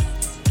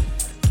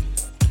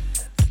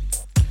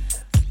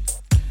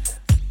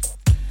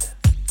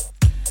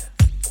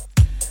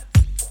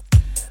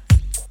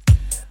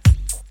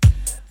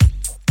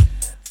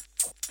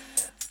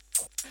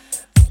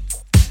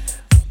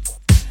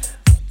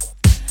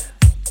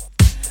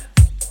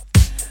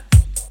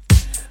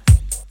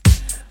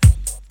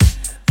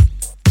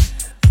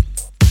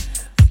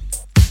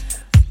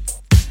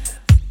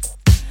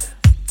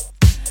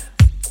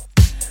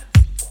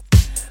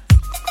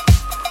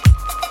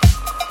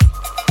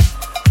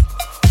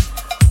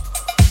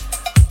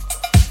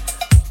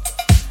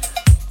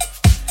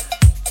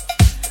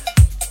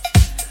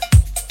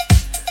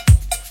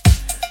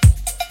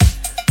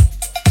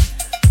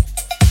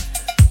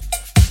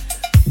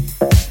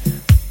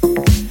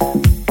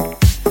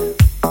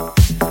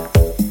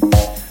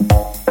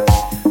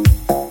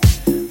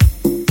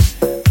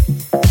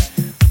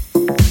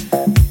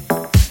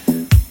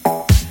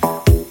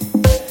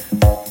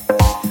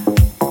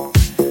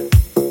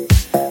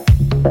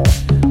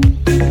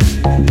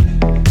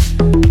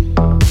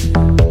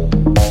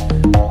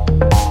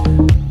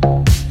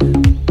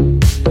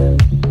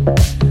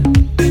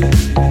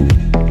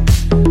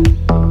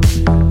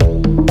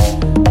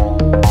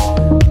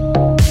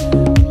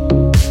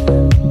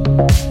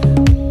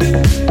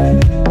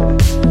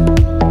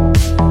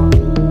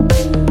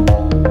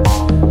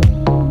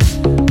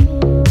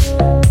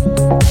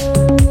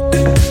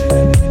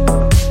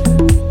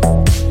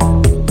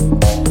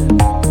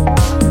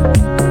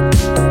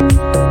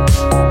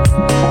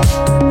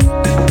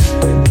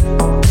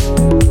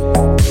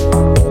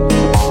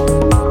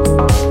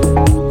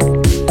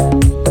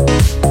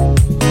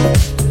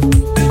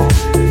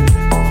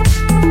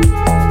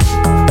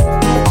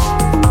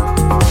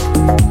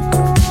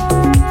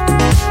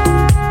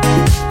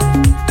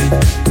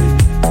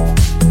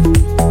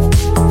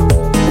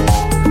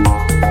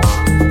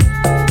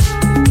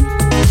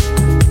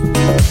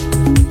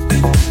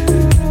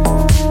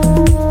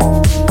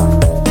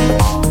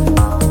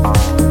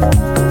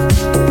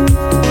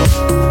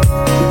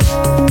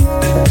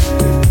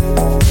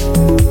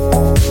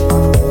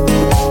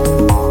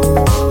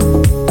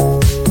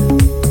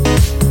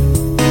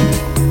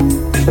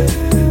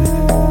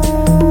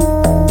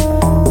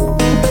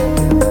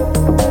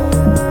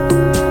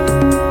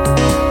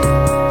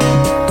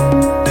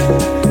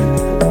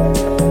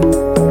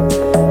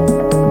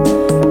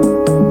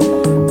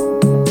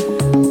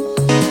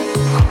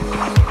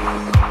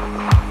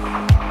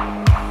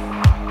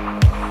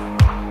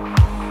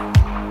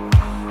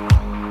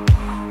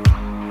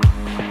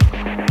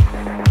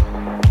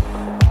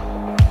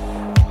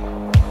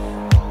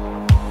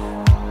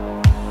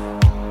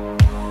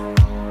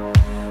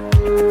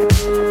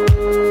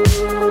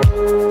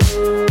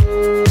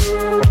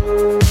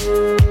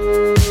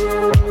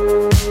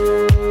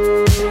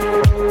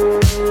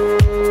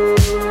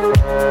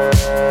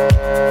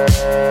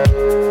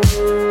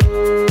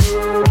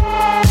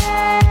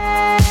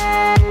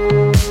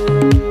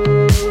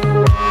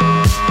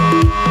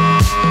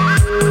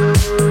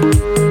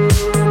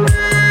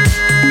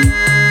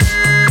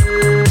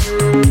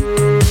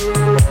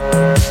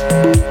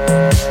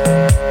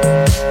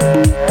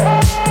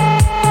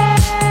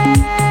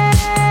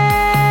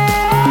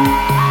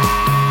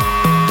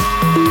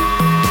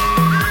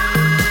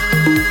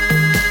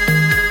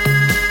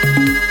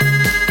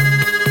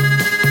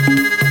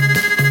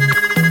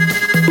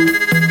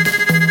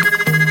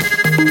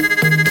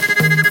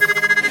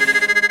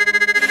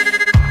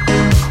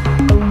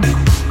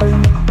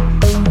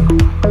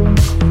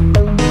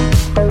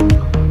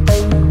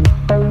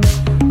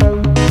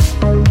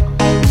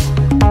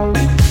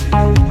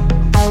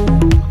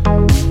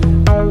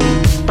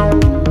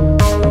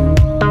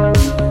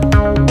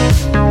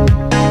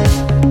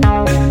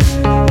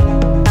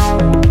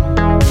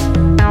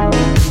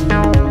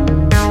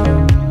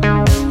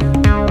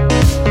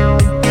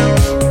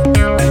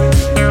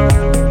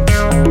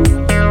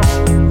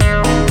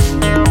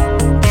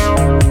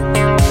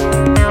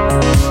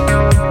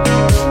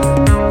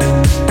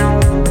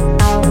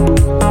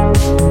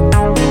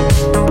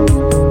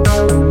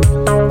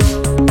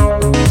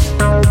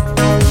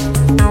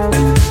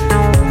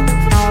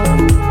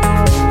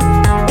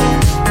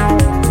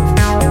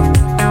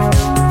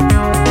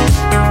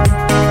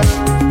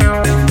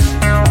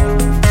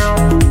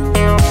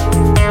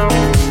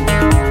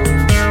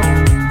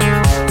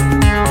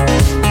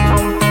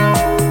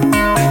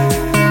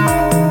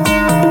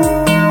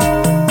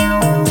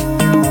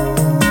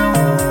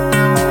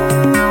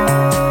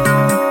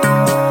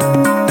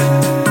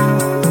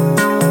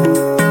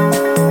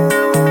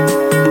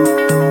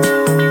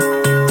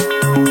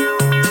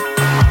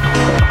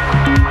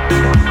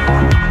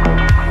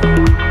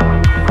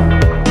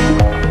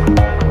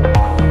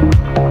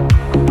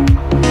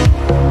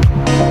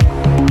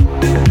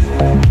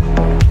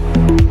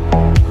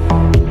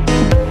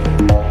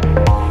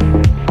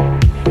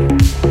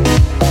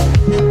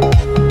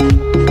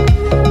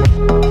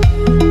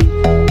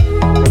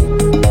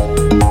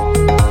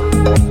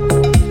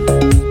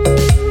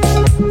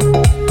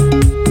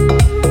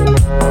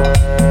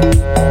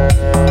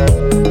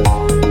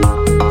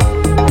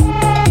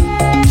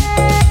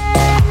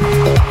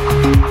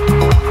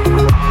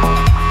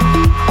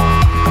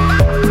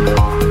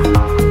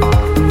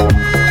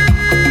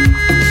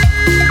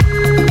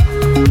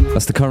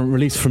 current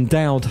release from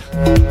Dauwd.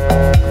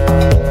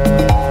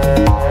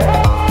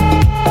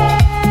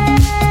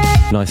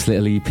 Nice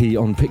little EP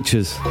on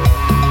Pictures.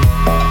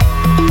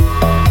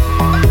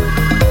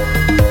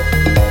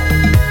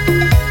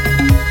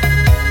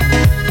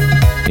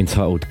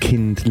 Entitled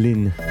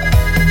Kindlinn.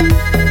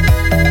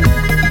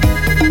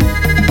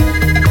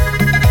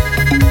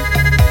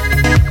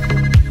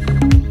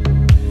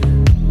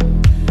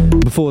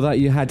 Before that,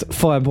 you had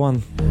Fire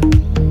One.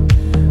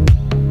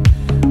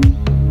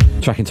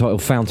 Track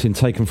entitled Fountain,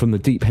 taken from the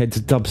Deep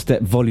Heads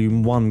Dubstep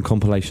Volume 1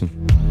 compilation,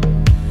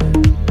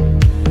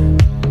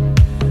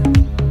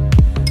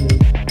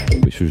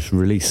 which was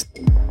released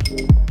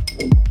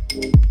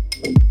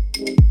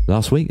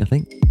last week, I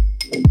think.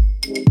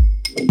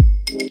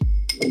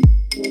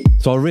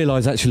 So I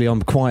realise actually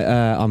I'm cutting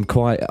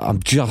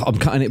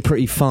it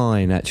pretty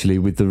fine actually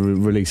with the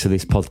release of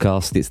this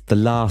podcast. It's the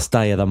last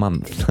day of the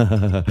month.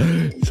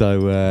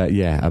 So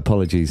yeah,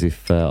 apologies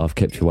if I've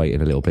kept you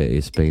waiting a little bit.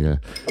 It's been a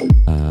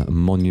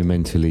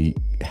monumentally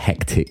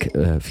hectic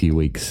few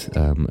weeks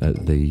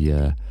at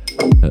the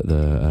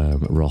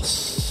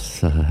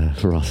Ross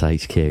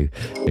HQ.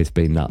 It's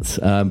been nuts,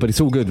 but it's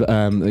all good.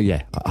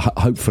 Yeah,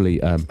 hopefully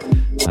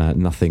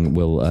nothing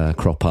will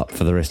crop up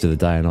for the rest of the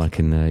day, and I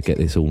can get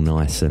this all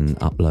nice and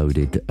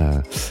uploaded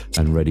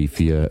and ready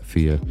for your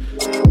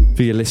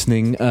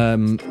listening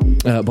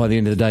by the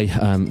end of the day.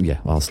 Yeah,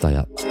 I'll stay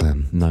up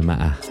no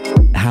matter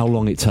how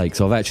long it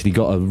takes. I've actually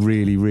got a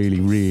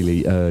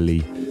really early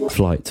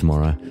flight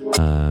tomorrow.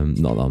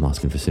 Not that I'm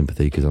asking for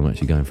sympathy, because I'm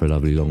actually going for a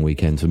lovely long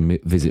weekend to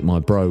visit my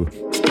bro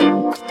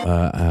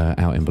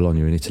out in Bologna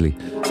in Italy.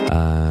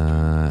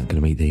 Going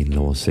to meet the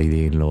in-laws, see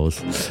the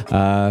in-laws.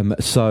 Yeah,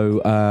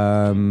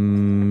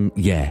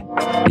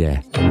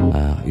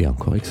 I'm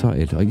quite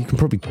excited. You can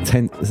probably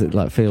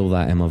feel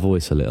that in my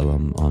voice a little.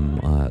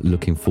 I'm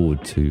looking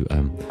forward to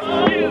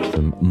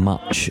some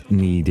much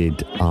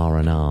needed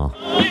R&R,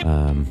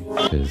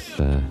 because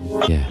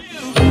yeah,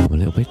 I'm a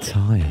little bit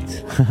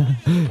tired.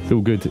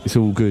 It's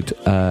all good.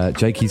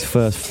 Jakey's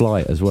first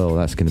flight as well,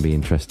 that's going to be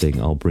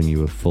interesting. I'll bring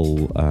you a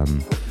full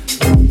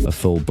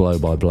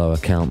blow-by-blow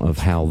account of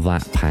how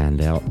that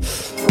panned out.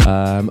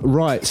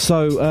 Right,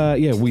 so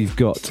yeah, we've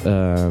got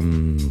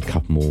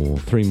couple more,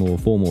 3 more,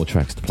 4 more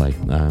tracks to play.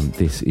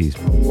 This is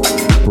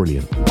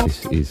brilliant.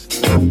 This is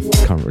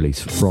current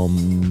release from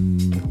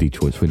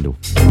Detroit Swindle.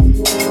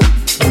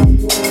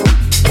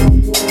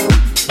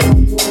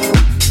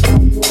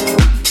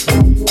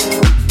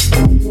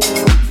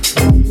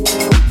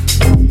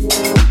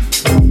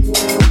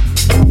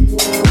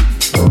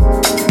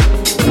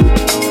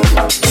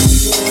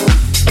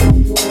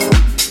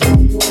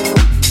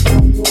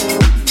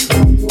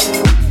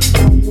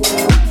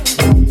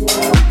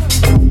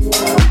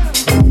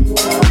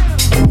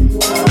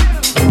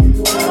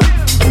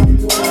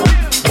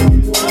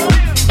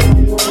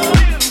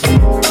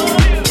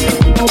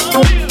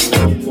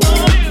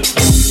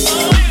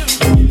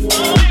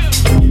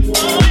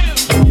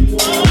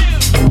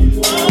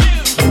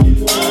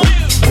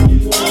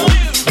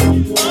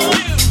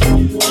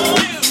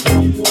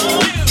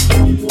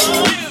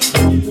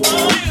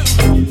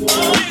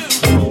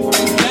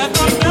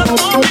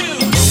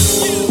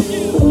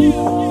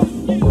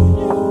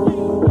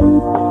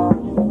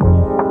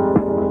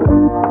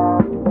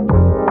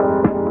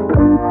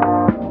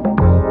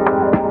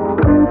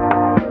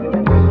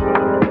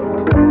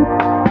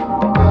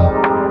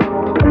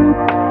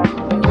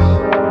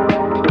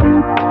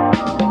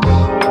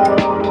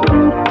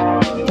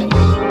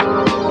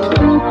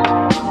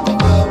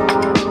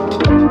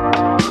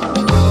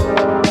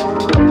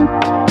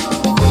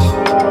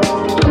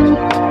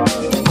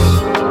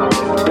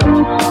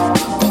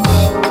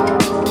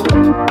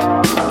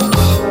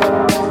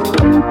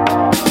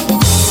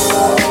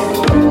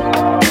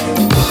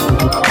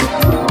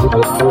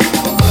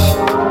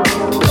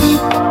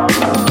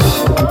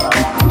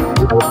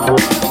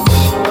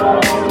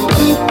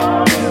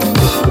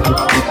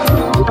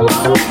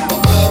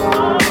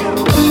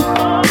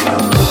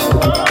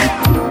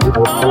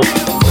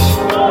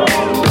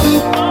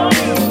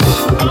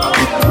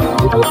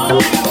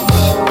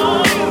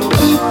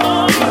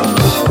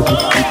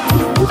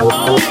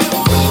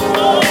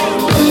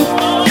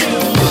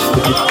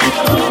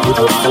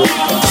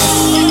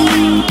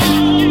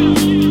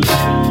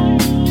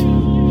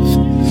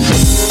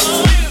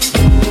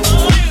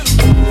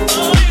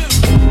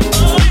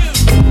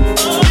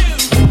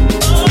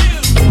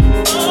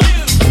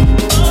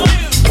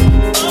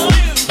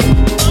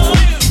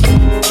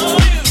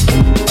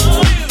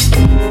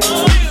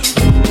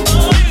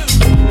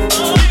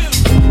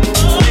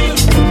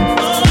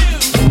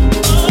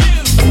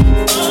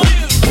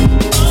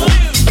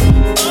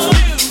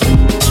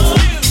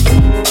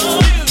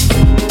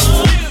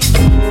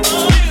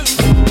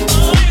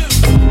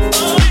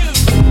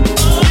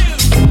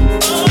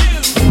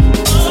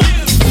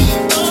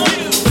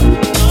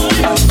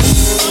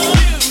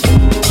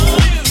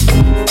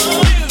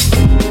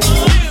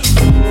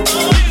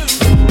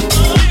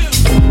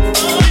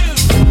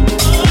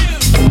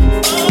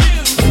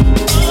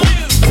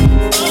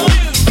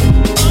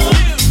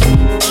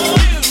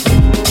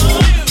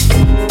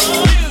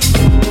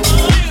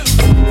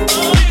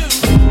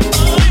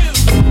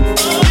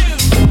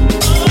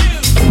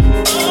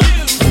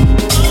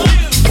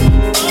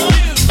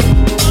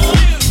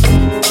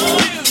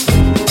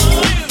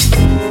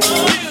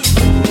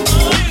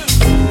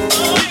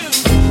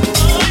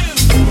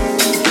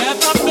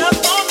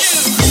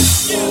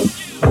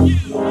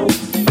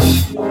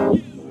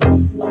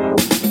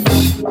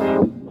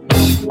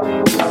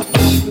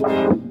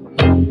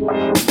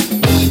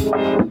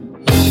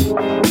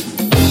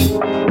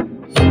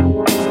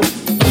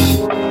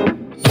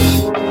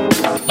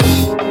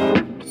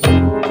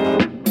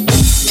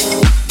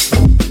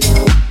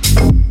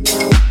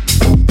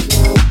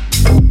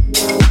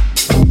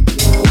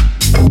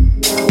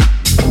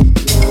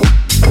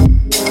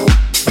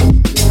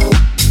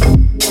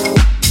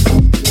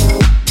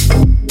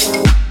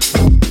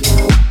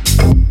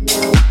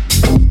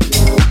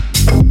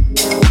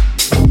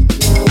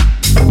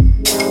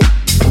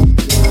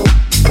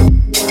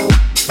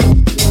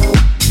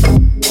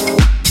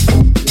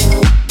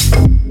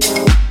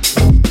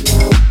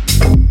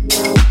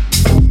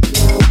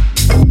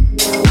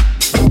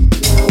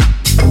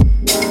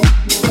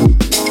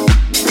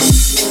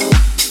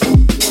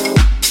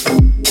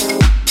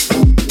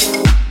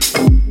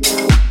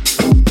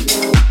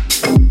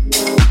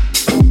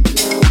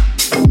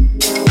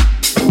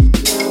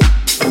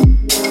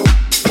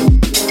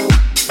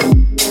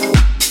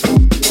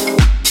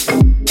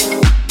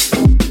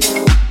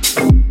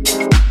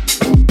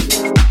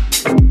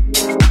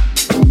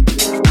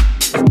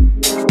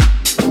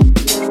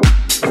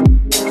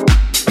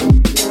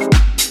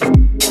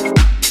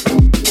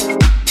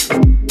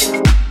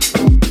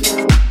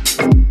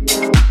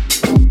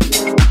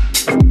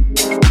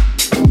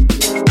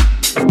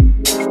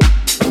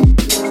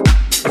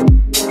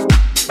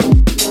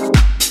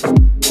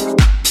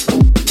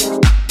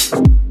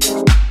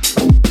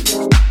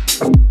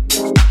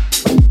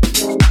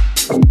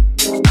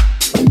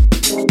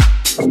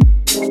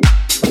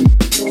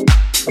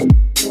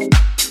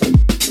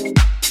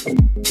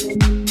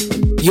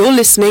 You're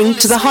listening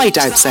to the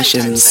Hideout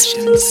Sessions.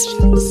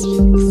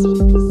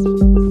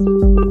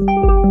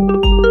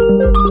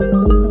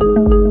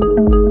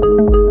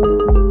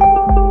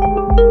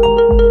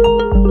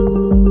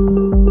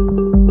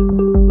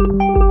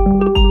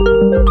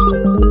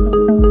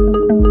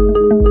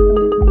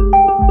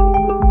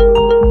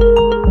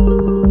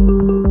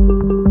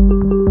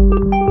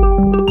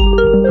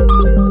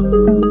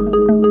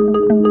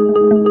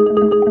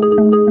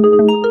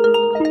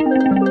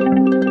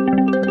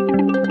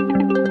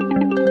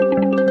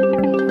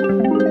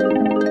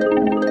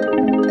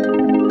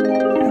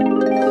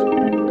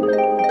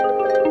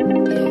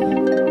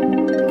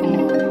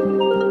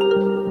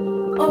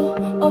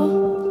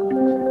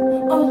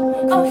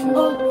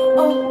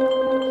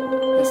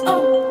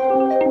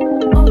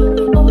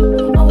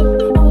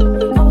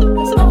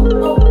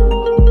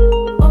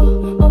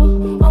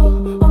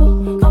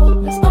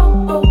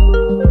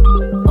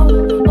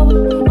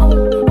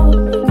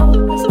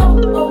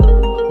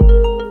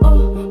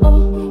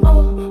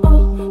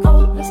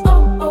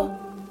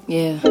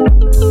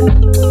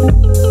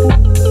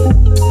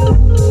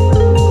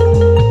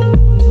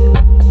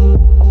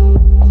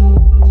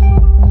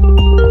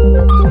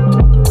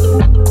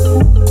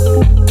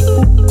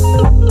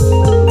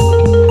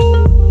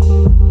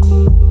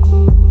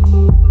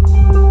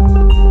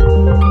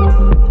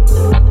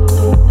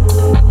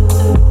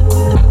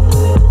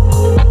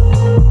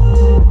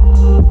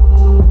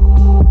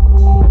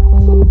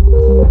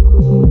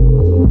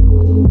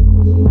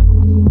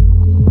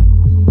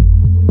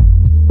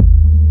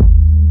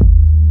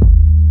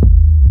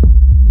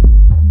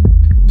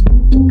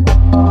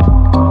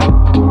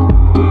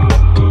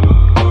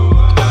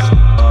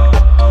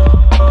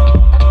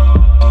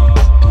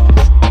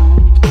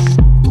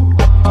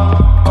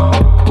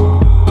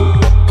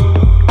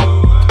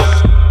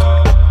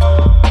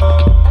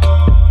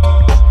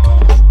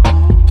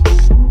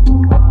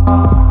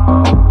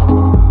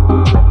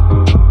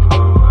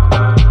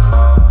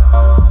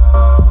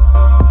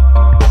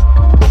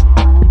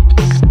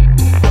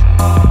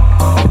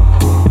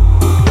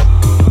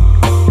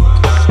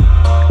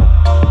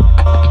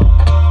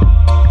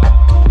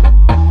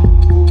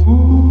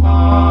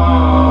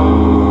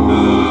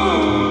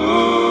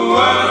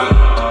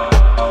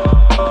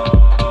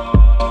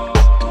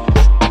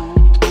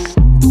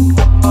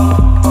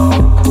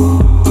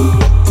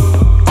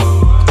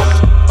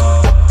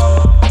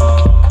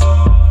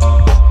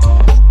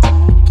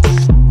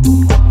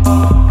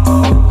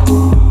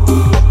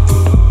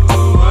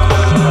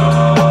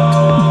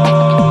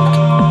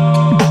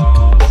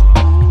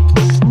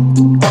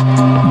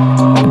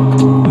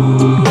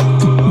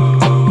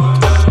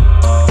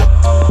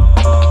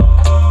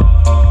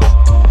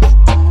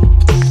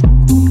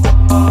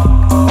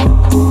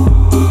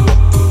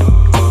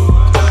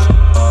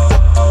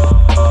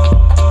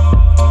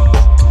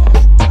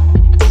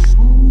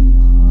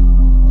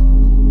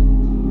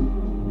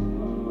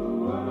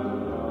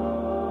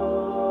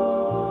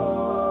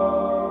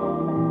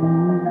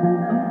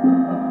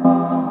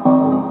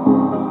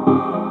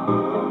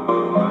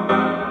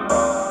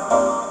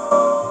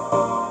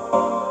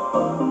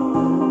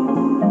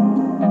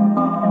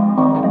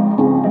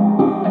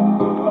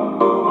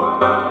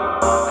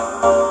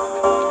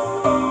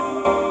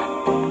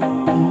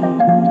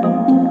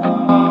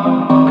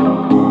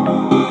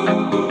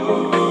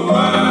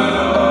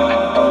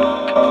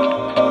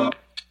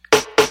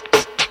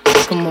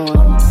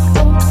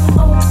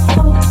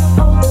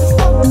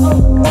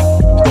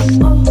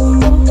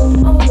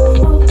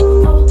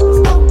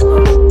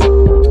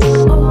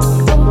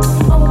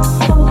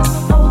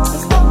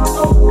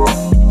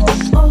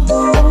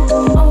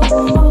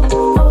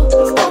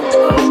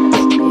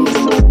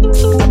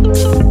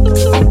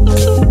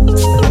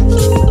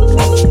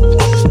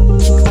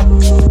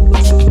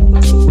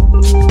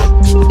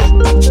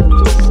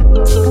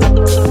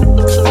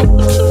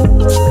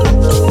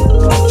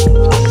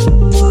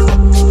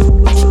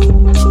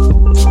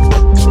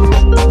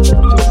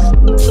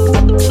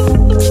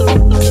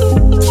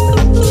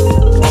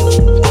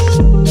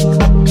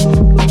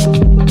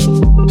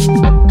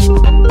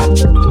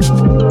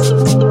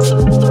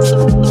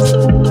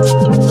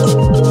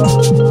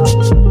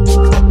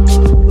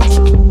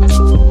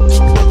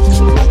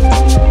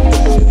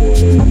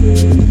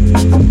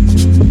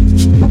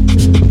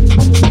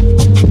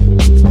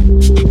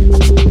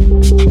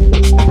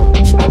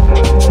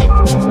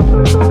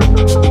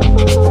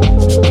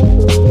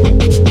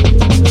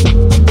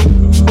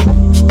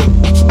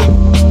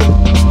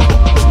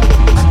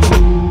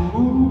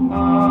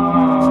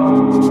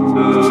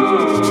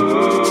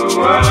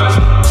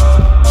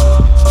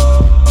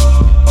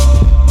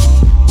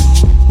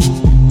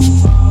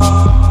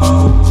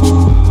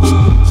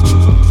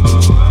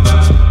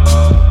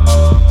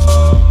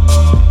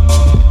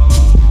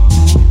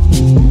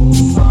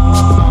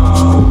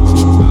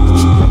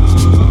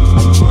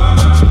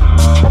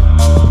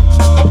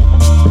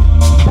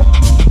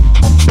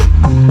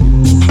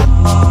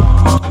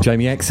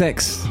 Jamie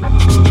XX.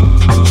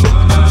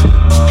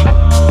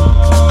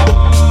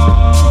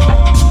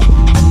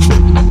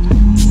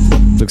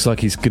 Looks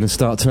like he's going to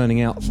start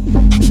turning out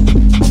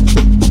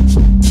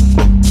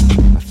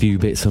a few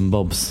bits and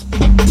bobs.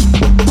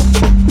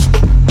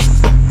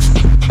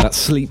 That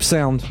sleep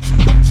sound.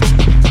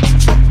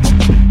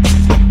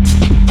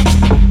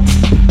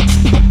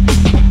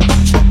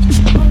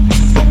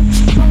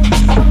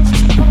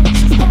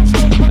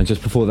 And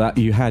just before that,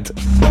 you had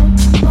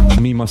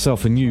Me,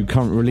 Myself and You,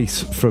 current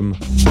release from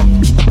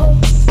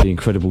the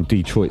incredible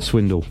Detroit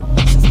Swindle,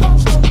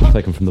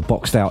 taken from the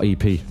Boxed Out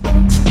EP.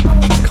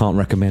 Can't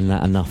recommend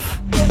that enough.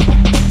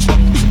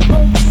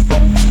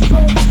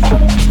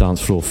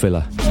 Dance floor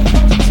filler.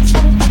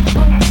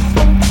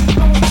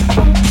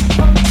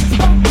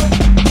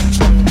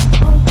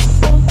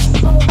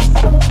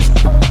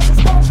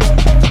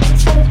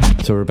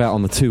 So we're about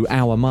on the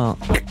 2-hour mark.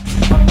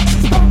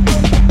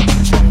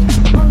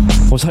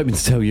 I was hoping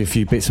to tell you a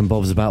few bits and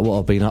bobs about what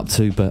I've been up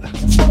to, but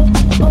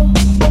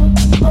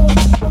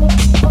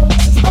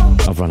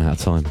I've run out of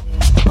time.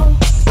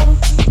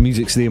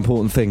 Music's the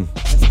important thing.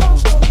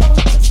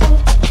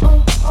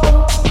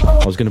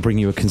 I was going to bring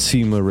you a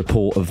consumer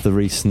report of the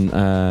recent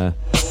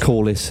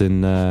Corliss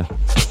and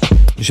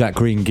Jacques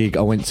Green gig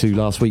I went to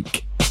last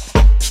week.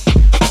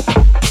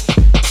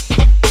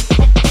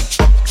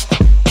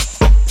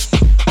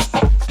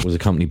 Was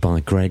accompanied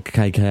by Greg,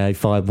 KKA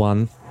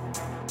 51.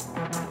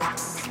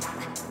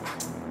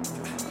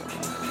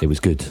 It was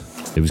good.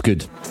 It was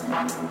good.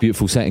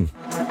 Beautiful setting.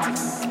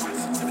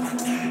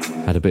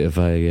 Had a bit of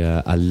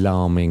a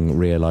alarming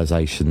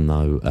realisation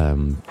though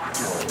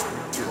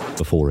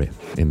before it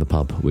in the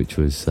pub, which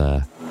was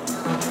it'll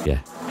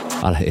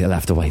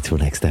have to wait till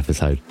next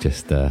episode.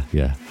 Just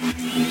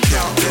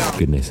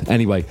goodness.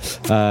 Anyway,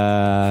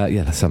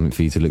 that's something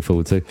for you to look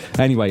forward to.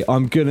 Anyway,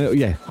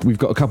 we've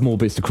got a couple more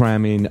bits to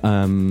cram in.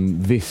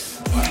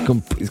 This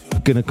is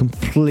gonna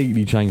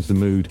completely change the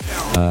mood,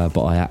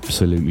 but I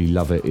absolutely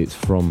love it. It's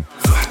from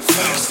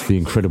the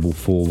incredible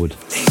Forward.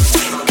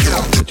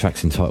 The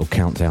track's entitled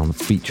Countdown,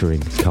 featuring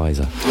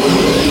Kyza.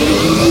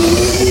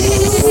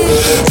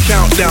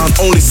 Countdown,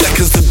 only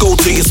seconds to go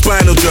to your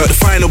spinal jerk. The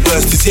final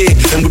burst is here,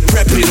 and we're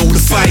prepping all the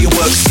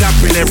fireworks.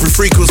 Snapping every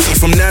frequency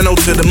from nano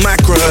to the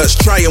microhertz.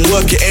 Try and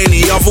work it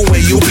any other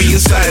way, you'll be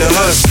inside a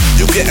hearse.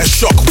 You'll get a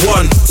shock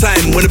one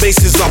time when the bass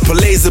is up. A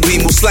laser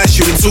beam will slice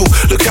you in two.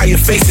 Look how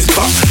your face is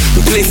cut.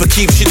 We play for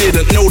keeps, you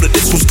didn't know that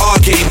this was our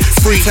game.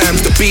 3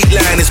 times the beat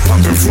line is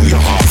pumping through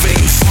your heart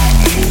veins.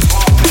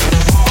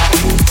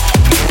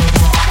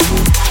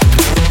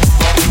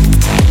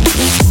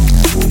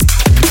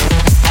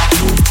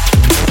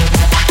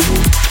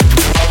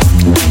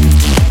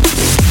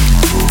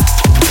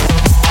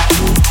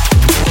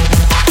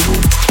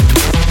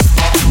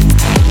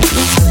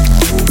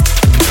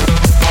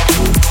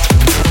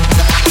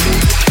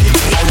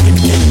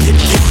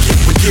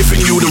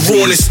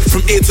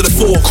 From ear to the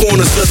 4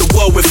 corners of the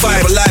world with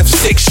 5 alive,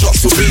 6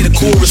 shots will be the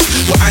chorus.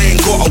 But I ain't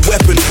got a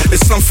weapon,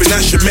 there's something I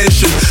should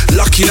mention.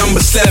 Lucky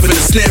number 7, the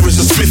snare is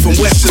a Smith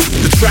 & Wesson.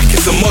 The track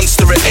is a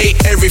monster at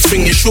 8,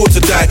 everything is sure to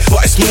die.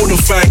 But it's more than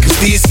fine, cause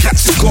these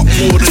cats have got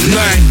more than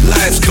 9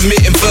 lives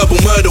committing verbal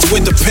murder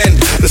with the pen.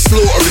 The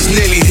slaughter is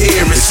nearly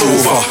here, it's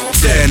over.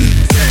 Then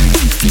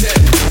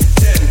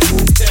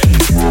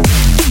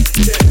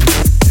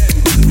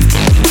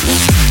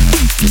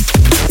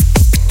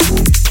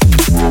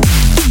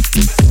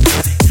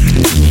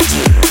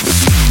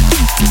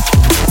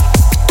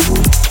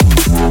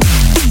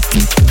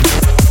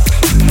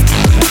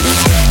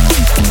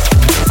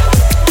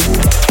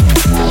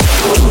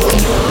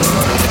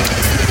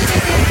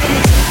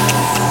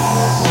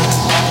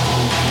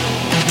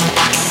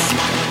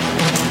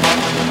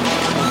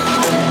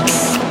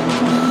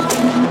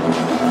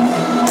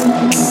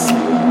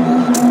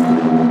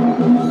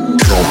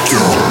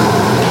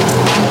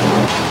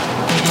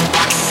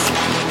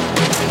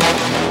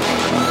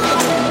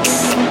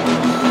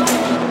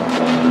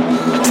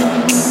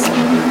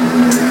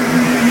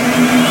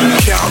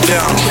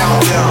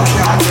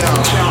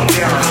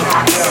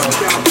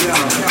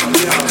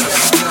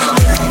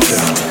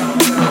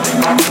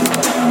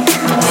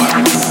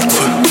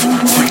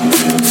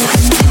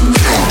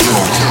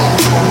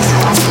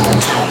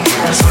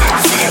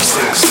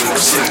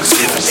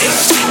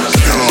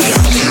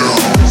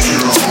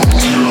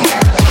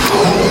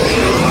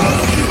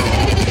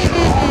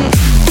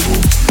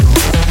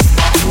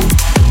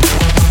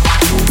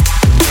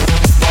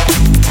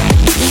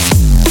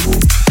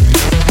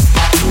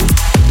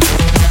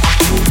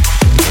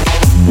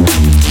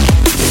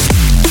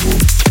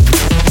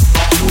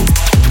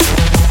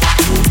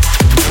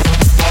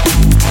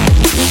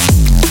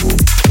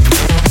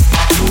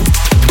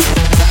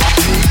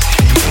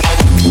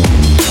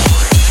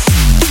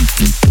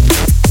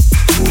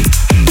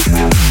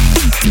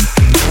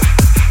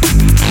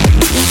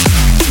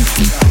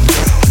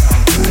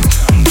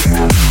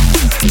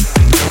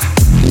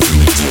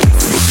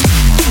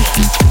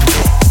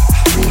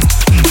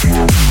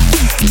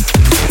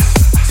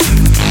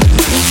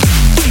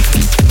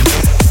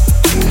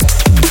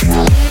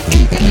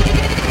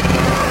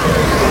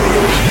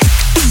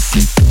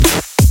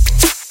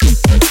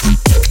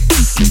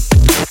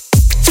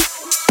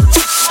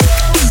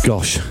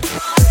Josh.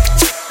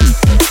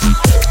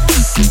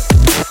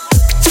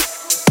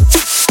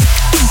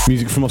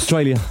 Music from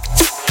Australia.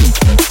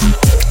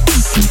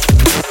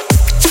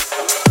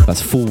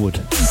 That's Forward,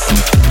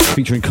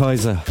 featuring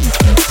Kyza.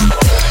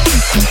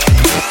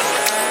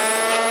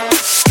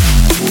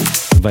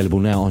 Available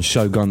now on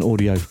Shogun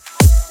Audio.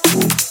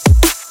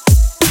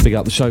 Big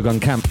up the Shogun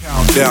camp.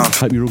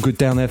 Hope you're all good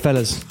down there,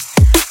 fellas.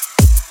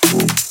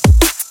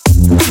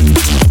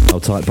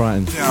 Hold tight,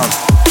 Brighton.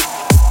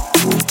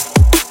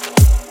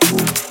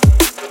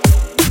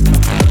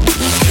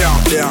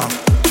 Countdown.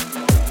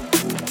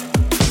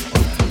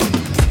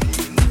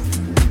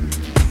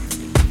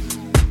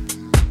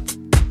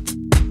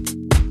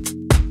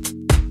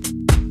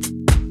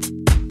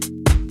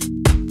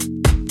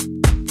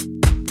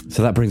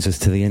 So that brings us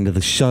to the end of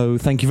the show.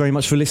 Thank you very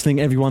much for listening,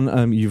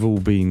 everyone. You've all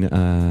been,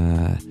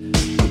 well,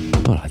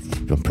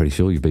 I'm pretty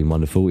sure you've been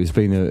wonderful. It's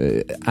been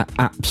an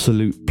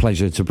absolute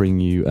pleasure to bring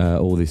you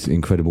all this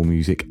incredible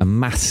music. A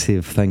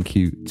massive thank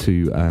you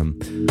to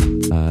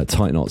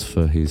TITEKNOTS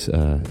for his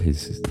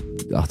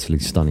utterly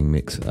stunning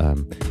mix.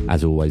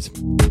 As always,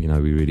 you know,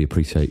 we really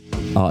appreciate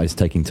artists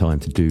taking time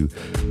to do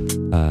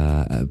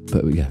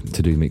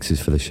mixes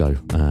for the show.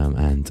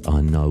 And I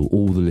know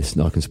all the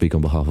listeners, I can speak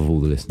on behalf of all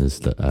the listeners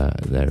that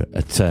they're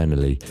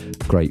eternally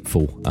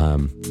grateful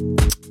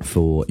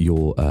for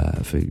your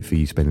for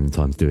you spending the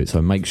time to do it.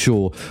 So make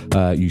sure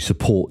you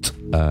support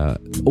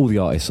all the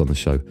artists on the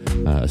show,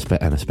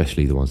 and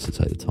especially the ones that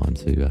take the time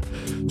to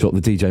drop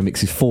the DJ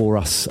mixes for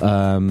us.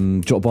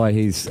 Drop by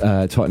his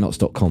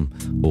TITEKNOTS.com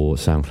or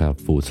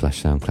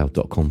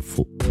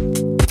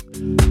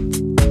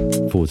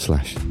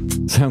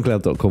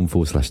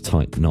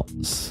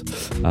SoundCloud/SoundCloud.com/TITEKNOTS.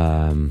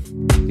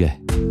 Yeah.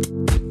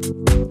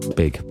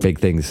 Big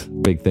things.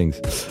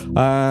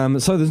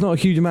 So there's not a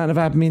huge amount of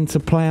admin to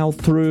plough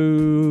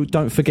through.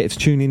 Don't forget to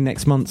tune in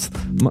next month's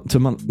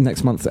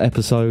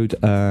episode.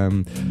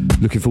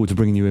 Looking forward to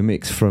bringing you a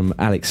mix from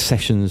Hideout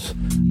Sessions.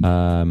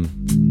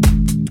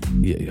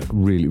 Yeah,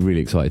 really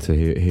excited to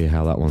hear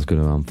how that one's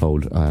going to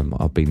unfold.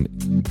 I've been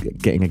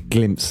getting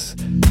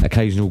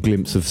occasional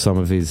glimpse of some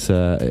of his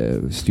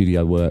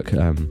studio work.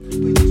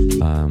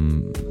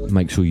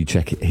 Make sure you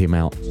check him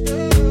out.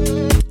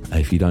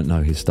 If you don't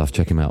know his stuff,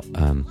 check him out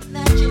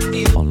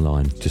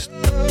online. Just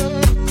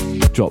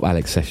drop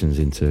Hideout Sessions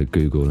into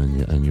Google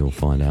and you'll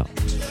find out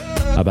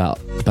about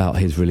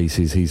his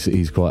releases.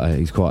 He's quite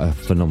a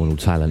phenomenal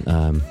talent,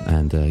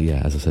 and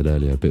as I said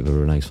earlier, a bit of a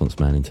renaissance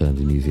man in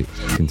terms of music.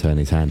 Can turn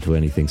his hand to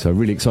anything. So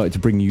really excited to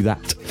bring you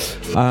that.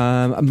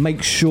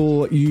 Make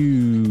sure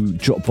you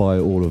drop by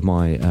all of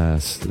my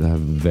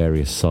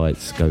various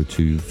sites. Go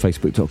to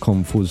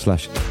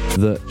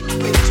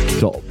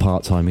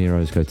facebook.com/the.part-time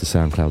heroes. Go to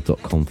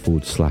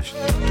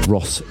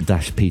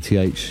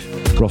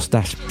soundcloud.com/Ross-PTH. Ross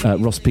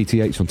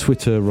PTH on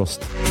Twitter, Ross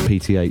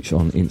PTH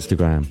on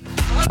Instagram.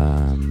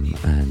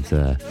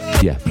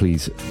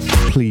 Please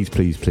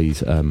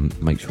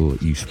make sure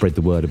you spread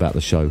the word about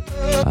the show.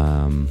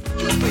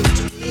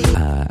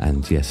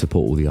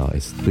 Support all the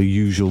artists. The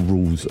usual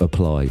rules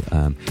apply.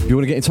 If you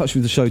want to get in touch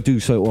with the show, do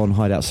so on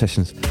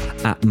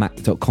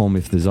hideoutsessions@mac.com.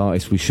 If there's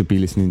artists we should be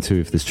listening to,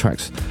 if there's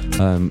tracks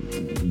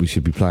we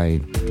should be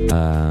playing,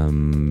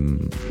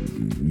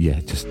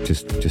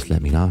 just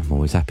let me know. I'm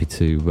always happy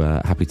to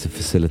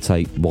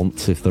facilitate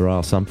wants if there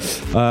are some.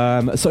 It's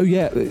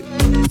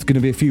going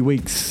to be a few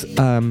weeks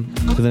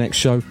for the next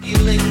show.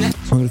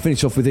 I'm going to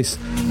finish off with this.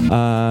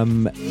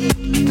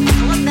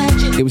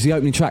 It was the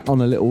opening track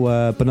on a little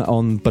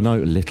on Bono.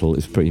 Little,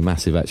 it's pretty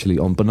massive actually.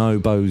 On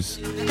Bonobo's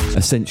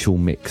Essential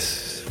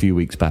mix a few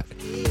weeks back.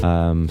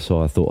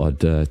 So I thought I'd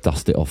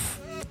dust it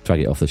off, drag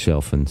it off the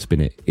shelf and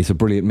spin it. It's a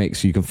brilliant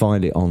mix. You can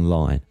find it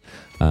online,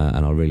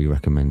 and I really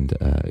recommend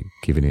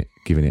giving it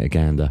a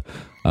gander.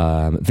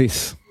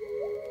 This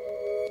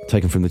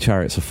taken from the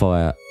Chariots of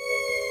Fire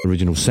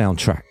original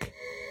soundtrack.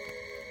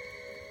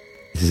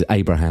 This is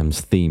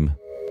Abraham's theme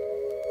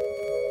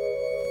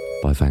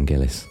by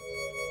Vangelis.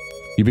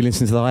 You've been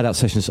listening to the Hideout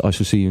Sessions. I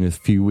shall see you in a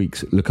few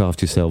weeks. Look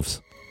after yourselves.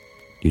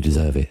 You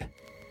deserve it.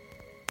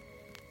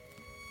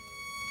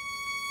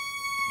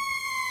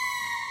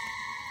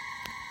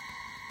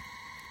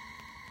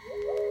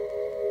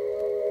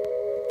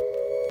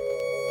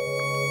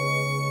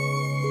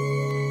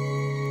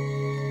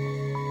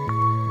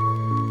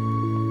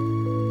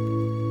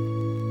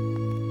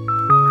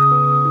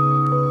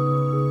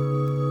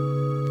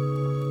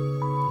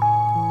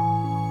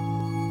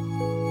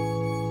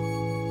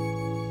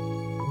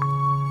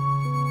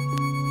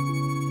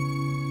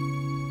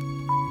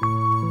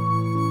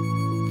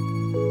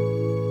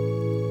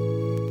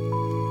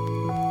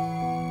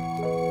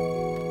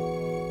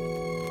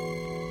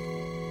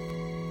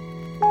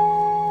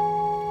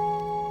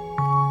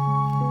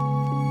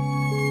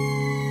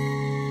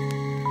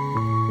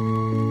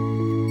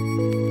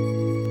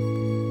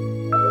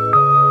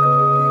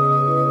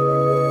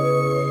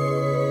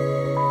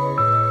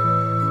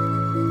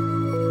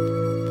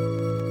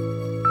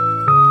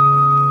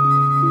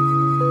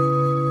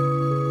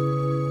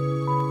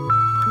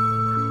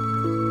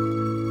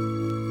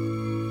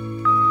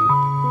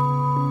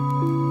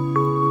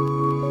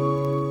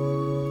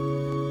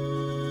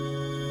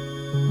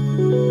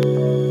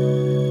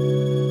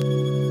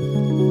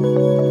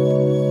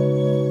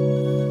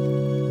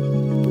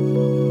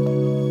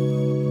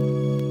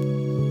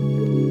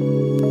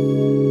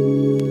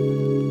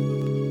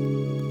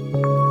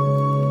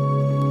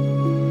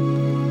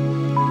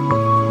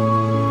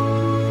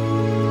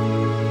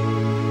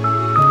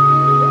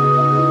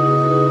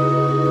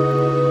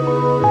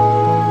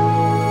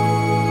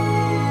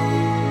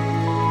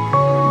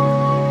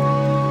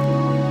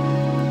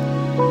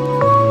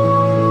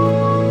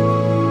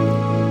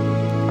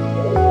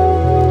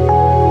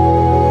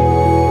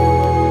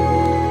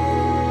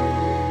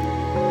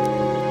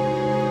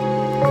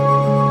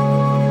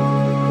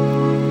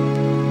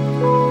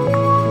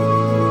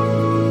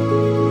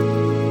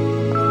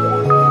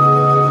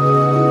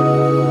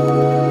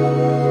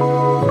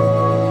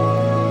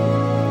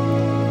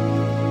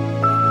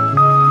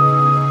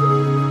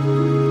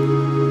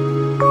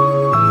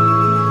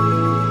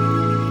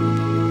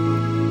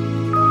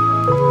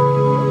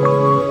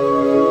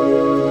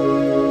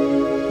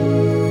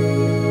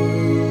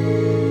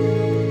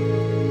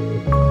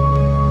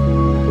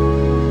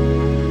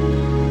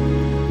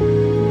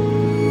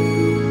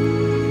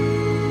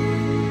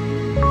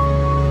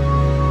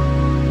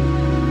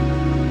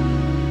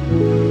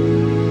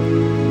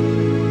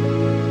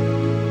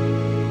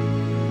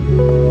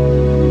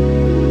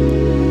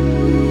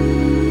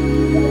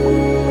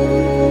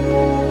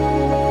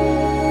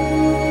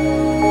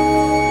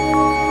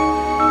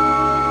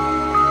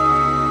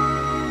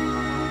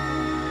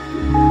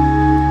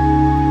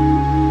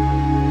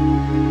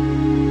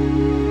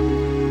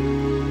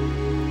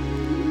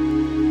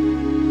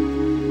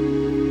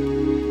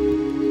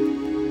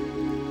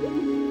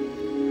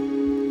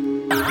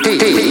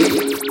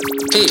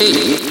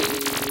 TITEKNOTS